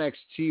 the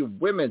NXT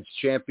Women's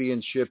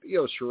Championship,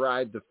 Io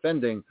Shirai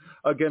defending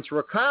against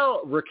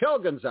Raquel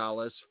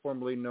Gonzalez,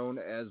 formerly known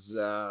as,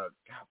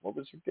 what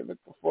was her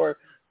gimmick before?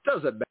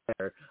 Doesn't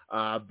matter.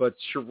 But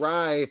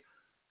Shirai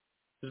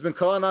has been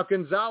calling out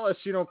Gonzalez,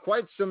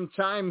 quite some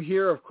time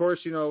here. Of course,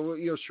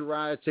 Io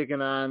Shirai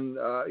taking on,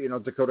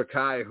 Dakota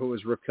Kai, who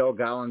is Raquel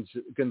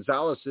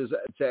Gonzalez's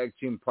tag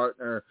team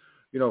partner.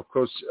 Of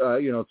course,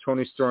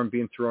 Toni Storm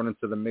being thrown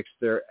into the mix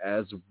there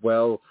as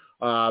well.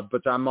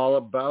 But I'm all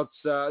about,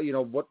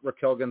 what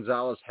Raquel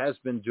Gonzalez has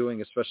been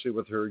doing, especially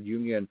with her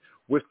union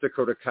with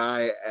Dakota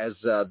Kai as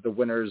the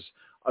winners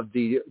of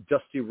the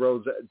Dusty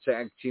Rhodes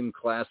Tag Team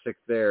Classic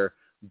there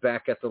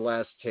back at the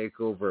last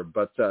TakeOver.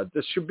 But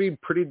this should be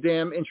pretty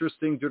damn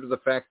interesting due to the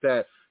fact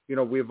that,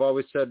 we've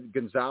always said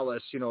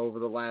Gonzalez, over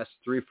the last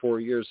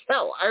 3-4 years.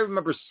 Hell, I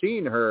remember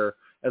seeing her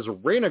as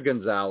Reina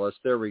Gonzalez.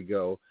 There we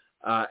go.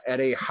 At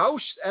a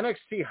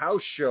NXT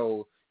house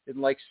show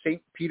in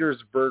St.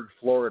 Petersburg,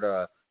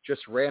 Florida,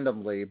 just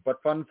randomly.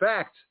 But fun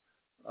fact,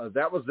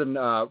 that was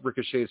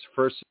Ricochet's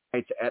first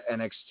night at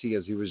NXT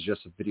as he was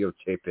just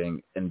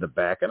videotaping in the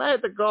back. And I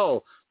had the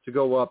goal to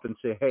go up and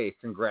say, hey,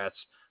 congrats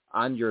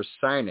on your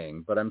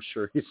signing. But I'm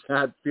sure he's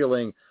not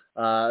feeling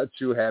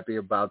too happy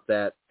about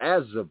that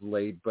as of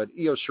late. But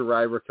Io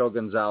Shirai, Raquel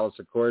Gonzalez,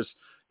 of course,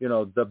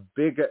 the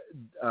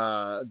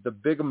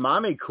big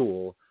mommy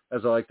cool,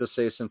 as I like to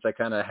say, since I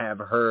kind of have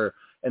her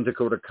and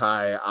Dakota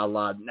Kai a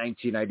la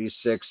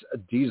 1996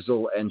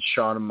 Diesel and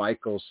Shawn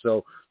Michaels.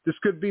 So this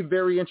could be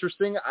very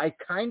interesting. I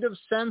kind of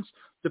sense,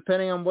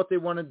 depending on what they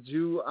want to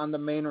do on the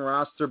main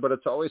roster, but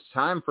it's always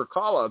time for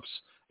call-ups,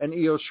 and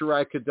Io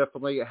Shirai could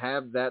definitely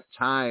have that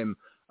time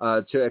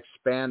to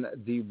expand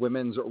the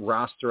women's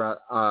roster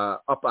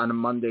up on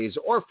Mondays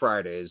or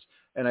Fridays.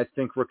 And I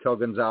think Raquel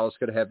Gonzalez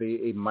could have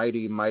a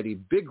mighty, mighty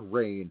big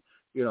reign,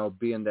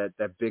 being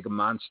that big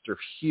monster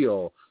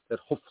heel that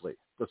hopefully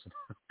doesn't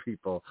hurt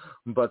people.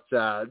 But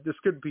this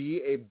could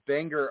be a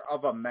banger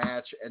of a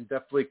match and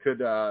definitely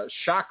could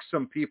shock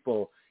some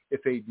people if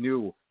a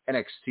new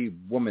NXT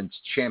Women's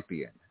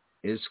Champion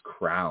is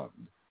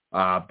crowned.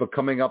 But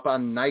coming up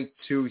on night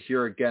 2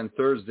 here again,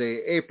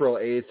 Thursday, April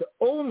 8th,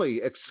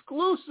 only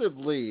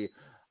exclusively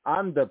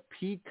on the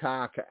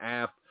Peacock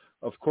app.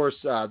 Of course,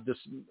 this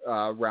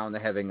round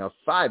having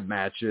 5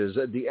 matches,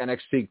 the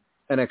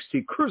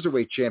NXT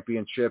Cruiserweight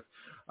Championship.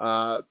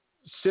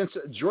 Since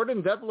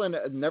Jordan Devlin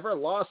never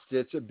lost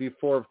it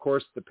before, of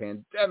course, the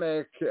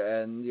pandemic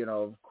and,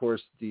 of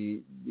course,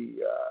 the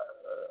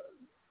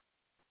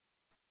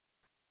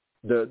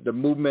the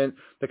movement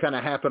that kind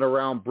of happened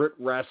around Brit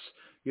Rest,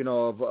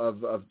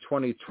 of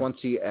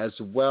 2020 as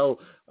well.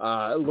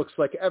 It looks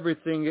like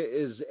everything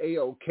is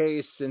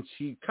A-okay since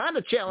he kind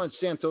of challenged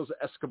Santos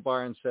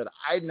Escobar and said,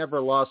 I never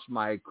lost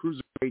my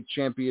Cruiserweight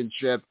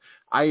Championship.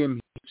 I am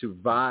here to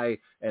vie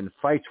and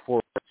fight for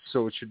it.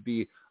 So it should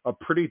be a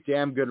pretty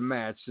damn good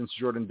match since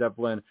Jordan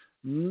Devlin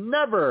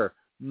never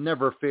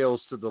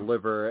fails to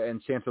deliver,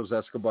 and Santos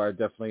Escobar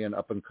definitely an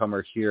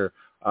up-and-comer here.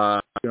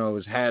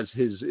 Has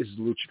his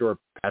luchador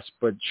past,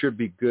 but should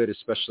be good,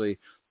 especially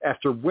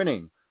after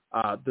winning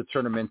the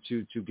tournament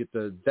to get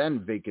the then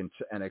vacant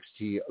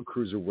NXT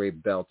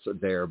Cruiserweight belts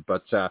there.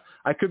 But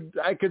I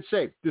could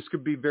say this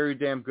could be very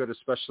damn good,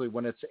 especially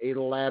when it's a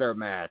ladder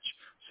match.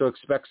 So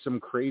expect some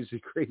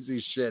crazy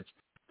shit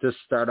to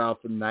start off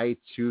night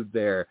 2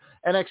 there.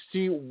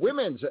 NXT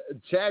Women's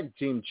Tag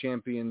Team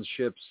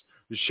Championships,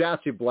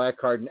 Shotzi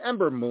Blackheart and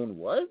Ember Moon,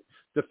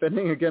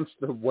 defending against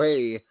the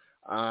Way,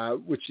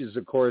 which is,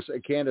 of course,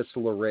 Candice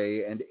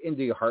LeRae and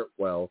Indy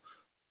Hartwell.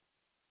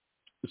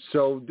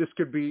 So this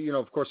could be,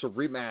 of course, a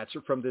rematch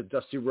from the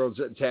Dusty Rhodes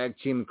Tag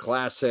Team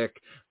Classic.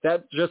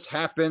 That just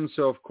happened,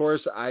 so, of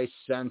course, I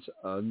sense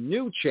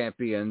new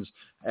champions,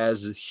 as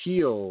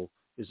heel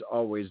is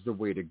always the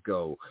way to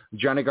go.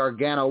 Johnny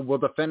Gargano will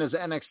defend his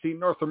NXT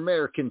North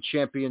American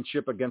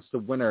Championship against the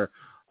winner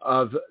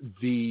of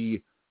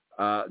the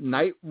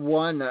Night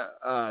 1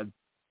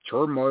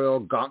 Turmoil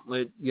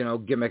Gauntlet,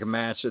 gimmick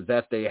match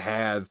that they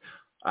have.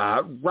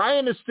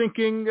 Ryan is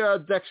thinking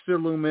Dexter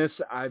Lumis.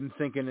 I'm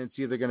thinking it's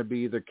either going to be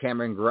either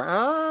Cameron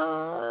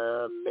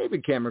Grimes, maybe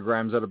Cameron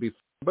Grimes. That'll be fun,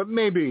 but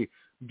maybe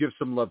give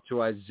some love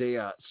to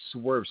Isaiah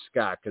Swerve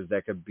Scott, because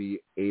that could be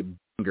a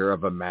banger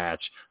of a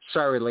match.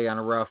 Sorry,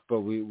 Leona Ruff,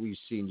 but we've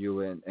seen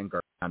you and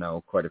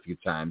Gargano quite a few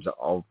times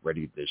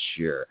already this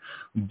year.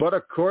 But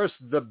of course,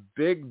 the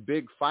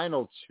big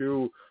final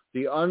 2.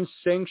 The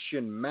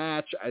unsanctioned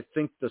match, I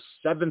think the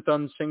 7th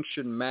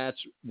unsanctioned match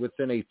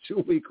within a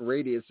 2-week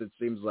radius, it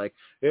seems like,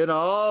 in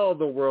all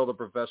the world of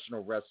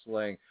professional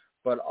wrestling.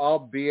 But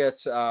albeit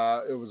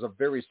it was a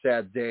very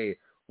sad day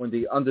when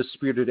the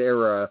Undisputed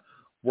Era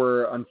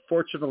were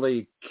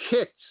unfortunately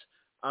kicked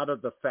out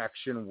of the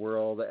faction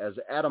world as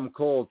Adam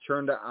Cole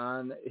turned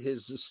on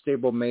his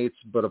stablemates,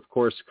 but of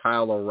course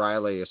Kyle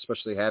O'Reilly,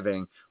 especially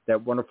having that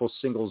wonderful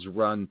singles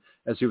run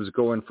as he was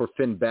going for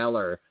Finn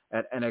Balor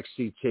at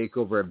NXT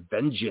TakeOver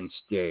Vengeance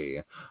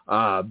Day.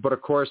 But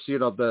of course,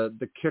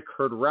 the kick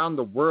heard around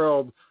the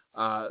world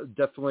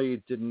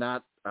definitely did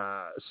not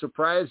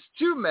surprise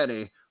too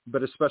many,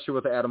 but especially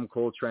with Adam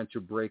Cole trying to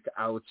break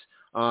out.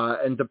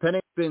 And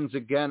depending spins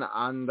again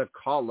on the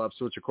call-ups,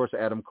 which of course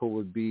Adam Cole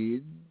would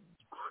be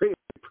greatly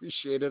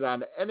appreciated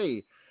on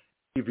any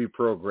TV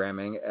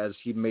programming, as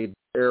he made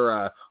the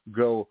Era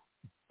go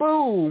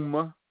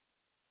boom.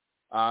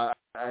 I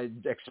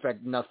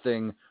expect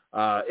nothing,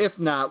 if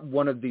not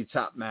one of the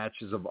top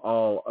matches of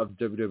all of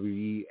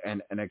WWE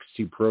and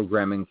NXT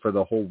programming for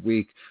the whole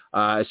week,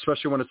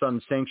 especially when it's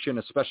unsanctioned,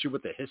 especially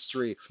with the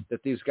history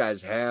that these guys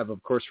have,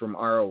 of course, from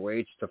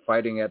ROH to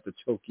fighting at the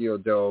Tokyo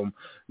Dome,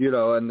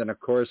 and then, of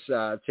course,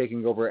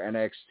 taking over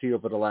NXT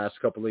over the last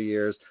couple of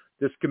years.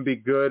 This can be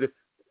good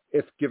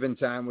if given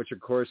time, which,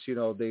 of course,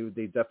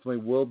 they definitely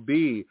will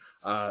be.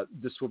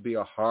 This will be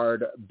a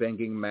hard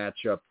banging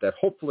matchup that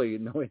hopefully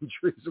no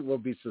injuries will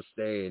be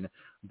sustained,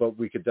 but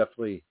we could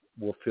definitely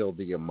will feel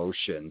the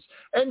emotions.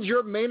 And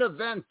your main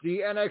event, the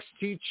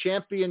NXT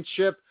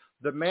Championship,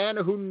 the man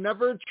who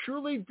never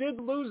truly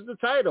did lose the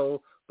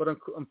title, but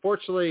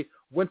unfortunately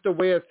went the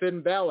way of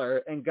Finn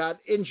Balor and got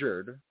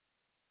injured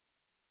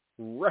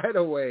right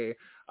away.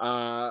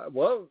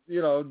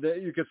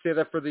 You could say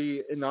that for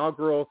the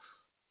inaugural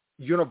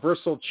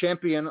Universal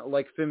Champion,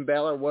 like Finn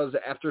Balor was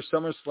after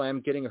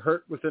SummerSlam, getting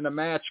hurt within a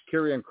match.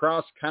 Karrion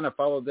Kross kind of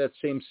followed that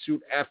same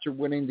suit after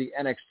winning the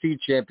NXT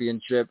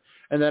Championship.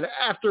 And then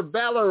after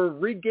Balor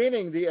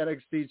regaining the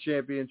NXT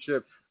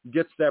Championship,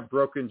 gets that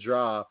broken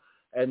jaw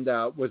and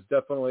was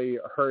definitely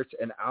hurt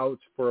and out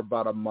for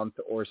about a month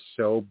or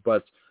so.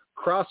 But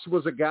Kross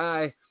was a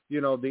guy,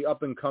 the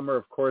up-and-comer,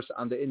 of course,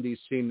 on the indie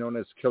scene known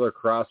as Killer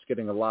Kross,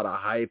 getting a lot of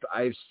hype.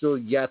 I've still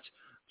yet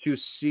to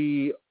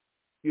see,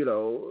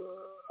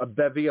 a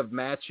bevy of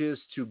matches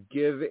to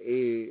give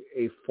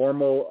a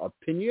formal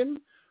opinion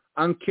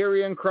on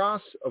Karrion Kross.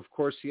 Of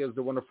course, he has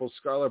the wonderful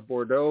Scarlett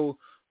Bordeaux,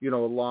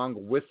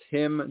 along with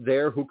him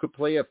there, who could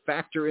play a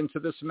factor into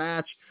this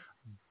match.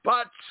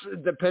 But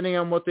depending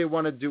on what they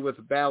want to do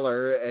with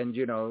Balor and,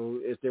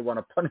 if they want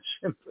to punish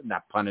him,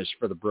 not punish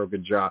for the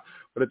broken jaw,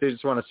 but if they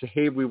just want to say,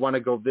 hey, we want to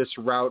go this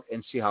route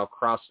and see how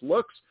Kross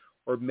looks,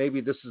 or maybe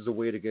this is a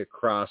way to get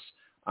Kross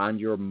on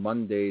your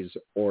Mondays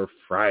or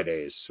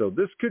Fridays. So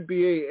this could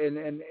be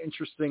an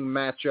interesting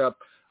matchup,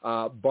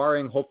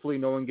 barring hopefully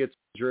no one gets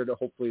injured.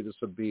 Hopefully this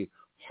will be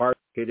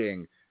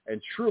hard-hitting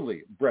and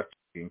truly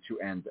breathtaking to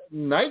end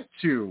night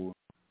 2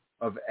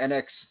 of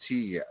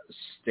NXT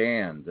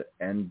Stand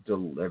and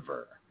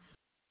Deliver.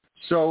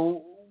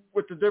 So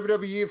with the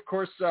WWE, of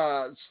course,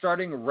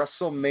 starting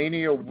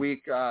WrestleMania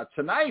week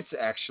tonight,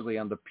 actually,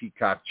 on the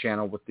Peacock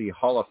channel with the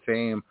Hall of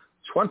Fame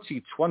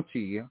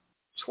 2020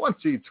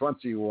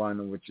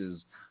 2021, which is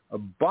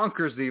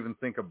bonkers to even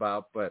think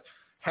about, but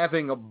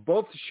having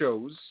both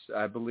shows,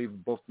 I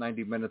believe both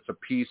 90 minutes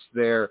apiece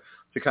there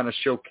to kind of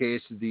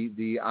showcase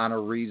the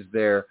honorees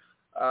there,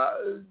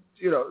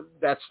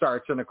 that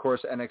starts. And, of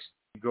course,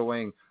 NXT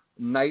going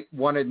night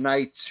 1 and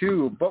night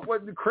 2. But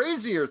what the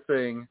crazier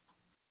thing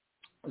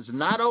is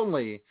not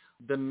only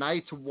the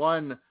night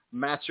 1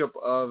 matchup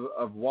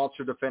of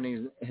Walter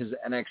defending his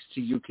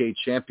NXT UK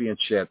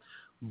championship,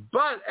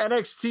 but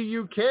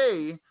NXT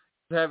UK is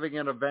having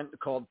an event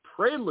called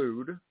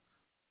Prelude,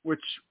 which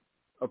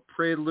a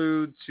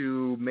prelude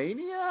to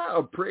Mania,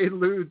 a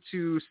prelude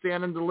to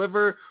Stand and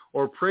Deliver,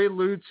 or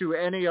prelude to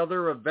any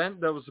other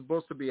event that was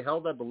supposed to be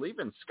held, I believe,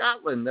 in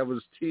Scotland that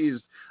was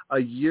teased a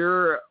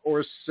year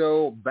or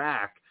so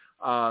back.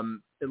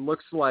 It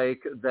looks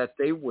like that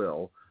they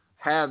will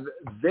have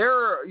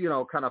their,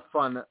 kind of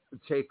fun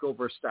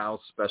takeover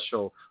style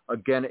special,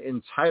 again,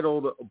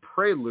 entitled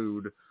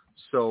Prelude.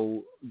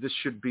 So this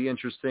should be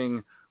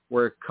interesting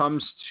where it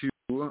comes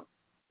to,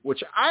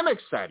 which I'm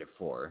excited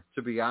for,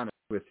 to be honest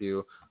with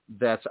you,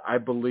 that I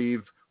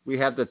believe we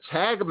have the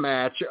tag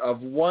match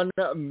of one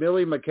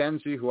Millie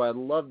McKenzie, who I'd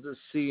love to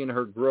see in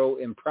her grow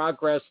in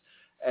progress,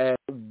 and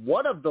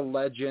one of the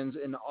legends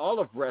in all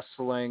of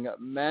wrestling,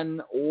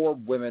 men or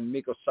women,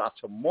 Miko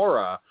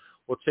Satomura,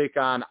 will take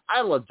on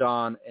Isla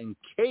Dawn and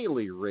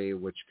Kaylee Ray,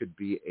 which could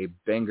be a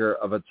banger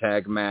of a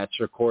tag match.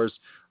 Of course,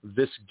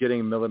 this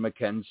getting Millie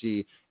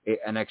McKenzie a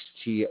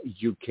NXT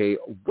UK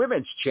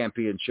Women's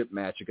Championship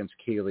match against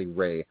Kaylee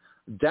Ray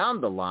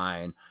down the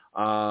line.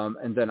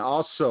 And then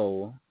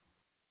also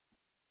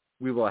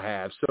we will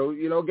have,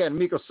 again,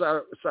 Miko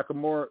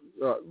Satomura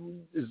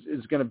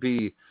is going to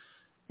be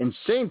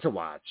insane to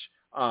watch.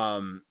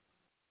 And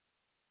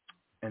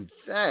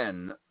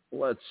then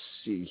let's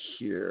see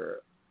here.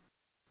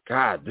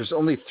 God, there's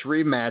only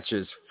 3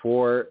 matches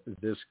for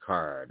this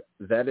card.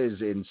 That is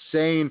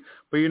insane.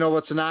 But you know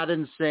what's not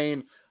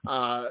insane?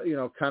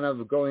 Kind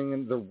of going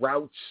in the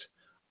route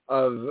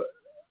of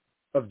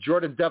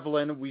Jordan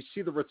Devlin, we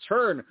see the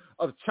return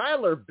of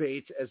Tyler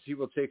Bate as he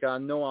will take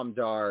on Noam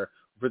Dar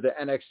for the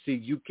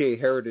NXT UK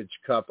Heritage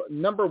Cup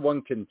number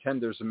 1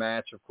 contenders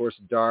match. Of course,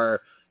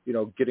 Dar,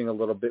 getting a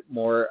little bit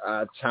more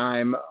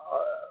time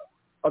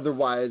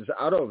otherwise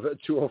out of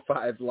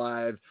 205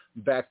 Live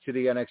back to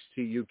the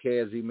NXT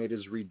UK as he made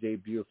his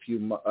re-debut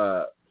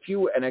a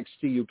few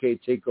NXT UK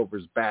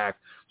takeovers back.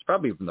 It's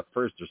probably even the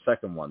first or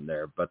second one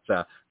there, but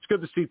it's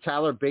good to see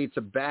Tyler Bates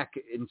back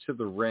into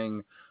the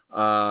ring.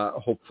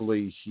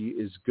 Hopefully he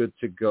is good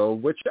to go,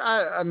 which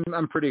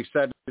I'm pretty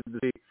excited to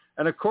see.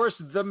 And of course,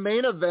 the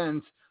main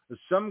event,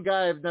 some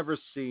guy I've never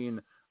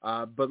seen,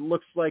 but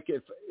looks like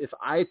if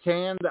I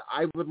tanned,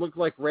 I would look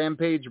like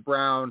Rampage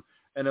Brown.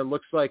 And it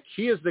looks like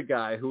he is the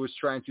guy who is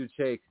trying to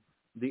take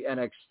the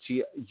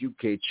NXT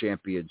UK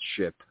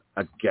Championship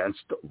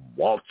against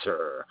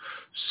Walter.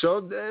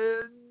 So,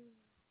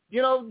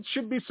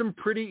 should be some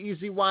pretty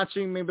easy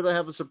watching. Maybe they'll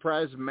have a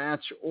surprise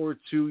match or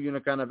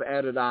two, kind of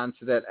added on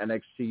to that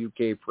NXT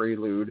UK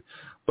Prelude.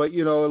 But,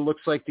 it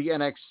looks like the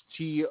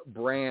NXT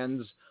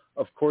brands,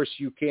 of course,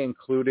 UK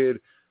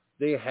included,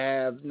 they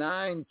have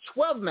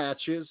 12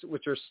 matches,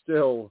 which are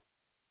still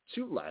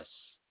 2 less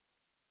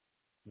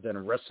than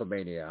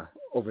WrestleMania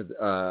over,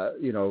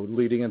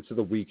 leading into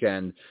the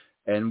weekend.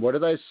 And what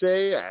did I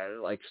say?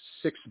 Like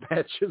 6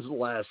 matches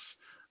less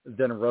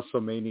than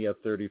WrestleMania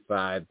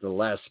 35, the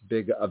last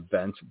big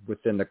event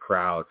within the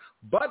crowd.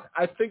 But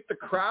I think the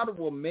crowd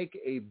will make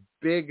a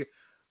big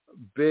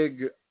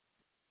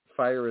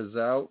fire is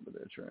out.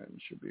 They're trying,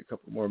 should be a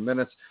couple more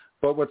minutes.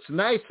 But what's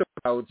nice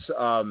about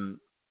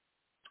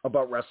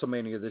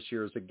WrestleMania this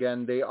year is,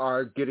 again, they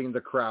are getting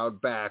the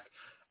crowd back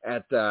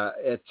at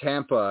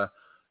Tampa,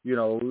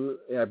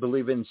 I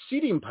believe in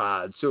seating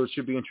pods. So it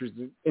should be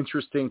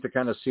interesting to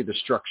kind of see the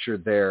structure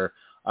there.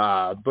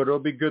 But it'll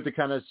be good to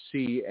kind of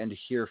see and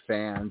hear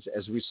fans,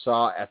 as we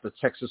saw at the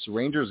Texas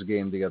Rangers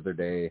game the other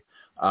day,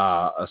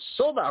 a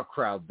sold-out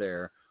crowd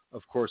there,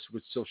 of course,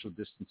 with social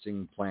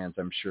distancing plans,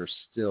 I'm sure,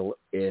 still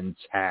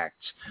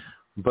intact.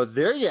 But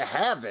there you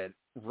have it.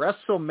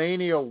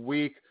 WrestleMania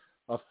week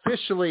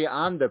officially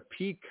on the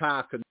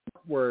Peacock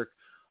Network.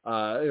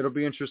 It'll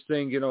be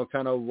interesting,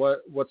 kind of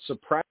what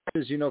surprises,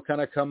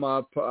 kind of come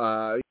up,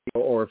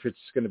 or if it's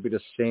going to be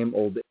the same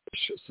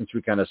old-ish, since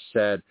we kind of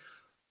said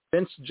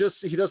Vince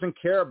he doesn't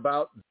care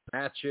about the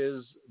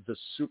matches, the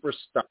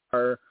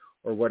superstar,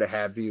 or what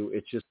have you.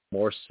 It's just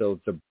more so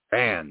the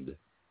brand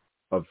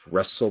of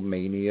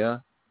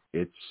WrestleMania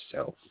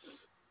itself.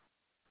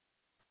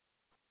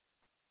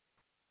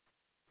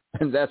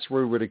 And that's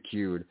where we would have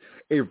cued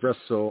a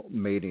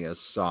WrestleMania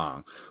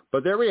song.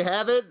 But there we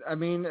have it. I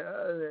mean,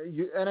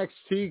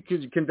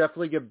 NXT can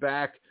definitely get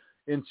back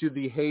into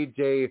the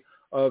heyday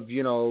of,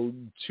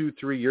 2-3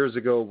 years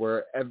ago,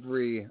 where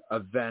every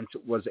event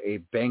was a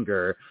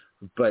banger.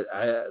 But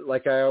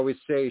like I always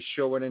say,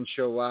 show in and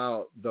show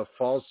out, the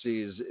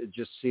falsies, it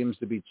just seems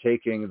to be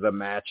taking the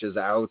matches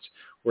out,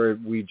 where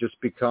we just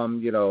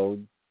become,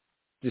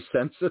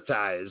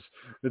 desensitized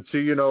to,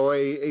 you know,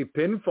 a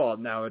pinfall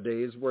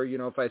nowadays where, you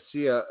know, if I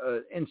see a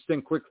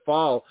instant quick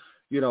fall,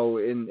 you know,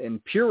 in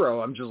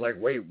Puro, I'm just like,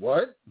 wait,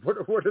 what?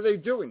 What are they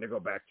doing? To go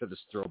back to this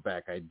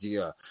throwback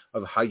idea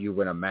of how you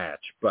win a match.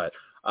 But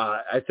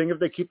I think if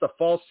they keep the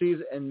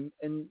falsies and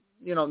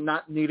you know,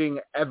 not needing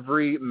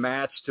every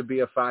match to be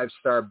a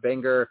 5-star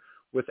banger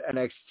with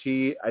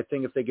NXT, I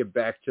think if they get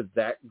back to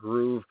that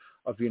groove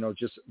of, you know,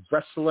 just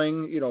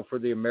wrestling, you know, for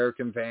the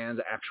American fans,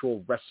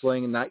 actual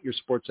wrestling and not your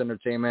sports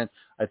entertainment,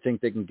 I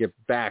think they can get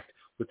back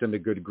within the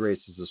good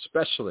graces,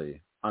 especially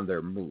on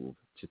their move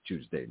to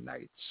Tuesday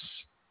nights.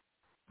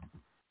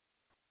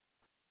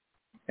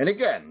 And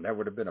again, that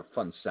would have been a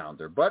fun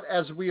sounder. But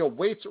as we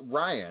await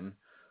Ryan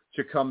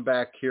to come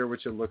back here,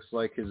 which it looks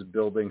like his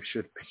building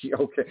should be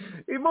okay.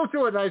 He moved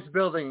to a nice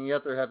building, and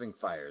yet they're having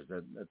fires.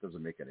 That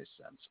doesn't make any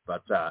sense.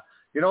 But,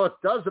 you know, it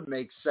doesn't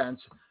make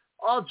sense.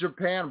 All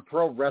Japan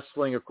Pro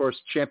Wrestling, of course,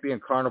 Champion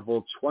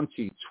Carnival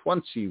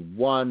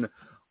 2021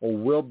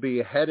 will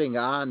be heading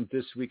on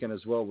this weekend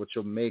as well, which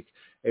will make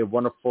a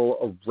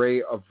wonderful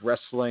array of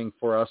wrestling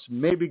for us.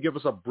 Maybe give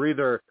us a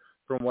breather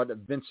from what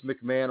Vince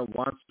McMahon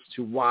wants us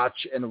to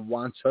watch and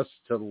wants us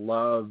to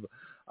love,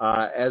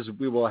 as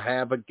we will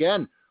have,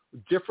 again,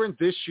 different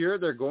this year.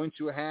 They're going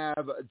to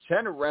have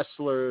 10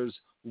 wrestlers,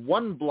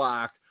 one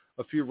block,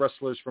 a few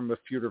wrestlers from a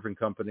few different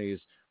companies.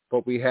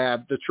 But we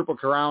have the Triple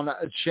Crown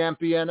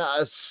champion,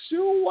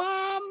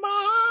 SUWAMA.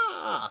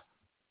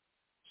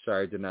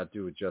 Sorry, I did not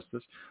do it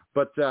justice.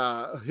 But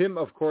him,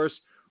 of course,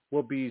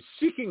 will be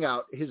seeking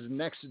out his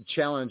next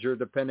challenger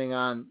depending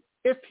on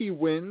if he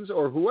wins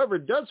or whoever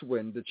does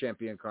win the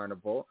Champion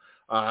Carnival.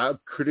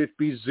 Could it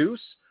be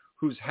Zeus,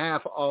 who's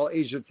half All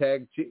Asia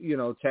Tag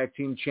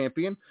Team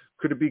champion?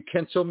 Could it be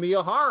Kento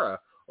Miyahara,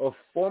 a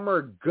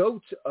former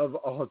GOAT of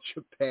All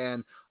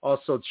Japan,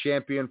 also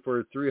champion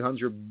for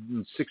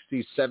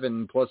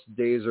 367 plus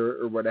days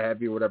or what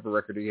have you, whatever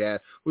record he had,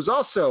 who's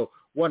also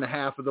one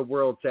half of the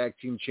World Tag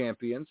Team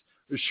Champions?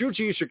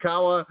 Shuji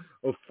Ishikawa,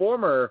 a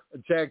former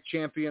tag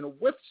champion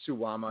with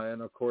SUWAMA,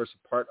 and of course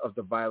part of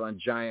the Violent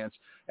Giants,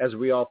 as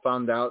we all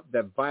found out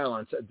that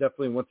Violence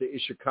definitely went the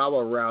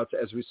Ishikawa route,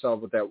 as we saw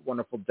with that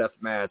wonderful death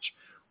match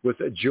with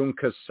Jun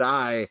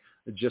Kasai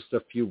just a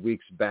few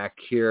weeks back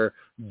here.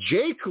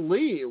 Jake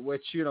Lee,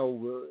 which, you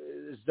know,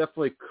 is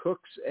definitely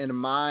Cook's and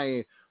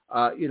my,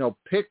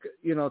 pick,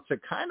 to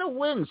kind of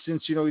win,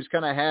 since, you know, he's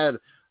kind of had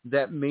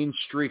that main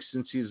streak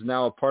since he's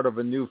now a part of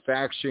a new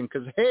faction.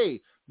 Because, hey,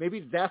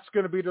 maybe that's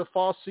going to be the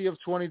falsie of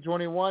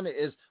 2021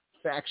 is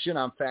faction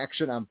on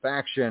faction on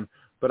faction.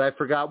 But I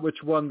forgot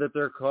which one that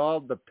they're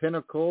called, the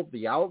Pinnacle,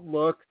 the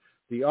Outlook,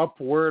 the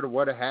Upward,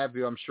 what have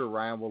you. I'm sure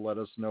Ryan will let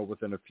us know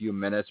within a few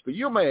minutes. But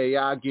Yuma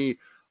Yagi,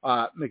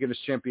 making his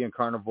Champion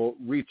Carnival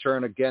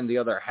return, again, the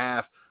other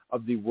half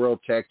of the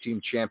World Tag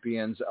Team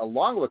Champions,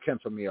 along with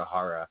Kento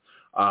Miyahara,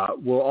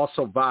 will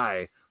also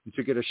vie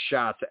to get a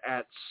shot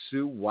at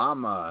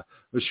SUWAMA.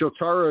 The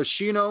Shotaro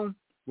Ashino,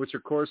 which,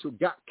 of course,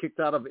 got kicked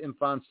out of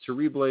Infants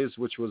Terribles,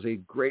 which was a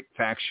great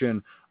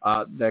faction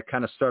that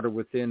kind of started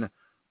within,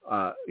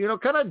 kind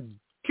of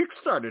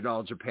kickstarted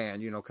All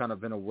Japan, kind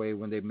of in a way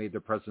when they made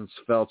their presence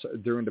felt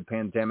during the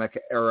pandemic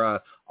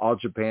era. All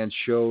Japan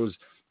shows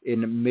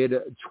in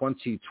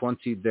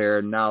mid-2020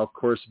 there. Now, of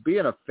course,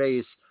 being a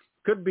face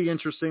could be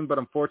interesting, but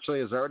unfortunately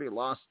has already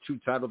lost 2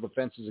 title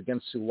defenses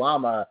against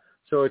SUWAMA.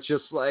 So it's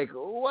just like,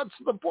 what's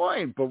the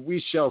point? But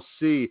we shall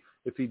see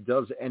if he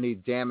does any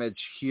damage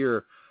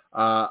here,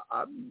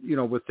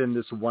 within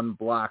this one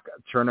block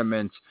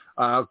tournament.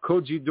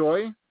 Koji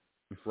Doi,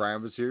 if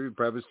Ryan was here, he'd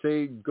probably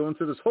say going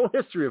through this whole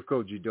history of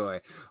Koji Doi.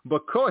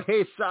 But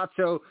Kohei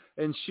Sato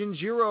and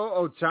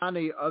Shinjiro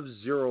Otani of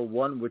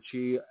 0-1, which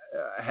he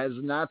has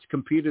not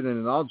competed in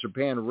an All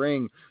Japan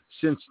ring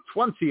since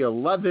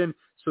 2011.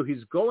 So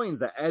he's going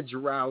the edge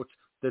route,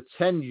 the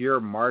 10-year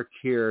mark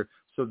here.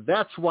 So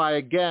that's why,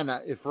 again,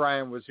 if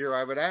Ryan was here,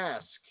 I would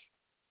ask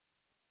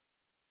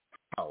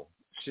how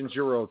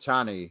Shinjiro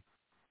Otani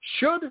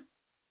should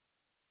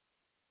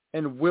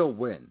and will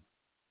win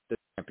the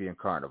Champion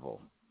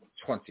Carnival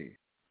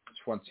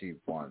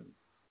 2021.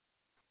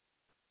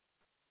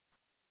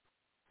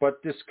 But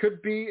this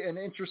could be an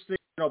interesting,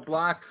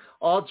 block.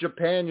 All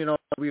Japan,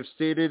 we've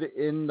stated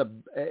in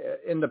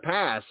the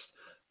past,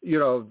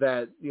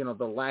 that,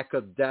 the lack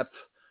of depth,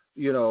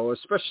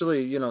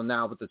 especially,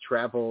 now with the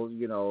travel,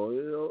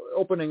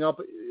 opening up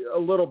a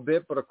little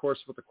bit, but of course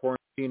with the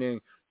quarantining,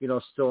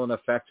 still in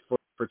effect for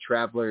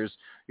travelers,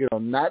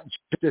 not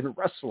just in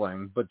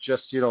wrestling, but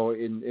just,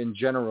 in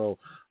general,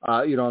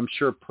 I'm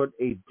sure put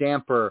a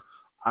damper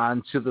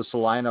onto this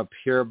lineup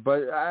here.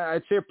 But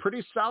I'd say a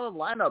pretty solid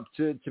lineup,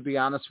 to be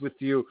honest with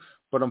you.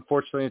 But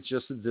unfortunately, it's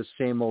just the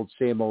same old,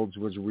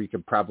 which we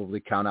could probably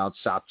count out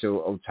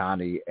Sato,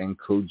 Otani, and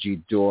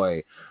Koji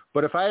Doi.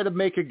 But if I had to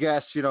make a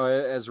guess,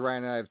 as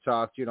Ryan and I have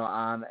talked,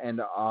 on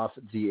and off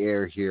the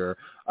air here,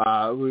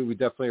 we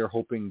definitely are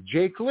hoping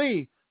Jake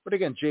Lee. But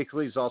again, Jake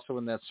Lee's also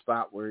in that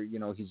spot where,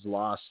 he's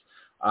lost,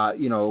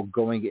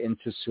 going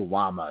into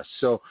SUWAMA.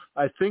 So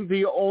I think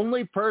the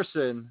only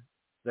person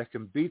that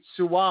can beat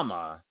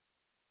SUWAMA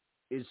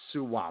is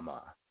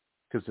SUWAMA,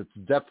 because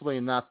it's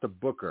definitely not the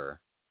Booker,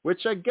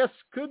 which I guess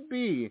could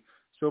be.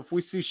 So if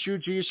we see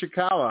Shuji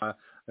Ishikawa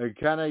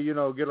kind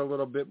of, get a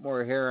little bit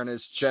more hair on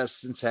his chest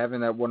since having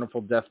that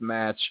wonderful death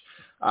match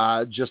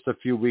just a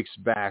few weeks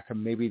back,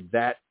 maybe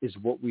that is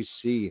what we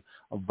see,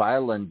 a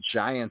Violent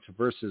Giant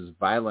versus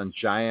Violent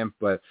Giant,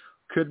 but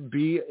could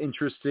be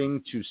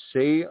interesting to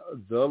say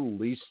the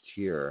least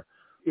here.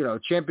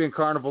 Champion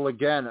Carnival,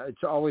 again,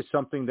 it's always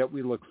something that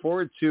we look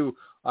forward to.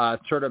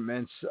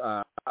 Tournaments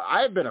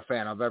I've been a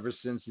fan of ever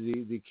since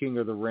the King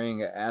of the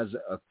Ring as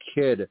a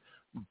kid,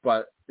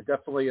 but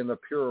definitely in the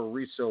pure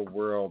Riso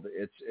world,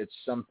 it's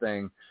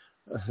something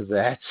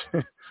that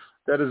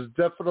is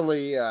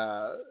definitely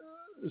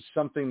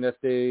something that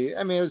they,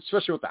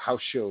 especially with the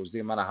house shows, the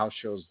amount of house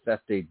shows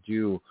that they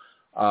do.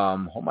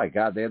 Oh my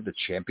God, they have the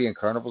Champion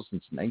Carnival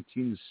since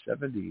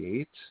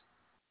 1978?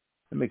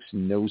 That makes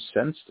no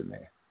sense to me.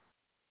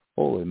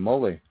 Holy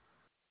moly.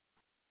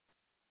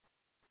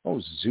 Oh,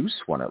 Zeus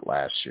won it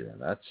last year.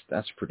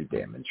 That's pretty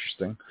damn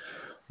interesting.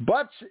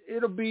 But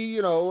it'll be,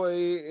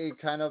 a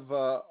kind of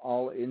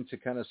all in to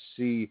kind of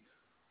see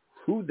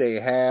who they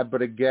have.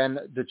 But again,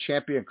 the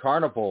Champion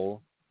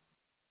Carnival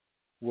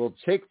will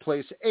take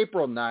place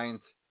April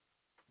 9th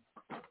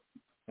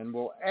and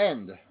will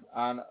end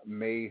on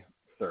May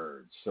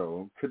 3rd.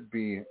 So it could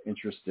be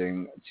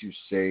interesting to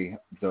say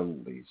the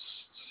least.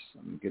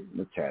 I'm getting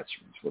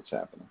attachments. What's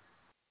happening?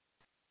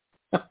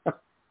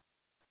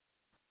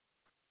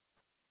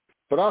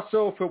 But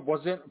also, if it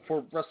wasn't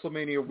for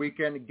WrestleMania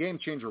weekend, Game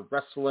Changer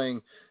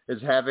Wrestling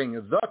is having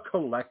The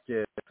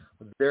Collective,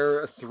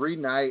 their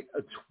 3-night,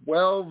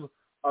 12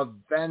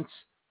 events,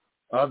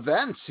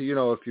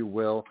 if you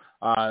will.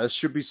 It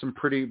should be some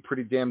pretty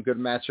damn good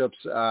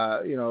matchups.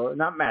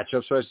 Not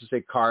matchups, so I should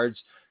say cards.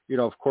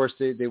 Of course,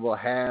 they will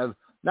have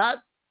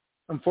not,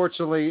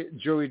 unfortunately,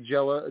 Joey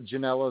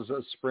Janela's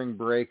Spring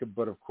Break,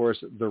 but of course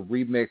the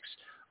remix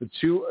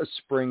to a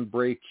Spring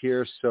Break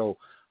here. So,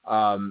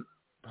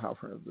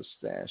 Power of the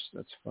Stash.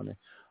 That's funny.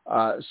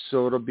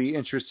 So it'll be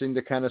interesting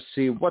to kind of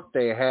see what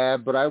they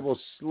have, but I will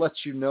let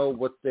you know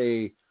what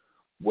they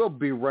will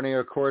be running.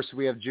 Of course,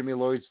 we have Jimmy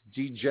Lloyd's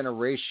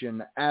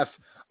Degeneration F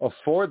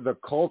for the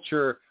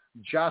Culture,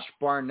 Josh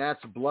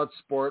Barnett's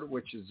Bloodsport,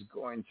 which is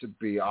going to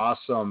be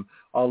awesome.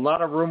 A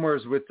lot of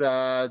rumors with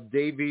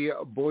Davey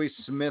Boy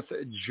Smith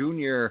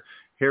Jr.,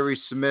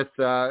 Harry Smith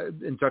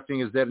inducting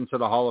his dad into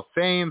the Hall of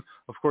Fame.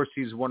 Of course,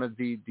 he's one of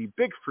the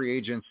big free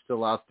agents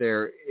still out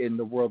there in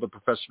the world of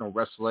professional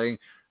wrestling.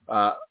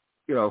 Of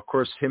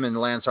course, him and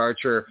Lance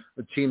Archer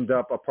teamed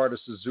up, a part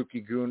of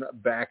Suzuki-gun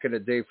back in the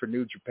day for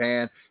New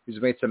Japan. He's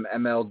made some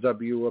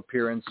MLW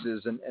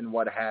appearances and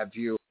what have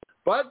you.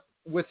 But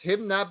with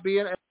him not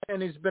being,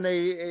 and he's been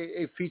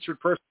a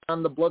featured person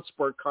on the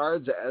Bloodsport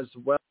cards as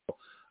well.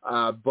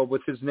 But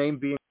with his name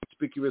being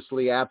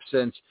conspicuously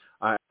absent,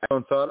 I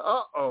thought,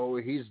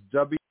 he's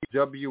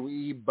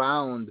WWE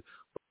bound.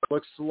 But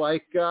looks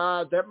like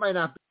that might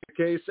not be the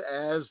case,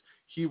 as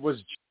he was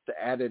just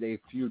added a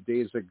few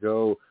days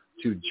ago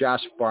to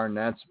Josh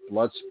Barnett's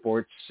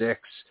Bloodsport 6.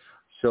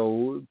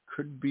 So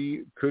could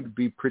be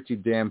pretty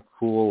damn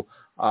cool.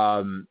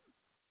 Fight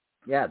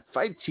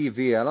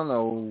TV, I don't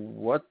know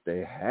what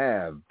they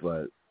have,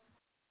 but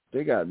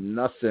they got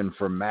nothing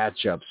for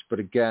matchups. But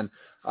again,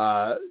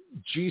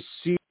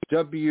 GCW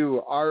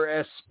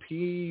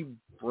RSP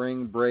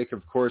Spring Break,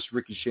 of course,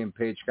 Ricky Shane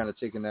Page kind of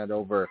taking that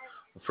over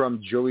from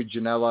Joey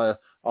Janela.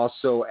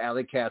 Also,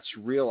 Alley Cat's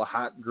Real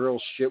Hot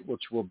Girl Shit,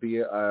 which will be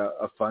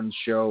a fun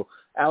show.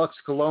 Alex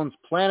Cologne's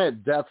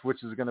Planet Death,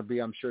 which is going to be,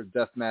 I'm sure,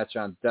 Deathmatch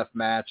on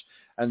Deathmatch.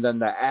 And then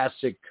the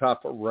Acid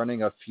Cup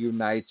running a few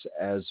nights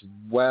as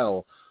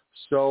well.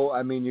 So,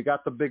 you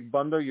got the big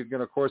bundle. You're going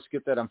to, of course,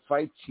 get that on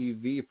Fight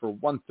TV for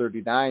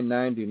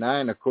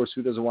 $139.99. Of course,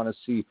 who doesn't want to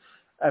see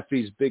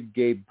Effy's Big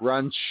Gay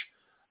Brunch?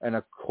 And,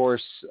 of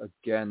course,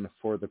 again,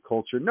 for the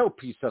culture, No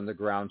Peace on the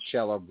Ground,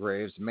 Shallow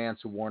Graves,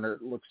 Manson Warner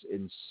looks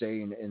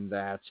insane in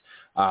that.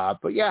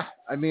 But, yeah,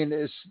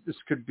 this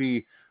could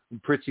be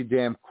pretty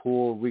damn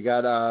cool. We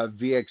got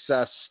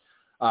VXS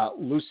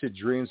Lucid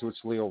Dreams,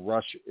 which Leo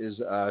Rush is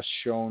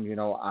shown,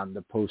 on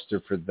the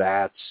poster for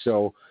that.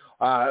 So,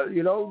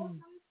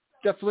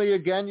 definitely,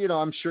 again,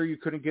 I'm sure you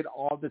couldn't get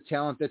all the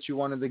talent that you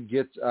wanted to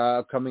get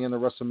coming in the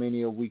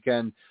WrestleMania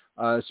weekend,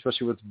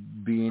 especially with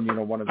being,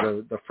 one of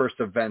the first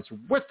events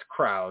with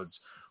crowds.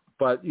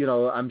 But,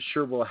 I'm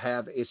sure we'll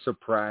have a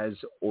surprise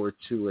or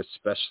two,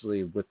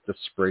 especially with the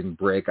Spring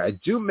Break. I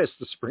do miss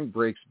the Spring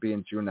Breaks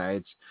being 2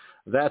 nights.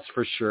 That's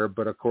for sure.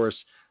 But, of course,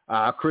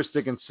 Chris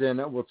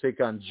Dickinson will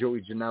take on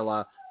Joey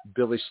Janela.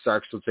 Billy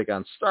Starks will take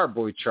on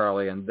Starboy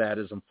Charlie. And that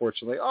is,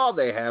 unfortunately, all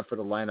they have for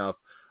the lineup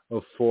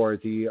for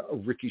the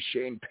Ricky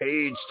Shane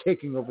Page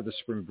taking over the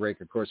Spring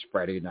Break, of course,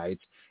 Friday night,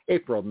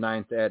 April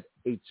 9th at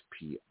 8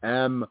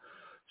 p.m.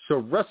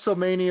 So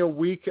WrestleMania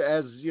week,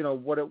 as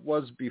what it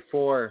was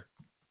before,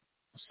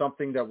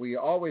 something that we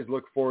always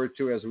look forward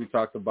to, as we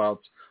talked about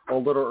a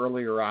little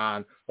earlier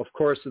on. Of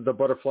course, the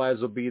butterflies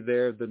will be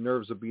there, the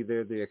nerves will be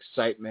there, the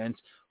excitement.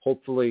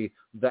 Hopefully,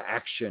 the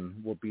action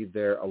will be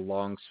there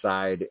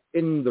alongside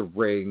in the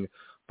ring.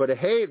 But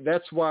hey,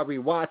 that's why we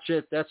watch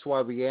it, that's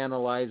why we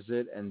analyze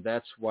it, and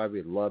that's why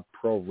we love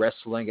pro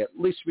wrestling. At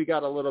least we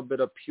got a little bit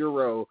of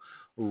puro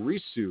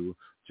risu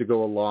to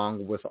go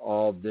along with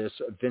all this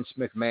Vince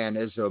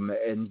McMahonism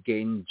and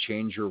game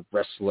changer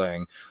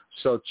wrestling.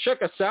 So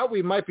check us out.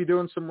 We might be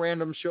doing some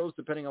random shows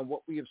depending on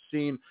what we have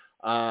seen,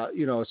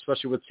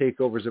 especially with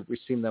takeovers. If we've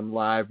seen them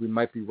live, we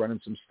might be running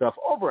some stuff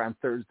over on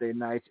Thursday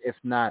nights. If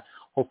not,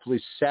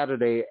 hopefully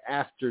Saturday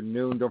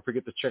afternoon. Don't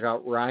forget to check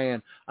out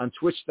Ryan on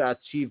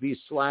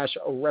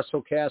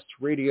twitch.tv/WrestleCast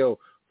Radio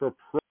for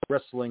Pro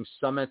Wrestling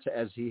Summit,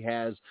 as he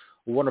has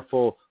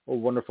wonderful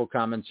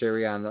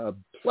commentary on a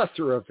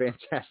plethora of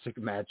fantastic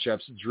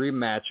matchups, dream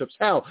matchups.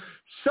 Hell,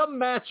 some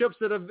matchups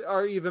that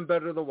are even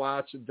better to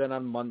watch than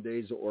on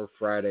Mondays or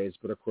Fridays.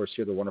 But, of course,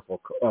 hear the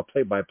wonderful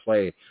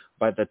play-by-play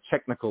by the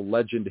technical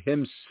legend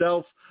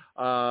himself.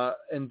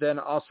 And then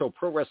also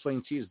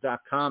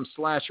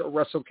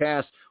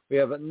ProWrestlingTees.com/WrestleCast. We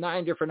have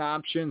 9 different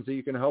options that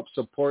you can help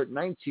support.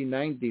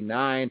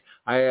 $19.99.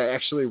 I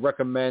actually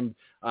recommend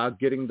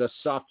getting the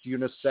soft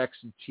unisex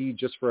tee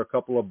just for a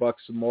couple of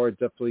bucks more. It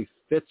definitely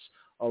fits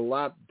a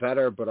lot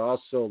better, but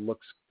also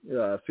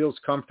feels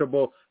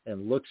comfortable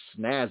and looks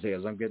snazzy,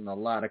 as I'm getting a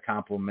lot of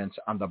compliments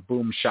on the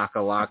Boom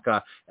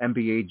Shakalaka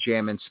NBA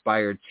Jam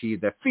inspired tee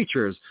that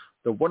features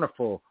the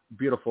wonderful,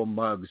 beautiful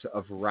mugs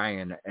of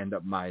Ryan and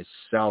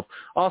myself.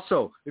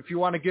 Also, if you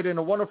want to get in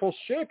a wonderful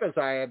shape, as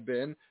I have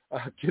been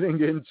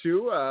getting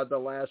into the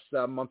last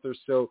month or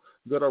so,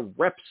 go to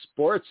Rep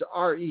Sports,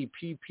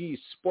 REPP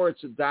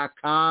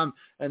Sports.com,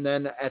 and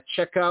then at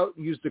checkout,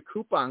 use the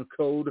coupon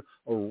code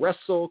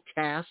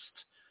WrestleCast,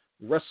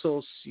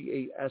 Wrestle,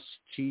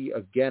 C-A-S-T,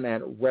 again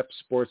at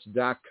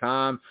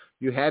repsports.com.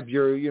 You have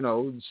your,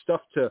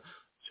 stuff to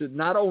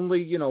not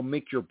only,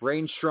 make your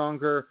brain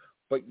stronger,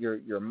 but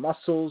your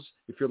muscles.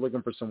 If you're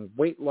looking for some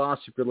weight loss,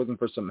 if you're looking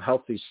for some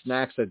healthy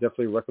snacks, I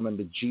definitely recommend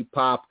the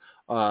G-Pop.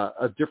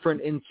 A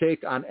different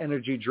intake on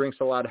energy drinks,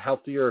 a lot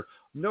healthier,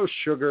 no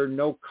sugar,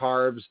 no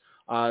carbs,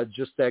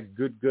 just that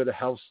good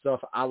health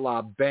stuff a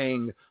la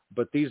Bang.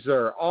 But these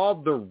are all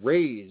the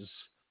Rays,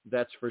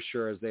 that's for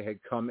sure, as they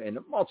had come in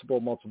multiple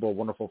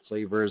wonderful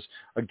flavors.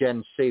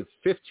 Again, save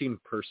 15%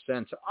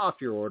 off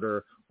your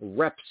order.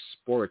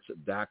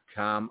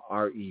 Repsports.com,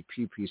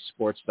 REPP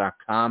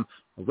Sports.com,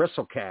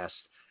 WrestleCast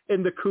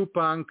in the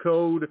coupon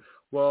code.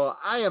 Well,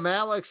 I am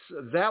Alex.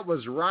 That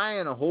was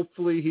Ryan.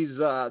 Hopefully he's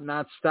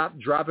not stopped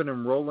dropping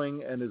and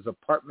rolling in his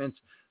apartment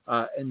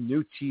and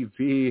new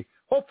TV.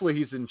 Hopefully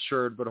he's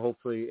insured, but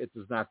hopefully it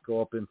does not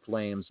go up in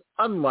flames,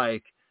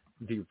 unlike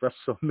the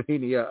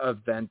WrestleMania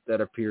event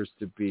that appears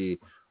to be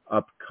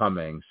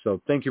upcoming.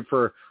 So thank you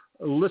for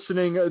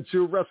listening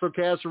to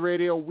WrestleCast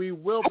Radio. We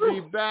will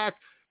be back.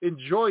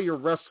 Enjoy your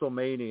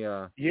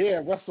WrestleMania.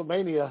 Yeah,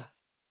 WrestleMania.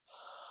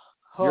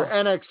 Your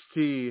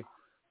NXT,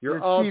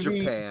 your All TV,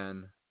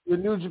 Japan. Your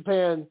New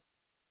Japan.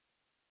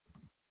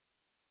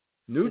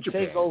 New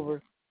Japan. Take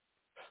over.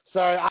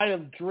 Sorry, I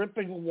am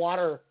dripping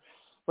water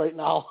right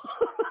now.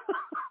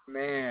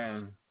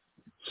 Man.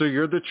 So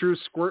you're the true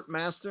squirt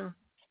master?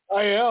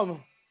 I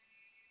am.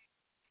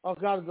 Oh,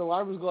 God, the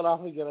alarm was going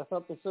off again. I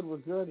thought they said we're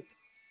good.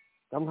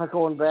 I'm not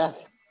going back.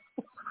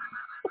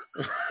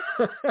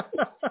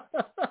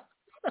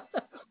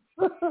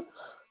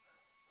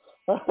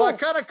 Well, I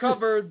kind of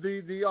covered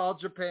the All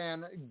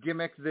Japan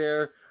gimmick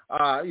there.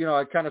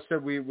 I kind of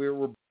said we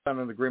were on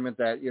an agreement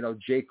that,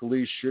 Jake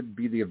Lee should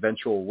be the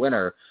eventual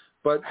winner.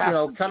 But, kind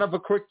of a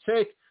quick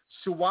take.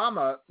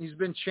 SUWAMA, he's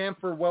been champ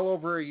for well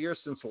over a year,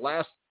 since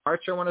last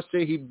March, I want to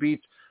say. He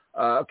beat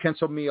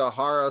Kento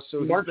Miyahara.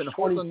 So March he's been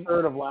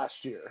 23rd of last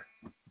year.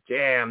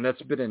 Damn,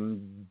 that's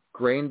been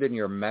ingrained in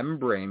your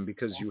membrane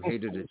because you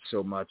hated it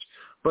so much.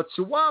 But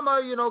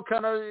SUWAMA,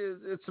 kind of,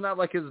 it's not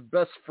like his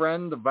best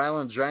friend, the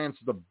Violent Giant's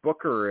the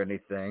Booker or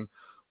anything.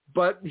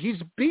 But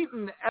he's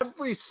beaten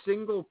every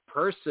single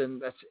person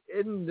that's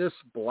in this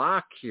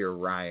block here,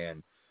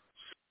 Ryan.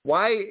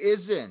 Why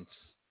isn't,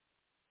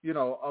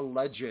 a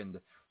legend,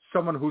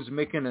 someone who's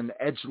making an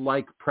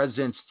Edge-like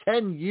presence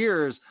 10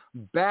 years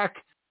back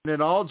in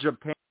an All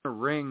Japan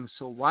ring?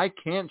 So why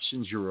can't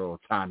Shinjiro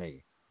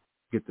Otani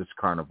get this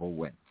Carnival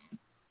win?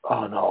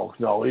 Oh, no.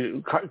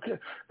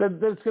 That's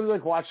going to be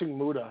like watching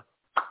Muda.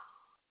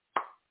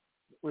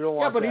 We don't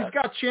want that. He's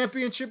got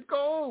championship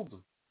gold.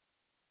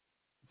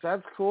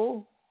 That's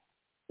cool.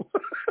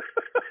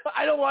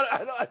 I just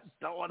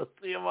don't want to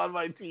see him on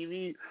my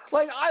TV.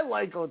 I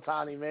like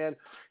Otani, man.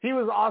 He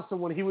was awesome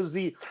when he was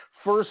the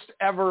first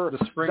ever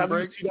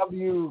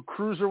WCW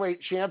Cruiserweight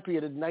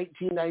champion in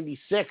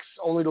 1996,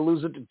 only to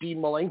lose it to Dean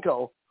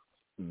Malenko.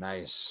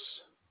 Nice.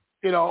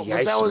 That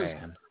was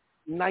man.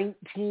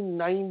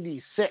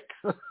 1996,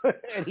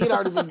 and he'd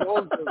already been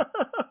going for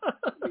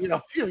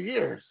a few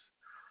years.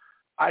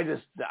 I don't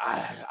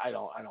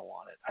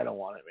want it. I don't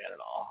want it, man, at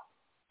all.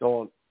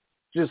 Don't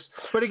just.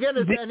 But again,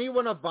 is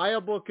anyone a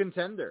viable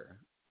contender?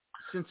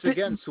 since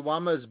again,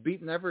 SUWAMA has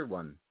beaten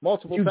everyone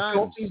multiple times. You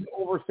don't need to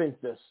overthink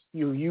this.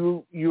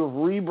 You have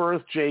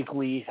rebirthed Jake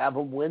Lee, have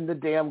him win the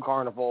damn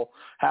carnival,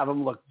 have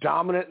him look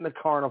dominant in the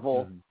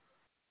carnival,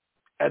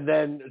 and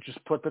then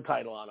just put the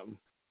title on him.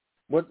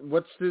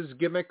 What's his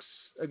gimmicks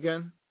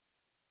again?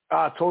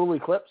 Total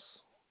Eclipse.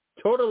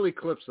 Total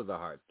Eclipse of the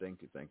Heart.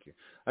 Thank you.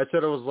 I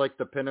said it was like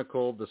the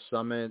Pinnacle, the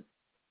Summit,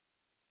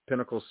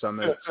 Pinnacle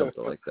Summit,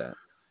 something like that.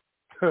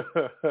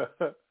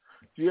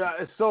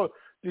 Yeah. So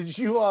did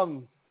you?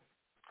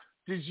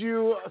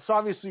 So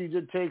obviously you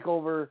did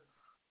Takeover.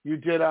 You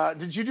did.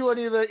 Did you do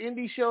any of the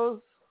indie shows?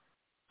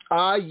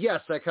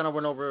 Yes, I kind of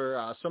went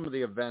over some of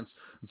the events.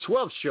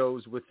 12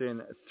 shows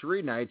within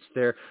 3 nights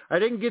there. I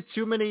didn't get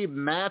too many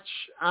match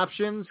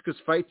options because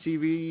Fight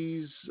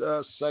TV's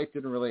site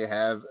didn't really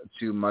have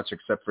too much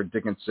except for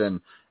Dickinson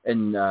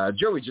and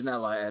Joey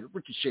Janela at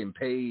Ricochet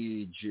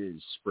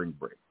Page's Spring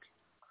Break.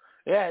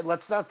 Yeah, and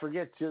let's not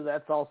forget, too,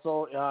 that's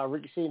also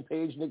Ricochet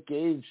Page, Nick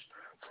Gage.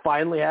 It's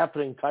finally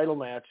happening, title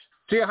match.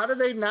 See, how did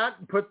they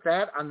not put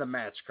that on the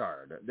match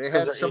card? They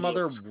had some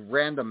other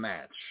random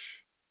match.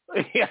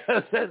 Yeah,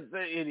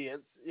 the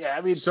idiots. Yeah,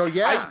 I mean, so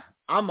yeah,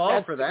 I'm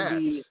all for that.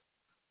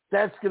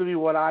 That's going to be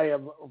what I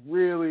am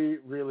really,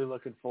 really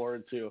looking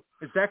forward to.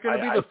 Is that going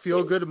to be the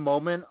feel-good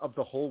moment of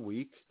the whole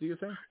week, do you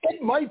think?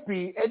 It might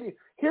be. And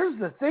here's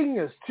the thing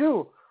is,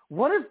 too,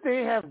 what if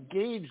they have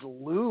Gage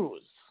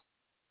lose?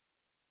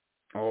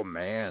 Oh,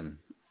 man.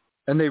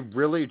 And they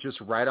really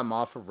just write him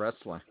off of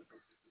wrestling.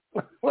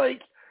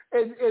 Like,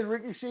 and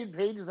Ricochet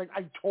Page is like,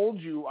 I told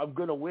you I'm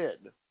going to win.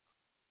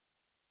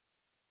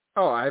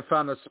 Oh, I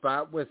found a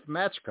spot with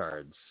match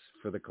cards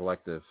for the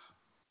collective.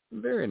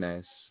 Very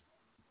nice.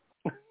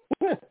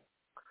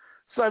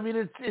 So, I mean,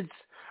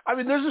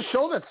 there's a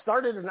show that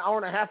started an hour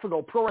and a half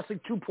ago, Pro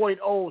Wrestling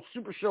 2.0,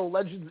 Super Show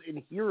Legends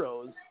and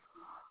Heroes.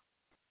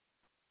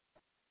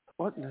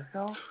 What in the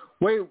hell?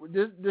 Wait,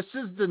 this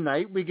is the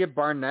night we get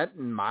Barnett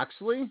and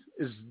Moxley?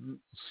 Is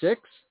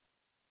 6?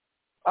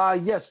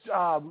 Yes,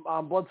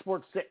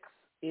 Bloodsport 6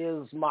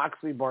 is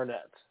Moxley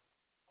Barnett.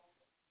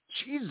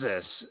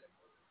 Jesus.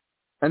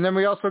 And then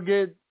we also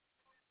get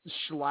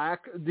Schlack.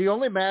 The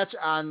only match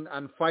on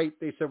Fight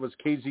they said was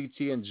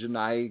KZT and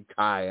Janai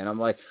Kai. And I'm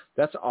like,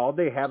 that's all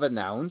they have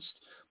announced?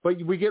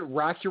 But we get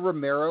Rocky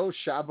Romero,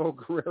 Chavo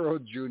Guerrero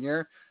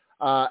Jr.,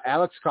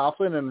 Alex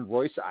Coughlin and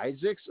Royce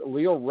Isaacs,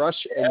 Leo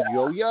Rush and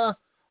Yoya,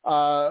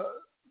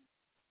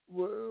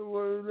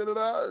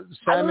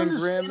 Simon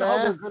Grimm,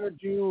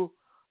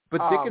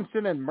 but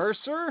Dickinson and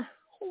Mercer?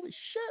 Holy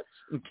shit.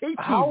 And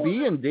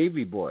KTB and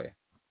Davey Boy.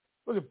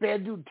 Look at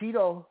Bad Dude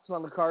Tito is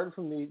on the card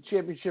from the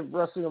Championship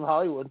Wrestling of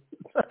Hollywood.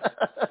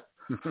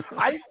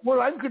 What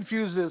I'm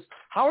confused is,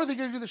 how are they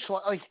going to do the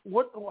Schlack? Like,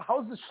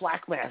 how is the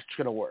Schlack match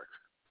going to work?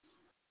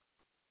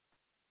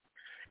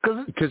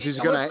 Because he's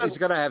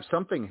gonna have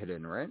something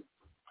hidden, right?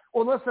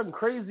 Well, unless I'm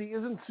crazy,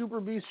 isn't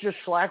Super Beast just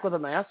Schlack with a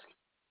mask?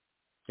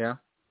 Yeah.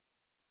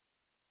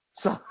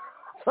 So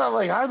I'm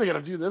like, how are they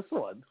gonna do this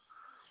one?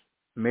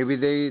 Maybe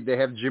they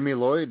have Jimmy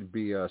Lloyd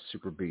be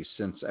Super Beast,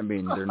 since I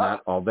mean they're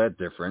not all that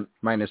different,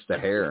 minus the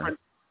hair.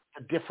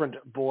 A different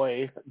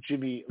boy,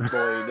 Jimmy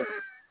Lloyd.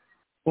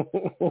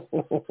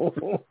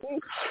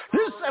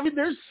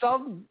 There's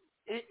some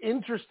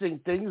interesting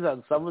things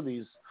on some of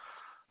these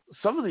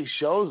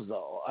shows,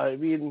 though. I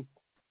mean,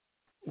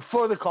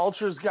 For the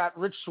Culture's got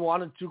Rich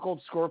Swann and Too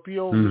Cold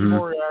Scorpio,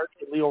 Moriarty,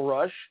 and Leo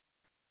Rush.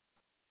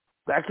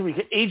 That could be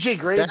AJ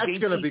Gray. That's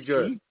going to be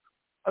good.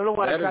 I don't know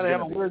why I kind of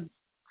have a weird.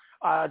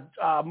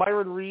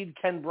 Myron Reed,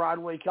 Ken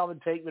Broadway,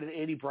 Calvin Takeman, and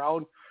Andy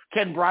Brown.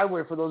 Ken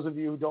Broadway, for those of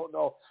you who don't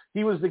know,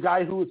 he was the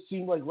guy who it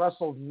seemed like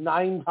wrestled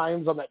 9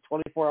 times on that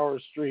 24-hour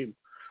stream.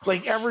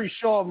 Like every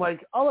show, I'm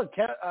like, oh, look,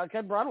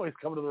 Ken Broadway's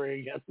coming to the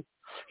ring again.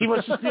 He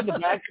must just be in the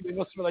back, and they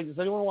must be like, does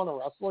anyone want to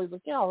wrestle? He's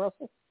like, yeah, I'll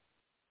wrestle.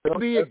 Would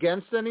be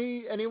against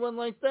anyone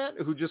like that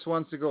who just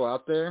wants to go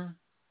out there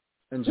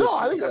and just,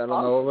 I don't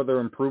know, whether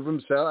improve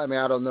himself. I mean,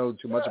 I don't know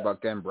too much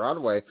about Ken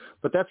Broadway,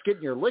 but that's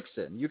getting your licks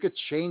in. You could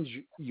change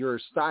your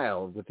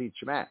style with each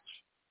match.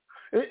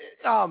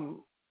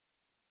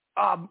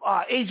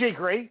 AJ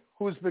Gray,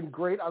 who's been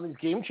great on these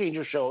Game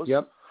Changer shows.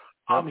 Yep.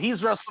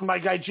 He's wrestling my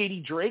guy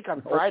JD Drake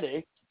on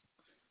Friday.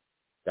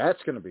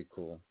 That's going to be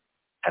cool.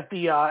 At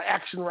the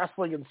Action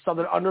Wrestling and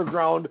Southern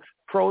Underground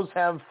Pros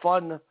Have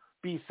Fun,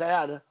 Be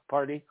Sad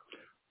party.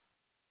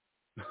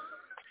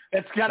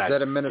 It's got Is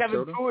that in Minnesota?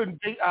 Kevin Koo and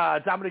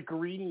Dominic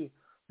Guarini,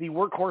 the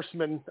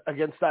Workhorsemen,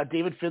 against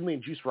David Finlay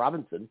and Juice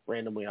Robinson,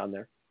 randomly on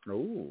there.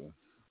 Oh.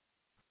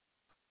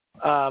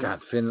 God,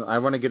 I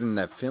want to get in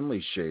that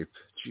Finlay shape.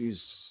 Jeez.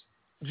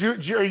 Are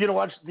you going to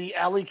watch the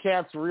Alley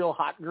Cats Real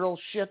Hot Girl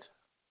shit?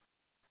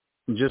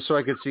 Just so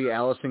I could see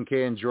Allison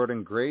Kay and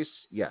Jordan Grace?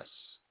 Yes.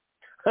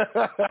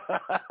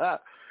 That's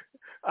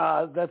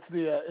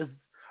the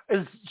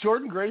is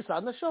Jordan Grace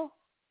on the show?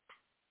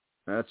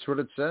 That's what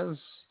it says.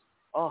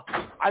 Oh,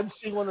 I'm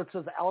seeing one that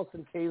says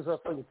Allison Kay's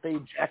wrestling Faye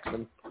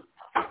Jackson.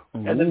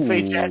 And then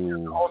Faye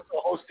Jackson is also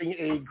hosting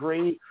a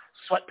Gray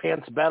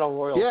sweatpants battle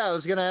royal. Yeah, I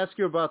was going to ask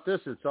you about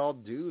this. It's all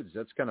dudes.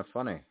 That's kind of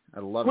funny. I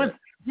love it.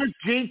 With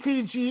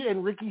JTG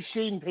and Ricky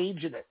Shane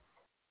Page in it.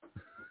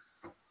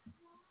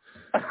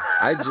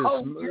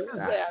 How weird is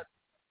that?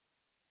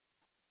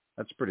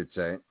 That's pretty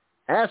tight.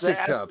 Acid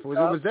Cup.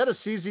 Was that a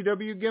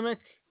CZW gimmick?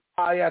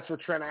 Yeah, it's for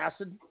Trent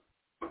Acid.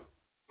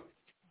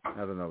 I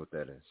don't know what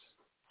that is.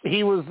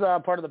 He was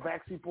part of the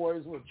Backstreet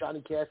Boys with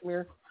Johnny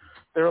Cashmere.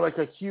 They were like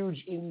a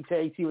huge indie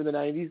tag team in the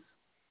 90s.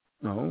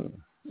 Oh,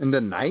 in the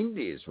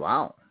 90s.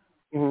 Wow.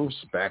 Mm-hmm.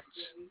 Respect.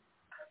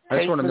 I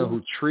just want to know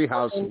who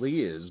Treehouse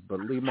Lee is, but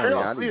Lee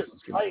Moriarty is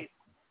tight.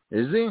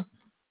 Is he?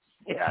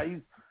 Yeah,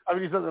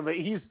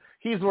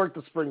 he's worked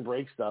the Spring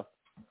Break stuff.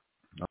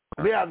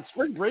 Okay. Yeah, the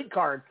Spring Break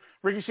card.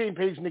 Ricky Shane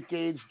Page, Nick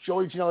Gage,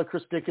 Joey Janela,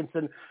 Chris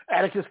Dickinson,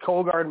 Atticus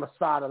Kogar, and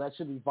Masada. That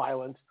should be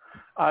violent.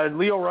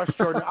 Leo Rush,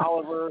 Jordan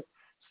Oliver,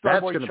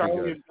 Starboy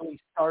Charlie, and Billy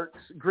Starks,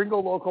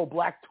 Gringo Loco,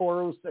 Black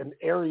Taurus, and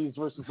Aries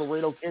versus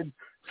Laredo Kid,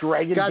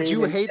 Dragon God, Bane,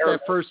 you hate that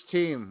first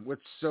team with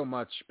so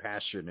much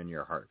passion in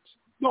your heart.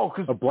 No,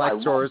 because a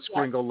Black Taurus,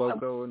 Gringo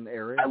Loco, and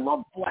Aries. I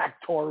love Black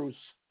Taurus.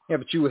 Yeah,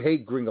 but you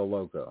hate Gringo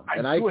Loco,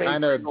 and I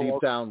kind of deep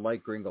down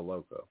like Gringo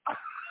Loco.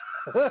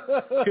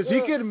 Because he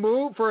can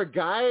move for a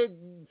guy,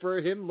 for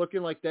him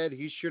looking like that,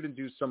 he shouldn't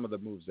do some of the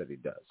moves that he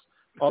does.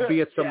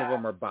 Albeit some of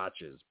them are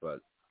botches,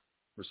 but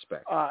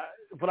respect.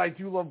 But I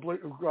do love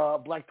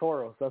Black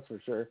Tauros, that's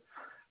for sure.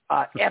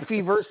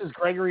 Effy versus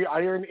Gregory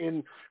Iron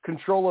in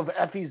control of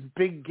Effy's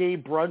big gay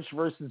brunch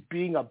versus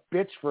being a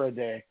bitch for a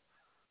day.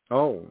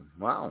 Oh,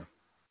 wow.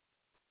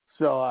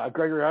 So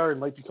Gregory Iron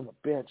might become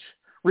a bitch.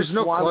 There's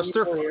no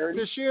cluster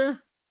this year?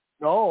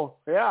 No.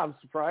 Yeah, I'm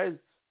surprised.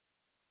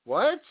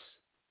 What?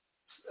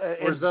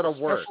 Or is that a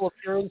work? Special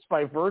appearance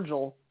by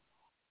Virgil.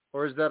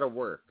 Or is that a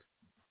work?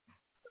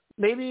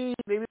 Maybe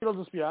it'll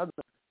just be on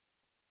there.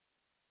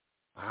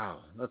 Wow,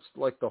 that's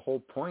like the whole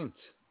point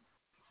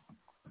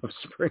of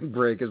Spring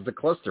Break is the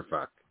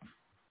clusterfuck.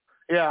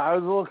 Yeah, I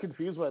was a little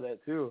confused by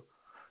that too.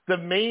 The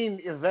main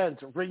event,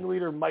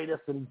 Ringleader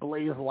Midas and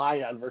Blaze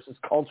Lion versus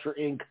Culture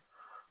Inc.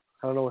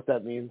 I don't know what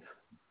that means.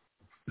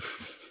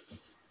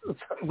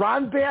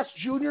 Ron Bass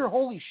Jr.,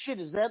 holy shit,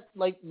 is that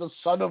like the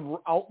son of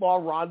outlaw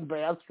Ron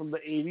Bass from the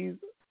 80s?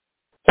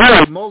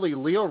 Holy moly,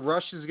 Leo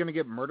Rush is going to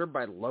get murdered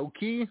by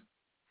Loki?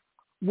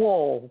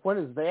 Whoa, what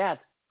is that?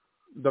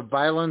 The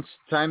Violence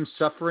Time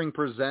Suffering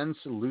presents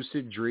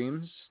Lucid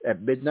Dreams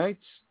at midnight.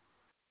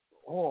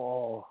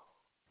 Oh.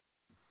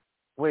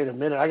 Wait a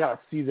minute, I got to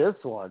see this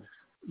one.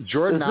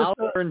 Jordan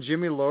Oliver and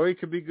Jimmy Lloyd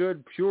could be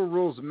good. Pure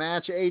Rules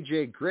match,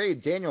 AJ Gray,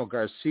 Daniel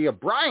Garcia,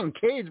 Brian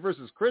Cage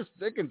versus Chris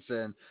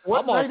Dickinson.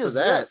 What I'm all for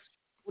that.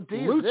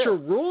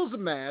 Lucha Rules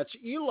match,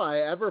 Eli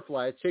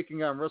Everfly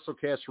taking on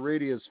WrestleCast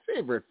Radio's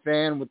favorite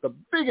fan with the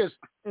biggest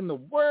in the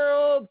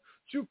world,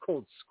 Too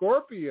Cold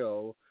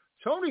Scorpio.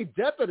 Tony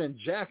Deppen and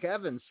Jack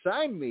Evans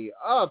signed me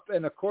up.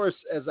 And, of course,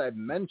 as I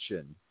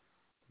mentioned,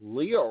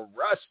 Leo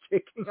Rush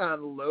taking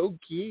on Low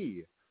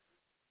Key.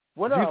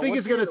 Do you think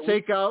he's going to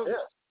take out...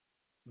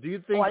 Do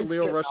you think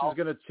Leo Rush is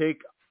going to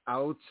take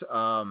out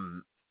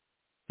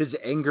his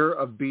anger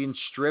of being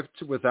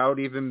stripped without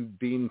even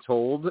being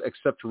told,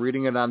 except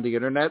reading it on the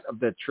internet, of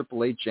that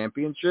AAA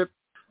championship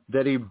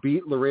that he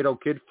beat Laredo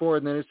Kid for?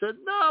 And then he said,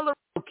 no,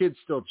 Laredo Kid's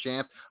still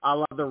champ. A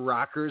la the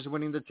Rockers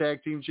winning the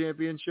tag team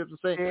championship, and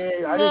saying,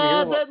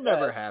 that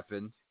never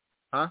happened.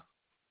 Huh?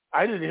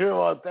 I didn't hear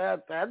about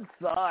that. That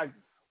sucks.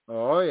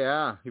 Oh,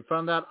 yeah. He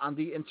found that on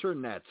the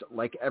internet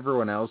like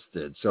everyone else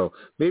did. So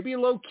maybe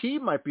Low-Key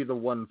might be the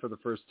one for the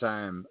first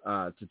time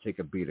to take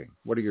a beating.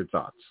 What are your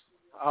thoughts?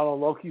 I don't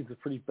know. Low-Key's a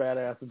pretty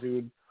badass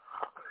dude.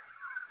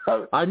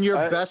 On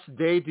your best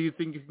day, do you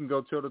think you can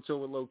go toe-to-toe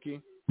with Low-Key?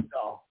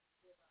 No.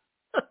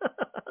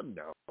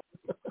 No.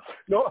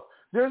 No.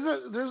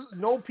 There's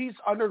No Peace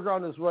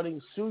Underground is running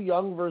Sue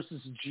Young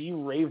versus G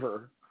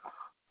Raver.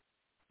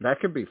 That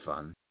could be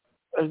fun.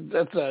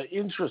 That's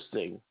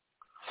interesting.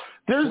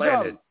 There's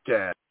Planet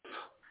Death.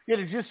 Yeah,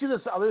 did you see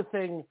this other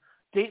thing?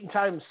 Date and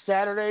time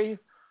Saturday,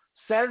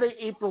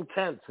 April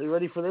 10th. Are you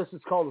ready for this?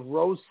 It's called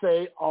Rose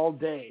All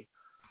Day.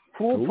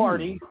 Pool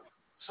party.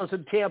 So it's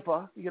in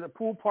Tampa. You get a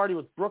pool party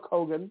with Brooke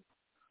Hogan,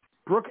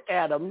 Brooke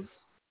Adams,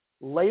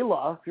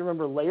 Layla, if you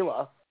remember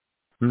Layla,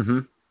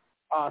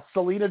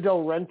 Selena Del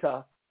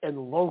Renta,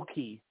 and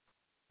Loki.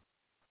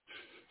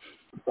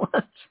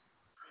 What?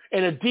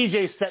 And a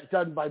DJ set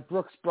done by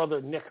Brooke's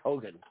brother, Nick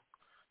Hogan.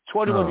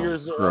 21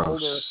 years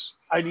older.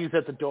 ID's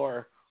at the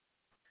door.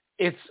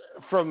 It's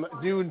from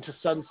noon to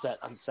sunset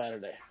on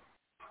Saturday.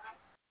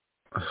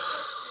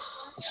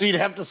 So you'd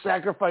have to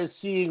sacrifice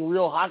seeing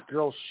real hot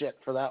girl shit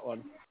for that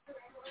one.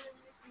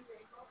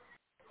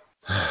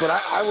 But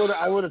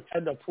I would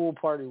attend a pool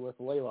party with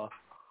Layla.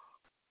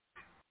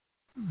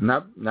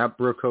 Not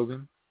Brooke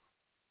Hogan?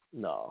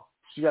 No.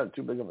 She got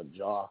too big of a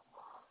jaw.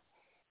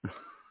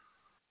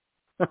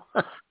 But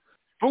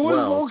what is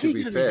Loki going to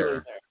be doing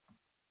there?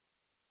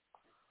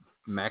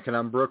 Macking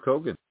on Brooke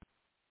Hogan.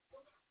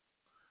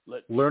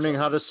 Learning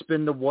how to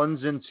spin the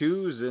ones and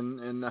twos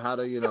and how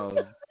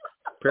to,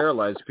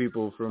 paralyze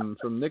people from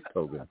Nick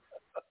Hogan.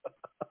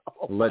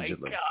 Oh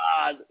allegedly. My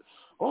God.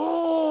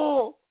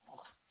 Oh.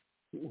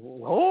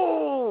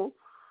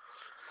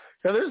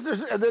 And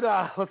then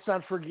let's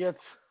not forget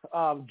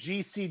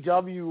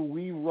GCW.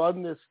 We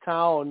run this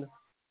town,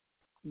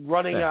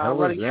 running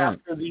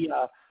after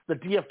the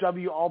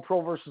DFW All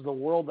Pro versus the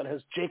World that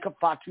has Jacob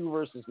Fatu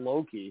versus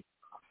Loki.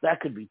 That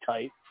could be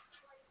tight.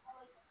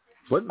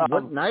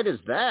 What night is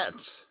that?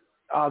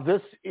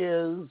 This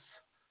is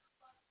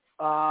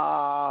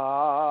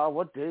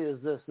what day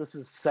is this? This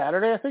is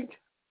Saturday, I think.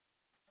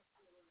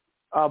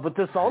 But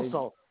the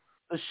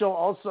show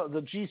also,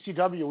 the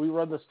GCW, We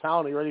Run This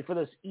Town. Are you ready for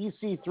this?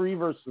 EC3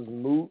 versus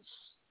Moose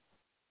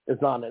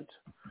is on it.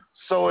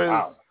 So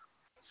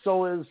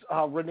is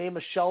Renee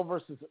Michelle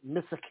versus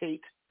Missa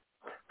Kate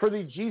for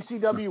the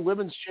GCW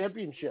Women's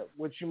Championship,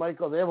 which you might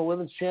go, they have a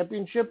Women's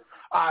Championship.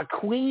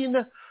 Queen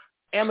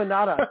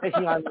Aminata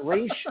taking on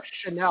Raish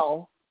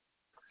Chanel.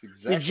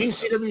 Exactly. The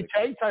GCW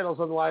tag titles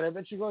on the line. I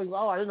bet you're going,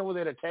 I didn't know they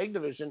had a tag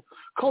division.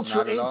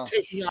 Culture Inc.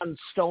 taking on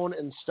Stone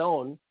and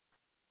Stone.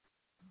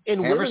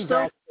 In women's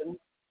action,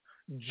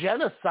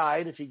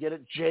 Genocide, if you get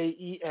it,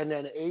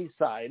 Jenna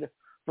side,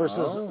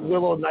 versus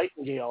Willow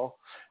Nightingale.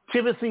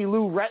 Timothy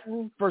Lou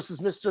Retton versus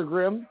Mr.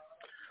 Grimm.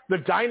 The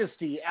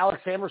Dynasty,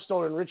 Alex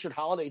Hammerstone and Richard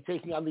Holiday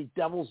taking on the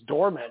Devil's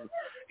Doormen.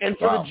 And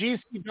for the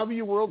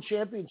GCW World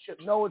Championship,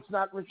 no, it's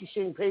not Ricky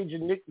Shane Page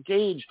and Nick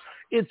Gage.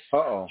 It's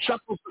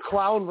Chuckles the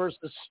Clown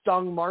versus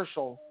Stung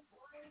Marshall.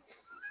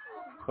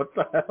 What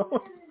the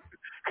hell?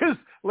 Because,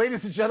 ladies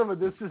and gentlemen,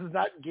 this is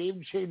not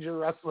Game Changer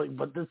Wrestling,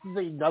 but this is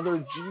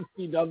another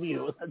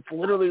GCW that's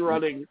literally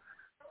running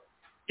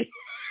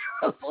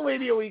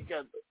WrestleMania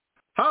weekend.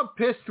 How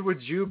pissed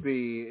would you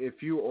be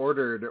if you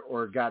ordered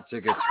or got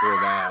tickets for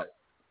that?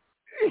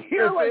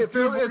 If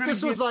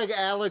this was like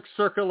Alex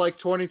circa like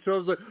 22, I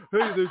was like,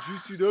 hey, the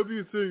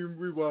GCW thing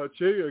we watch,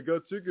 hey, I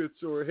got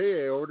tickets, or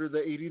hey, I ordered the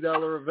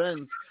 $80 event.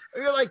 And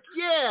you're like,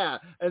 yeah.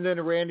 And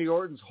then Randy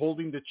Orton's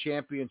holding the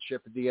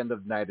championship at the end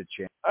of Night of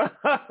Champions.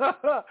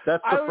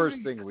 That's the first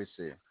thing we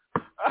see.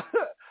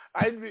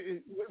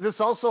 This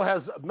also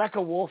has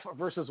Mecha Wolf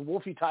versus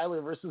Wolfie Tyler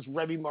versus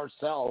Remy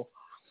Marcel.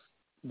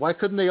 Why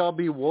couldn't they all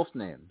be Wolf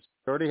names?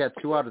 They already had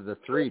 2 out of the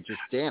 3. Just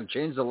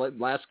change the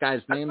last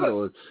guy's name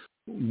to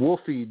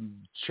Wolfie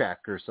Check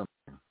or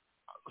something.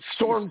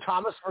 Storm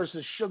Thomas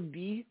versus Shug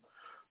D.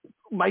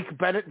 Mike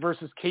Bennett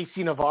versus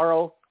Casey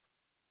Navarro.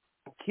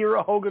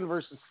 Kira Hogan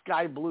versus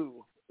Sky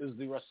Blue is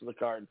the rest of the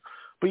card.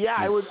 But yeah,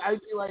 I'd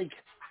be like,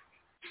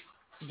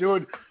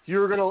 dude,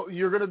 you're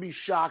gonna be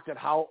shocked at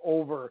how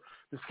over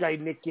this guy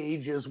Nick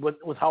Gage is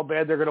with how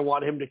bad they're gonna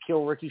want him to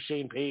kill Ricky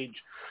Shane Page.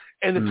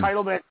 And the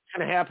title match is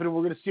gonna happen, and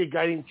we're gonna see a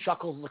guy named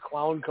Chuckles the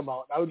Clown come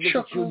out. I would look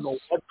at you and go,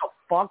 what the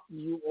fuck do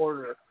you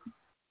order?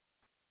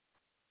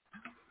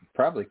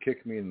 Probably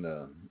kick me in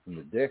the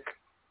dick.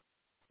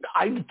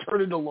 I'd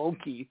turn into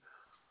Loki.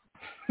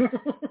 And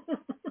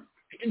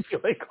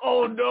you're like,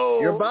 oh no.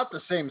 You're about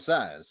the same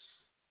size.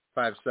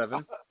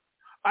 5'7".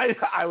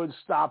 I would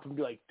stop and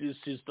be like, this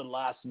is the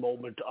last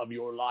moment of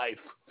your life.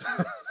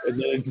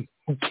 And then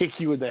kick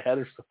you in the head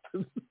or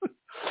something.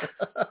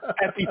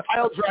 At the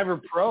Pile Driver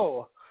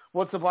Pro,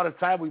 Once Upon a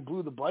Time We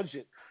Blew the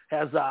Budget,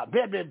 has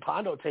Batman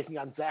Pondo taking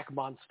on Zach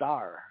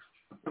Monstar.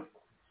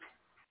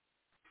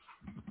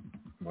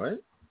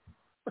 What?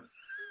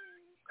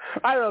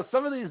 I don't know.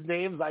 Some of these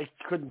names, I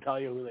couldn't tell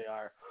you who they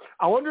are.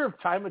 I wonder if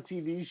Time of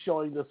TV is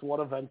showing this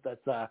one event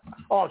that's,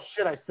 oh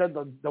shit, I said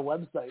the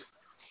website.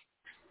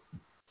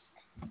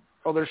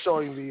 Oh, they're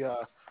showing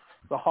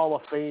the Hall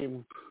of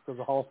Fame. There's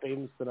a Hall of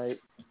Fame tonight.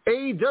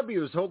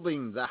 AEW is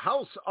holding the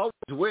House Always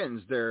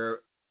Wins, their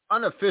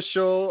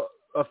unofficial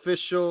house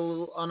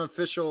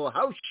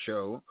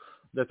show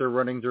that they're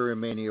running during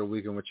Mania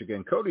weekend, which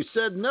again, Cody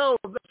said, no,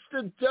 that's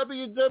the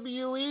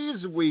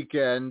WWE's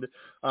weekend.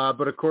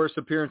 But of course,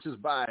 appearances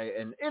by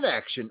an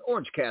in-action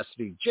Orange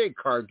Cassidy, Jade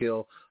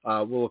Cargill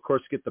will of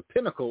course get the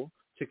Pinnacle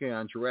taking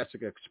on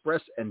Jurassic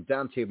Express and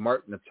Dante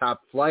Martin, the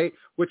Top Flight,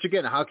 which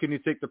again, how can you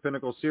take the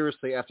Pinnacle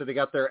seriously after they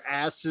got their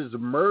asses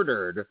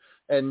murdered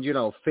and,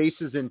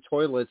 faces in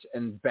toilets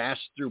and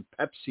bashed through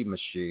Pepsi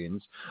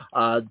machines?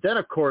 Then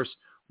of course,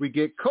 we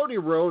get Cody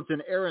Rhodes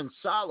and Aaron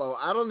Solo.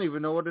 I don't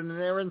even know what an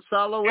Aaron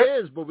Solo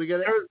is, but we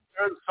get Aaron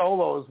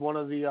Solo is one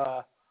of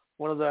the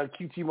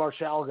QT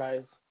Marshall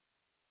guys.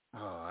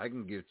 Oh, I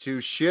can give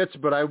 2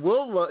 shits, but I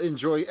will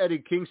enjoy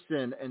Eddie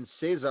Kingston and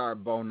Cesar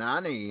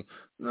Bonani.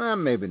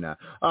 Maybe not.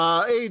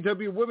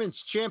 AEW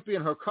Women's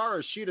Champion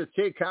Hikaru Shida,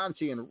 Tay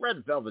Conti, and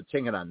Red Velvet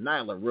taking on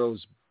Nyla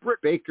Rose,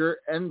 Britt Baker,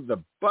 and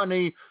the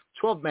Bunny.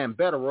 12-man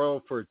battle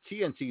royal for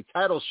TNT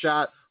title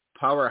shot.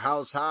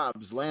 Powerhouse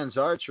Hobbs, Lance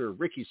Archer,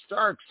 Ricky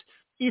Starks,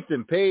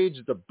 Ethan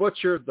Page, The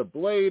Butcher, The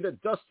Blade,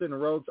 Dustin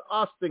Rhodes,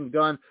 Austin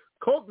Gunn,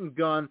 Colton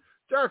Gunn,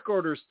 Dark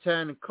Order's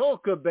 10, Cole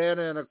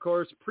Cabana, and of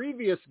course,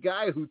 previous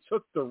guy who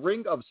took the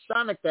ring of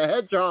Sonic the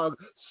Hedgehog,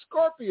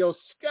 Scorpio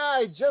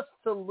Sky, just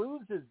to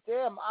lose his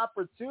damn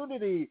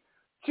opportunity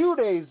 2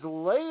 days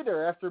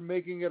later after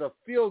making it a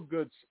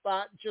feel-good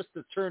spot just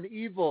to turn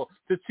evil,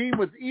 to team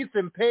with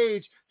Ethan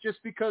Page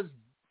just because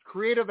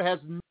creative has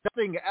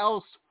nothing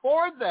else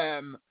for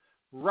them.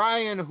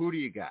 Ryan, who do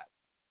you got?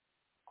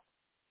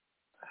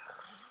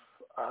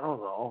 I don't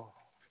know.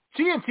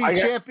 TNT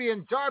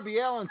champion Darby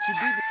Allin to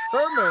be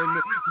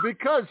determined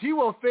because he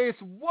will face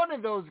one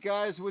of those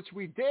guys, which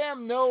we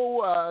damn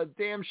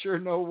sure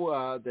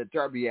know that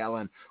Darby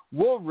Allin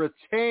will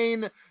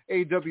retain.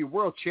 AEW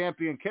World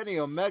Champion Kenny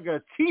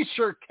Omega,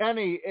 T-shirt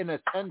Kenny in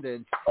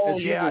attendance, as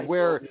he will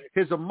wear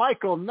his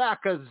Michael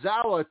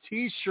Nakazawa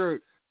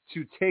T-shirt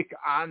to take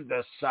on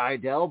the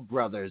Sydal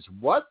brothers.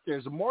 What?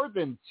 There's more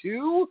than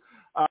two?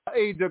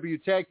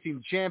 AEW Tag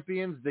Team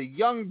Champions, the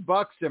Young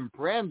Bucks and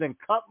Brandon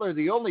Cutler,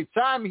 the only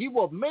time he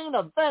will main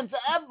event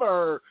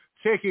ever,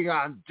 taking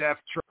on Death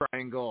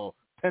Triangle,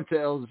 Penta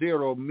El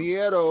Zero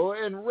Miedo,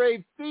 and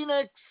Rey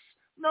Fenix.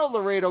 No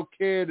Laredo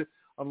Kid,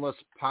 unless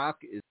Pac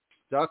is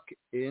stuck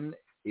in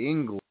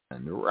England.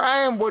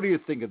 Ryan, what do you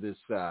think of this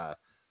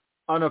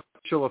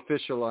unofficial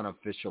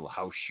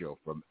house show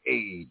from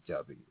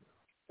AEW?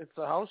 It's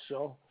a house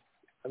show.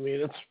 I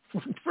mean, it's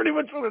pretty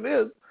much what it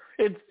is.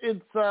 It's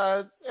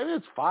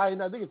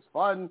fine. I think it's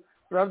fun.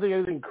 I don't think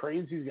anything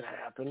crazy is gonna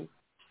happen.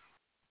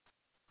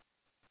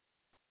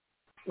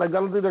 Like, I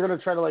don't think they're gonna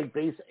try to like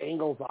base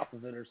angles off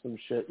of it or some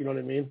shit. You know what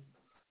I mean?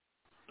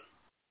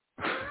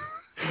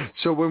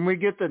 So when we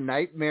get the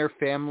Nightmare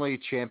Family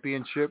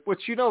Championship,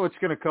 which you know it's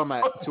going to come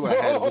to a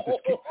head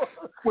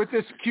with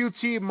this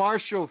QT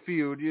Marshall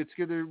feud, we're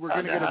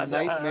going to get a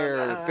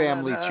Nightmare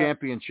Family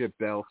Championship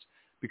belt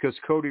because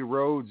Cody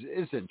Rhodes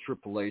isn't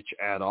Triple H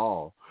at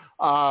all.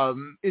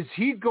 Is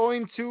he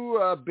going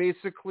to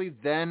basically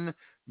then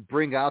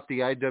bring out the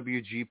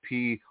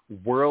IWGP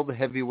World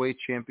Heavyweight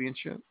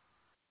Championship?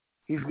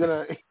 He's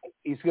gonna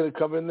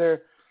come in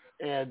there,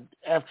 and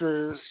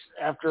after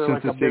since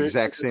like it's the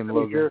exact same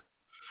logo.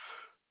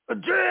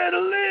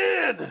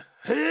 Adrenaline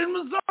in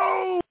my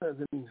zone.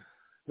 And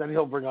then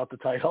he'll bring out the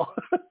title.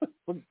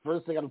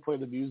 First, they got to play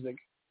the music,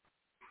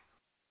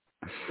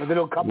 and then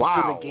he'll come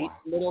through the gate in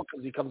the middle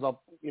because he comes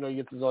up. You know, he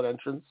gets his own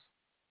entrance.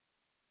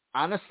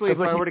 Honestly, if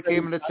I would have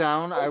came into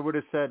town, I would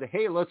have said,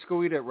 "Hey, let's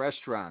go eat at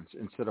restaurants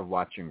instead of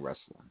watching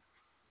wrestling."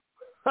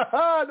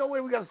 No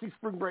way, we got to see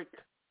Spring Break.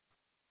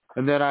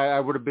 And then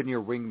I would have been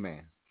your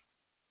wingman.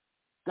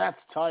 That's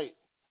tight.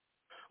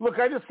 Look,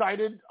 I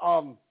decided.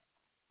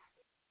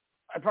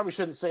 I probably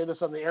shouldn't say this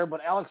on the air,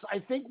 but Alex, I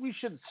think we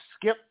should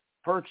skip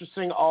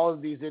purchasing all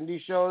of these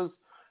indie shows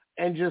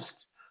and just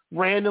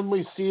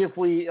randomly see if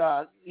we,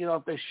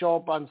 if they show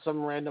up on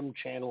some random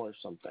channel or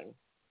something.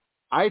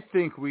 I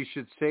think we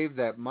should save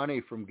that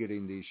money from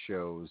getting these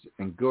shows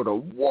and go to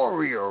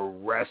Warrior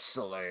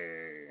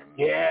Wrestling.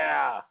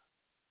 Yeah.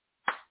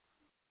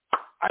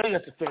 I think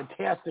that's a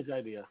fantastic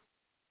idea.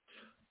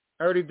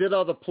 I already did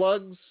all the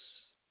plugs.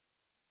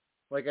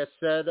 Like I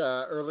said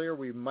earlier,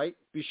 we might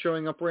be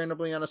showing up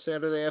randomly on a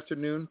Saturday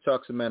afternoon,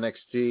 talk some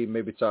NXT,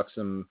 maybe talk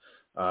some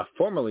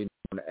formerly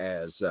known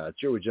as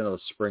Joey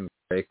Janela's Spring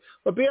Break.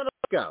 But be on the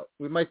lookout.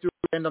 We might do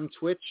a random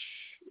Twitch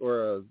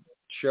or a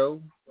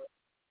show.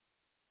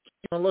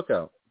 Keep on the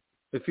lookout.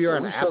 If you're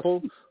on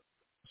Apple,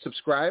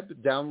 subscribe,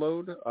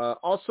 download.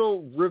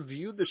 Also,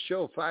 review the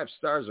show 5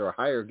 stars or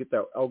higher. Get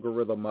that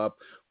algorithm up.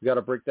 We got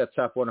to break that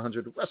top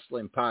 100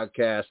 wrestling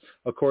podcast.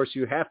 Of course,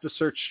 you have to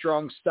search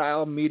Strong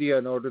Style Media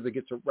in order to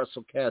get to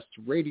WrestleCast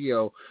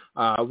Radio,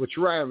 which,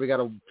 Ryan, we got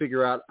to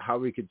figure out how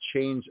we could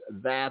change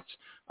that.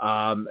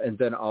 And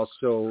then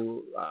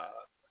also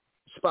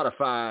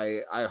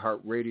Spotify,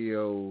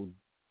 iHeartRadio,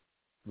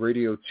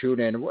 Radio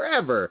TuneIn,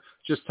 wherever.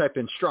 Just type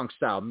in Strong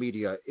Style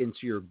Media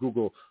into your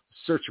Google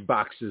search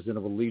boxes and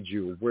it will lead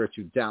you where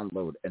to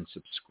download and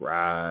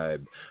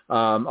subscribe.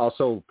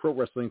 Also,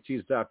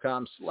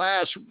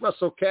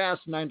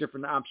 ProWrestlingTees.com/WrestleCast, 9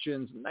 different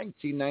options,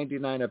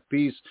 $19.99 a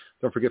piece.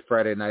 Don't forget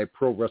Friday night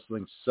Pro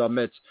Wrestling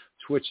Summit,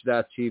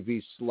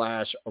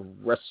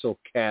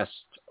 twitch.tv/WrestleCast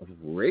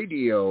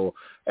Radio.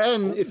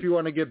 And if you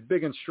want to get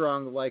big and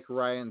strong like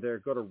Ryan there,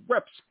 go to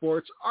Rep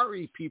Sports,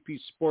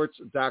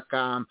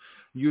 REPPsports.com.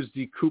 Use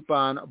the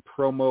coupon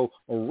promo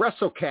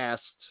WrestleCast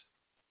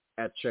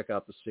at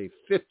checkout to save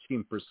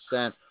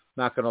 15%.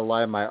 Not going to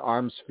lie, my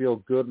arms feel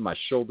good, my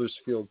shoulders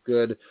feel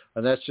good,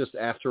 and that's just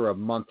after a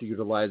month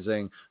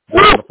utilizing the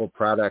wonderful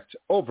product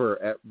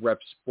over at Rep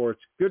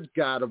Sports. Good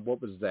God,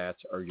 what was that?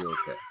 Are you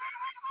okay?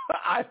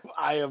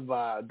 I am.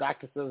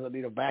 Doctor says I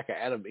need a back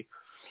ahead of me.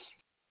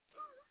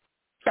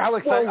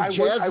 Alex, Jazz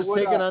is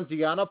taking on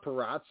Deonna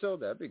Purrazzo.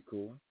 That'd be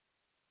cool.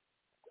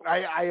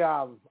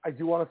 I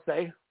do want to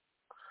say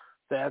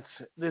that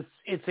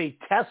it's a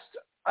test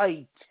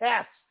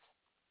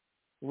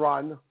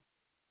run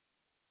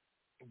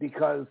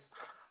because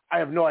I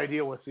have no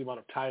idea what's the amount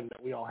of time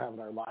that we all have in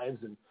our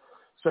lives, and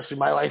especially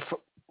my life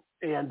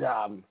and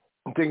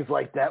things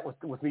like that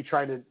with me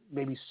trying to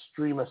maybe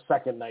stream a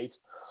second night.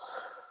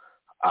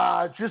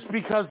 Just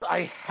because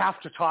I have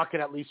to talk it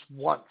at least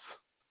once.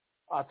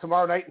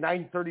 Tomorrow night,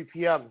 9:30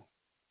 p.m.,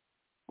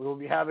 we will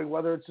be having,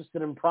 whether it's just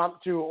an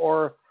impromptu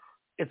or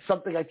it's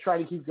something I try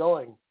to keep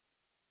going.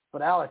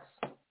 But Alex,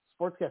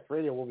 Sportscast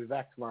Radio will be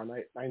back tomorrow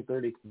night,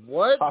 9:30.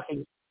 What?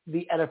 Talking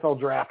the NFL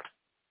draft,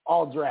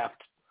 all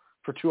draft.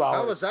 for 2 hours.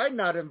 How was I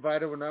not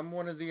invited when I'm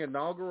one of the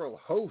inaugural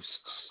hosts?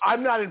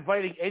 I'm not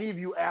inviting any of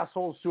you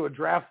assholes to a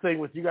draft thing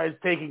with you guys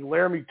taking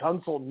Laramie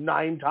Tunsil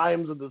 9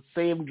 times in the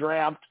same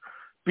draft.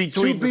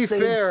 To be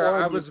fair,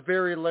 I was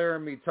very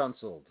Laramie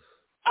Tunsiled.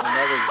 And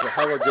that was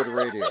hella good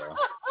radio.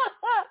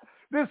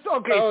 That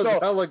was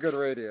hella good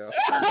radio.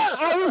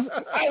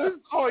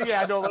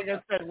 Like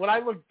I said, when I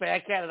look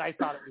back at it, I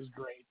thought it was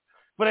great.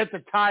 But at the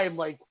time,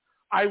 like,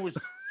 I was,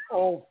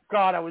 oh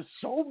God, I was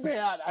so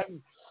mad.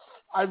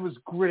 I was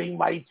gritting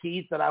my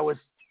teeth and I was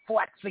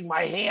flexing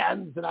my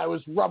hands and I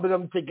was rubbing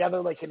them together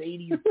like an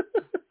 80s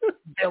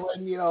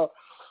villain, you know.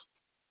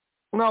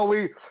 No,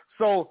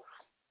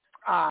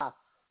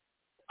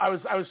 I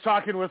was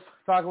talking with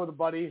a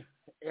buddy,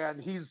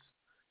 and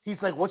he's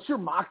like, "What's your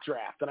mock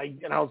draft?" And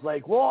I was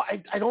like, "Well,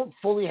 I don't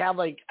fully have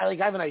I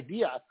have an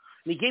idea."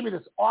 And he gave me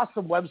this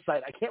awesome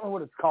website. I can't remember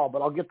what it's called,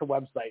 but I'll get the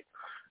website.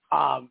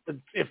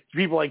 If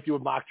people like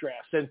doing mock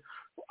drafts, and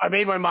I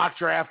made my mock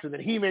draft, and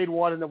then he made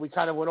one, and then we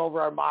kind of went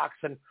over our mocks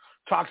and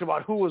talked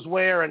about who was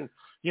where, and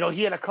you know,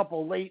 he had a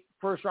couple late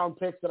first round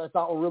picks that I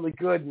thought were really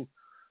good, and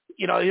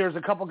you know, there's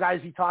a couple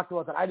guys he talked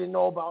about that I didn't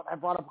know about. I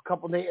brought up a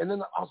couple names, and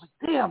then I was like,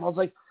 damn, I was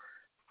like,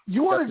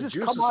 you want to just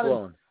come on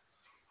and,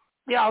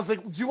 yeah, I was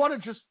like, do you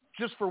want to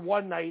just for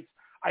one night,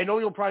 I know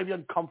you'll probably be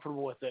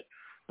uncomfortable with it,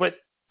 but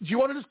do you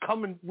want to just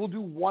come and we'll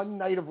do one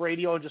night of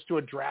radio and just do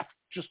a draft,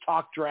 just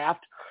talk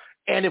draft,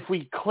 and if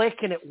we click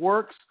and it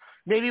works,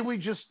 maybe we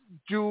just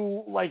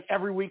do like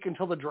every week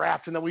until the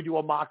draft, and then we do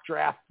a mock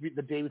draft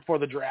the day before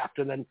the draft,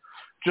 and then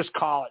just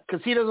call it,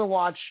 because he doesn't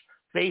watch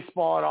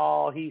baseball at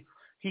all. He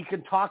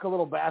can talk a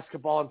little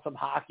basketball and some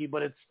hockey,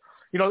 but it's,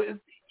 you know,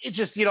 it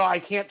just, you know, I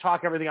can't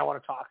talk everything I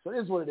want to talk. So it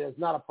is what it is.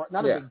 Not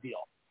a big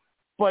deal.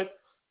 But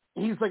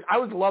he's like, I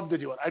would love to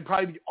do it. I'd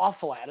probably be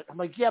awful at it. I'm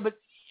like, yeah, but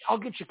I'll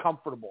get you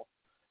comfortable.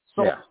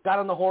 So got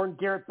on the horn,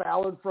 Garrett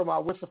Ballard from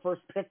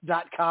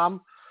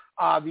withthefirstpick.com,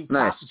 the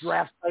top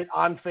draft site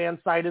on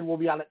Fansided. We'll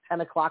be on at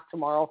 10 o'clock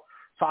tomorrow,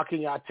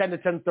 talking 10 to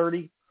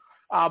 10:30.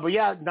 But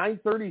yeah,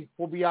 9:30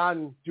 we'll be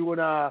on doing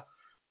a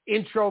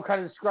intro,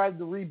 kind of describe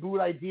the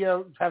reboot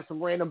idea, have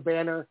some random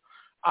banner.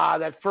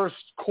 That first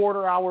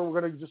quarter hour, we're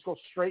going to just go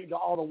straight into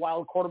all the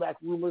wild quarterback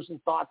rumors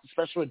and thoughts,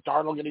 especially with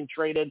Darnold getting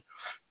traded.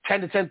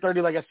 10 to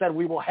 10:30, like I said,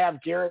 we will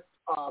have Garrett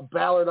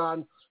Ballard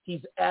on.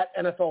 He's at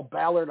NFL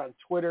Ballard on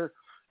Twitter,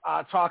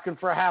 talking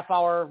for a half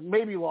hour,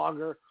 maybe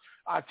longer.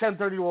 10:30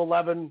 to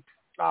 11,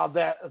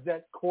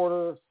 that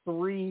quarter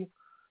three,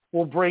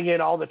 we'll bring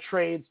in all the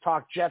trades,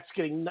 talk Jets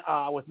getting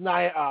with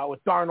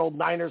Darnold,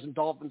 Niners and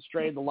Dolphins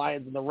trade, the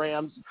Lions and the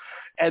Rams.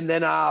 And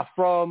then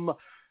from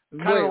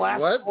kind of the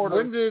last quarter.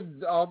 When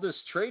did all this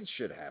trade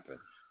shit happen?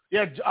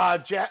 Yeah,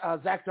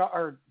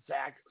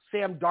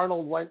 Sam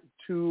Darnold went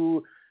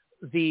to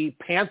the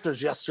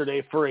Panthers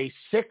yesterday for a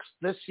 6th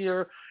this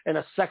year and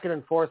a 2nd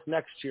and 4th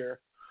next year.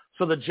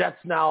 So the Jets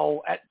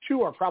now at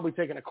 2 are probably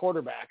taking a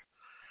quarterback.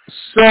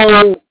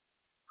 So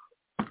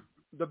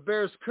the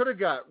Bears could have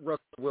got Russell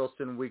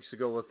Wilson weeks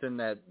ago within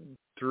that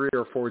 3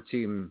 or 4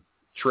 team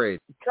trade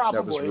probably,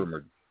 that was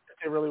rumored. If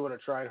they really would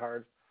have tried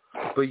hard.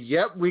 But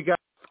yet we got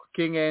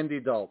fucking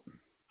Andy Dalton.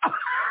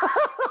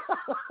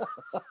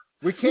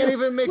 We can't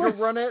even make a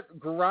run at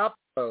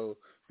Garoppolo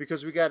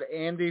because we got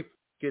Andy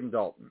fucking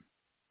Dalton.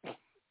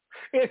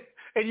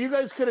 And you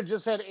guys could have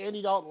just had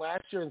Andy Dalton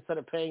last year instead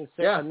of paying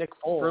Nick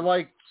Foles. For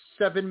like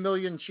 $7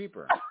 million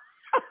cheaper.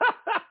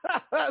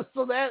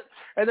 So that,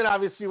 and then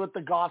obviously with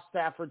the Goff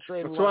Stafford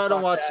trade. That's why I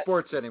don't watch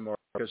sports anymore,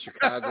 because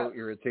Chicago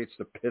irritates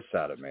the piss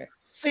out of me.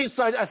 See,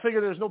 so I figure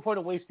there's no point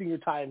of wasting your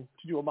time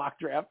to do a mock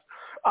draft.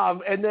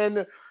 And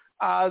then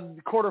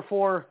quarter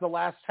 4, the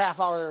last half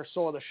hour or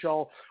so of the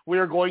show, we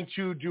are going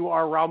to do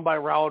our round by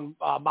round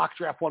mock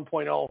draft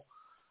 1.0.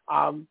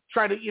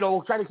 Try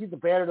to keep the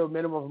banner to a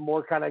minimum and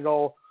more kind of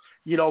go,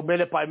 you know,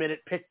 minute by minute,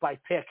 pick by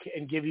pick,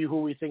 and give you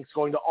who we think is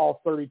going to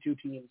all 32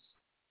 teams.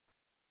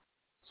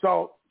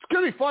 So it's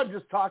going to be fun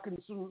just talking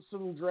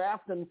some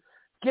draft, and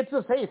gets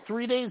us,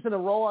 3 days in a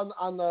row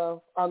on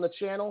the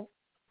channel.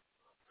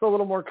 So a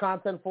little more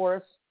content for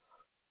us.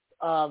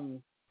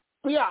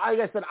 But yeah, like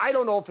I said, I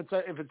don't know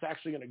if it's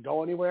actually going to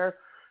go anywhere,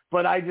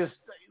 but I just,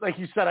 like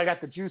you said, I got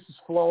the juices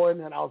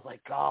flowing, and I was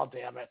like, oh,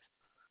 damn it.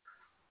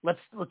 Let's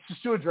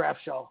just do a draft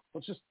show.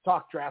 Let's just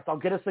talk draft. I'll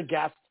get us a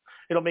guest.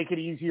 It'll make it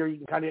easier. You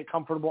can kind of get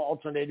comfortable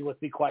alternating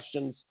with me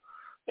questions,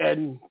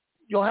 and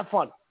you'll have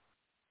fun.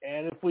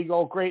 And if we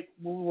go great,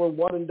 we're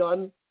one and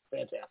done,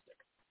 fantastic.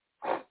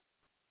 So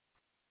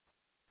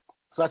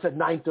that's at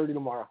 9:30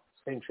 tomorrow.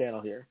 Same channel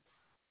here.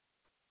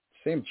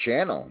 Same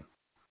channel?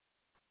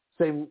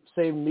 Same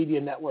media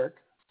network.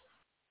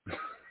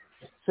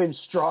 Same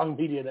strong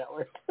media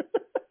network.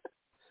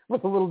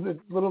 With a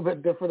little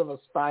bit different of a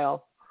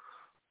style.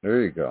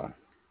 There you go.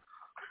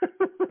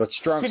 But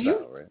strong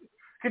style, right?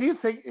 Can you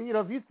think,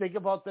 if you think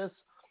about this,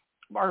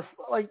 my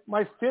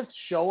 5th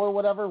show or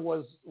whatever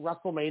was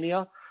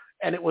WrestleMania,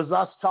 and it was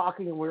us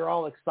talking, and we were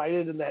all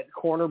excited in that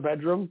corner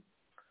bedroom.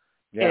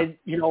 Yeah. And,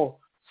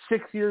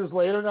 6 years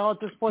later now at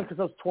this point, because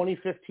that was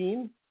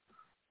 2015,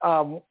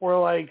 we're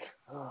like,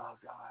 oh,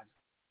 God.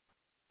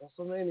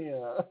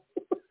 WrestleMania.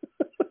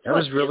 That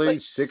was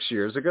really 6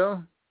 years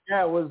ago?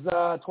 Yeah, it was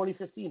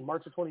 2015,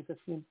 March of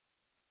 2015.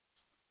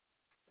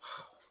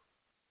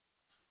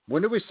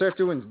 When did we start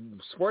doing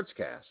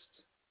sportscasts?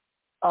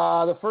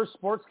 The first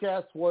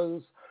sportscast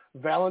was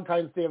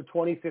Valentine's Day of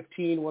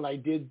 2015 when I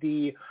did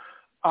the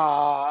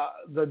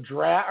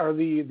draft or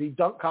the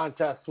dunk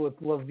contest with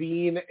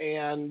Levine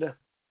and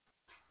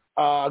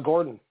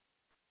Gordon.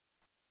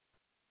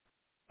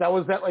 That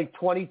was that like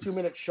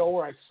 22-minute show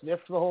where I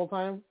sniffed the whole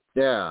time.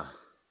 Yeah.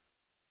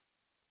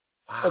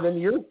 Wow. And then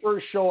your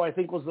first show, I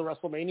think, was the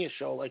WrestleMania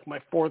show, like my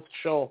fourth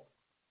show.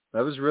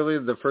 That was really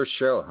the first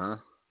show, huh?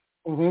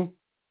 Mm-hmm.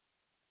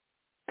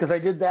 Because I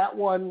did that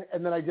one,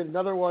 and then I did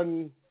another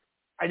one.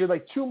 I did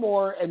like two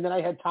more, and then I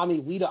had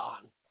Tommy Lita on.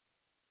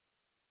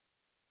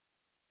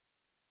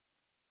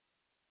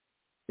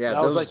 Yeah,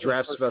 that those like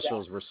draft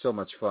specials were so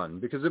much fun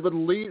because it would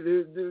lead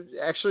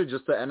actually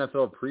just the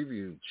NFL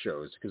preview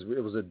shows because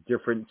it was a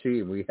different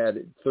team. We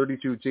had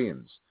 32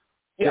 teams,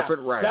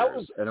 different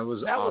writers, and it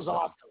was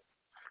awesome.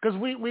 Because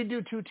we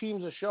do two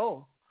teams a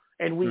show,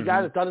 and we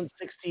got it done in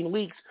 16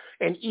 weeks,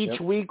 and each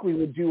week we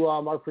would do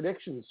our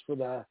predictions for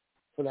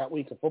that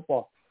week of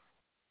football.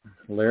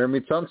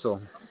 Laramie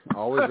Tunsil,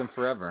 always and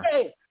forever.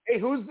 Hey,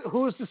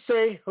 who's to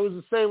say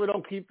we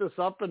don't keep this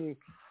up and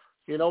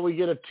we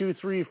get a 2,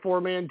 3,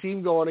 4-man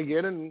team going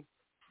again and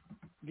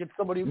get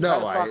somebody.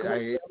 No,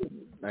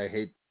 I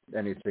hate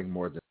anything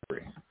more than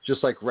 3.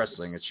 Just like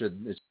wrestling, it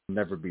should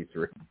never be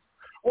 3.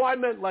 Well, I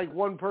meant like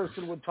one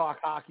person would talk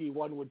hockey,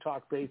 one would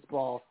talk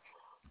baseball,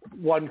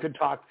 one could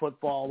talk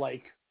football,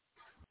 like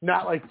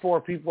not like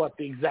 4 people at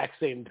the exact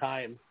same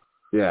time.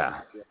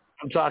 Yeah.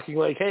 I'm talking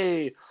like,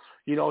 hey,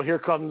 here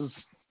comes,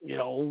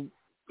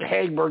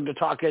 Hagberg to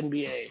talk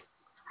NBA.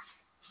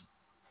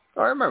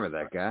 Oh, I remember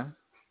that guy.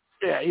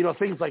 Yeah,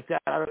 things like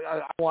that.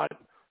 I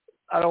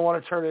don't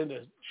want to turn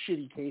into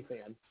shitty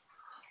K-fan.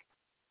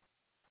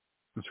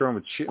 What's wrong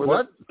with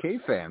what?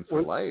 K-fan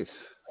for life.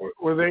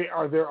 Are they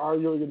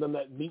arguing and then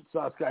that meat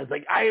sauce guy's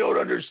like, I don't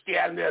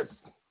understand this.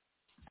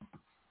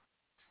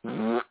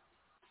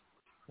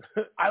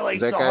 I like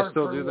Does that the guy Hartford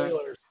still do that?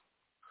 Whalers.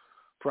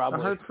 Probably.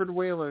 The Hartford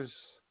Whalers.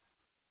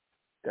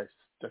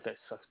 That guy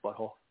sucks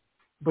butthole.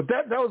 But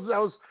that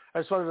was I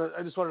just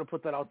wanted to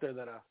put that out there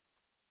that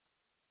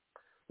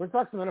we're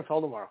gonna talk some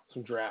NFL tomorrow,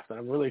 some draft, and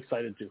I'm really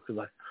excited to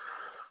because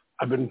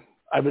I've been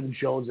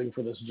jonesing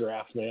for this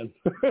draft, man.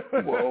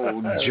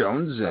 Whoa,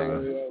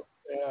 jonesing.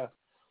 Yeah.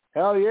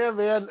 Hell yeah,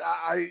 man.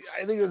 I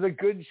think there's a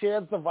good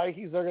chance the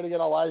Vikings are going to get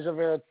Elijah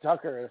Vera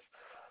Tucker.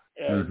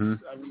 And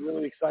I'm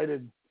really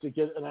excited to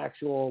get an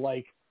actual,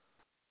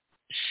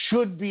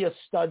 should be a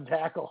stud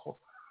tackle.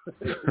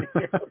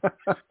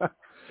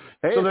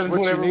 Hey, so it's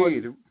what you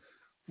need.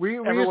 We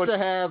used to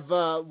have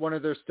one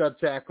of their stud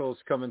tackles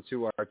come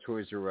into our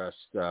Toys R Us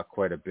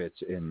quite a bit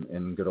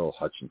in good old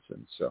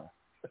Hutchinson. So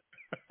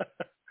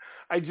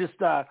I'm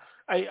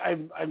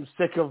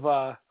sick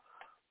of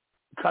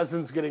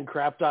Cousins getting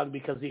crapped on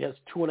because he has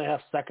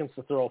 2.5 seconds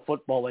to throw a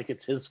football like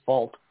it's his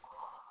fault.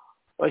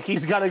 Like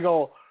he's got to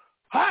go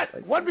hot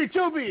 1B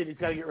 2B and he's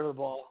got to get rid of the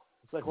ball.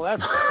 It's like, well,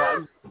 that's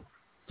fun.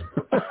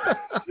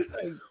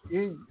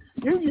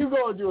 you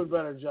go and do a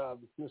better job,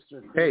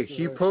 Mr. Hey,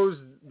 he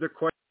posed the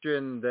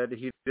question that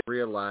he didn't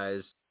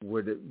realize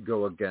would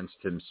go against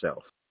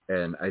himself,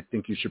 and I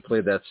think you should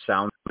play that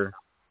sounder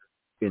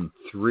in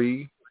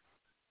 3,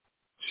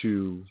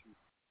 2,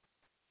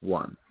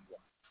 1.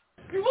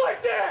 You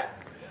like that?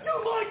 You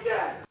like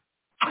that?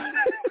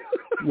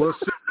 We'll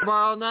see you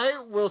tomorrow night.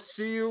 We'll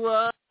see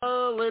you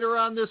later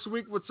on this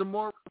week with some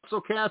more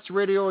WrestleCast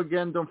Radio.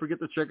 Again, don't forget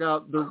to check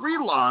out the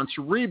relaunch,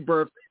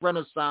 rebirth,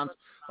 renaissance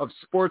of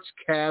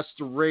Sportscast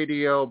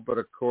Radio. But,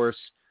 of course,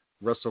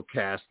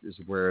 WrestleCast is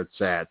where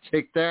it's at.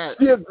 Take that,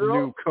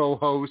 new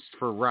co-host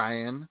for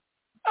Ryan.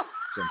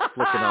 So I'm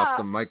flicking off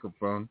the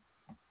microphone.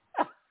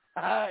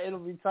 It'll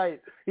be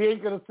tight. He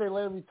ain't going to say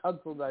Laramie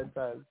Tunsil 9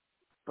 times.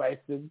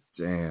 Bison.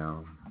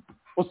 Damn.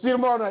 We'll see you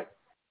tomorrow night.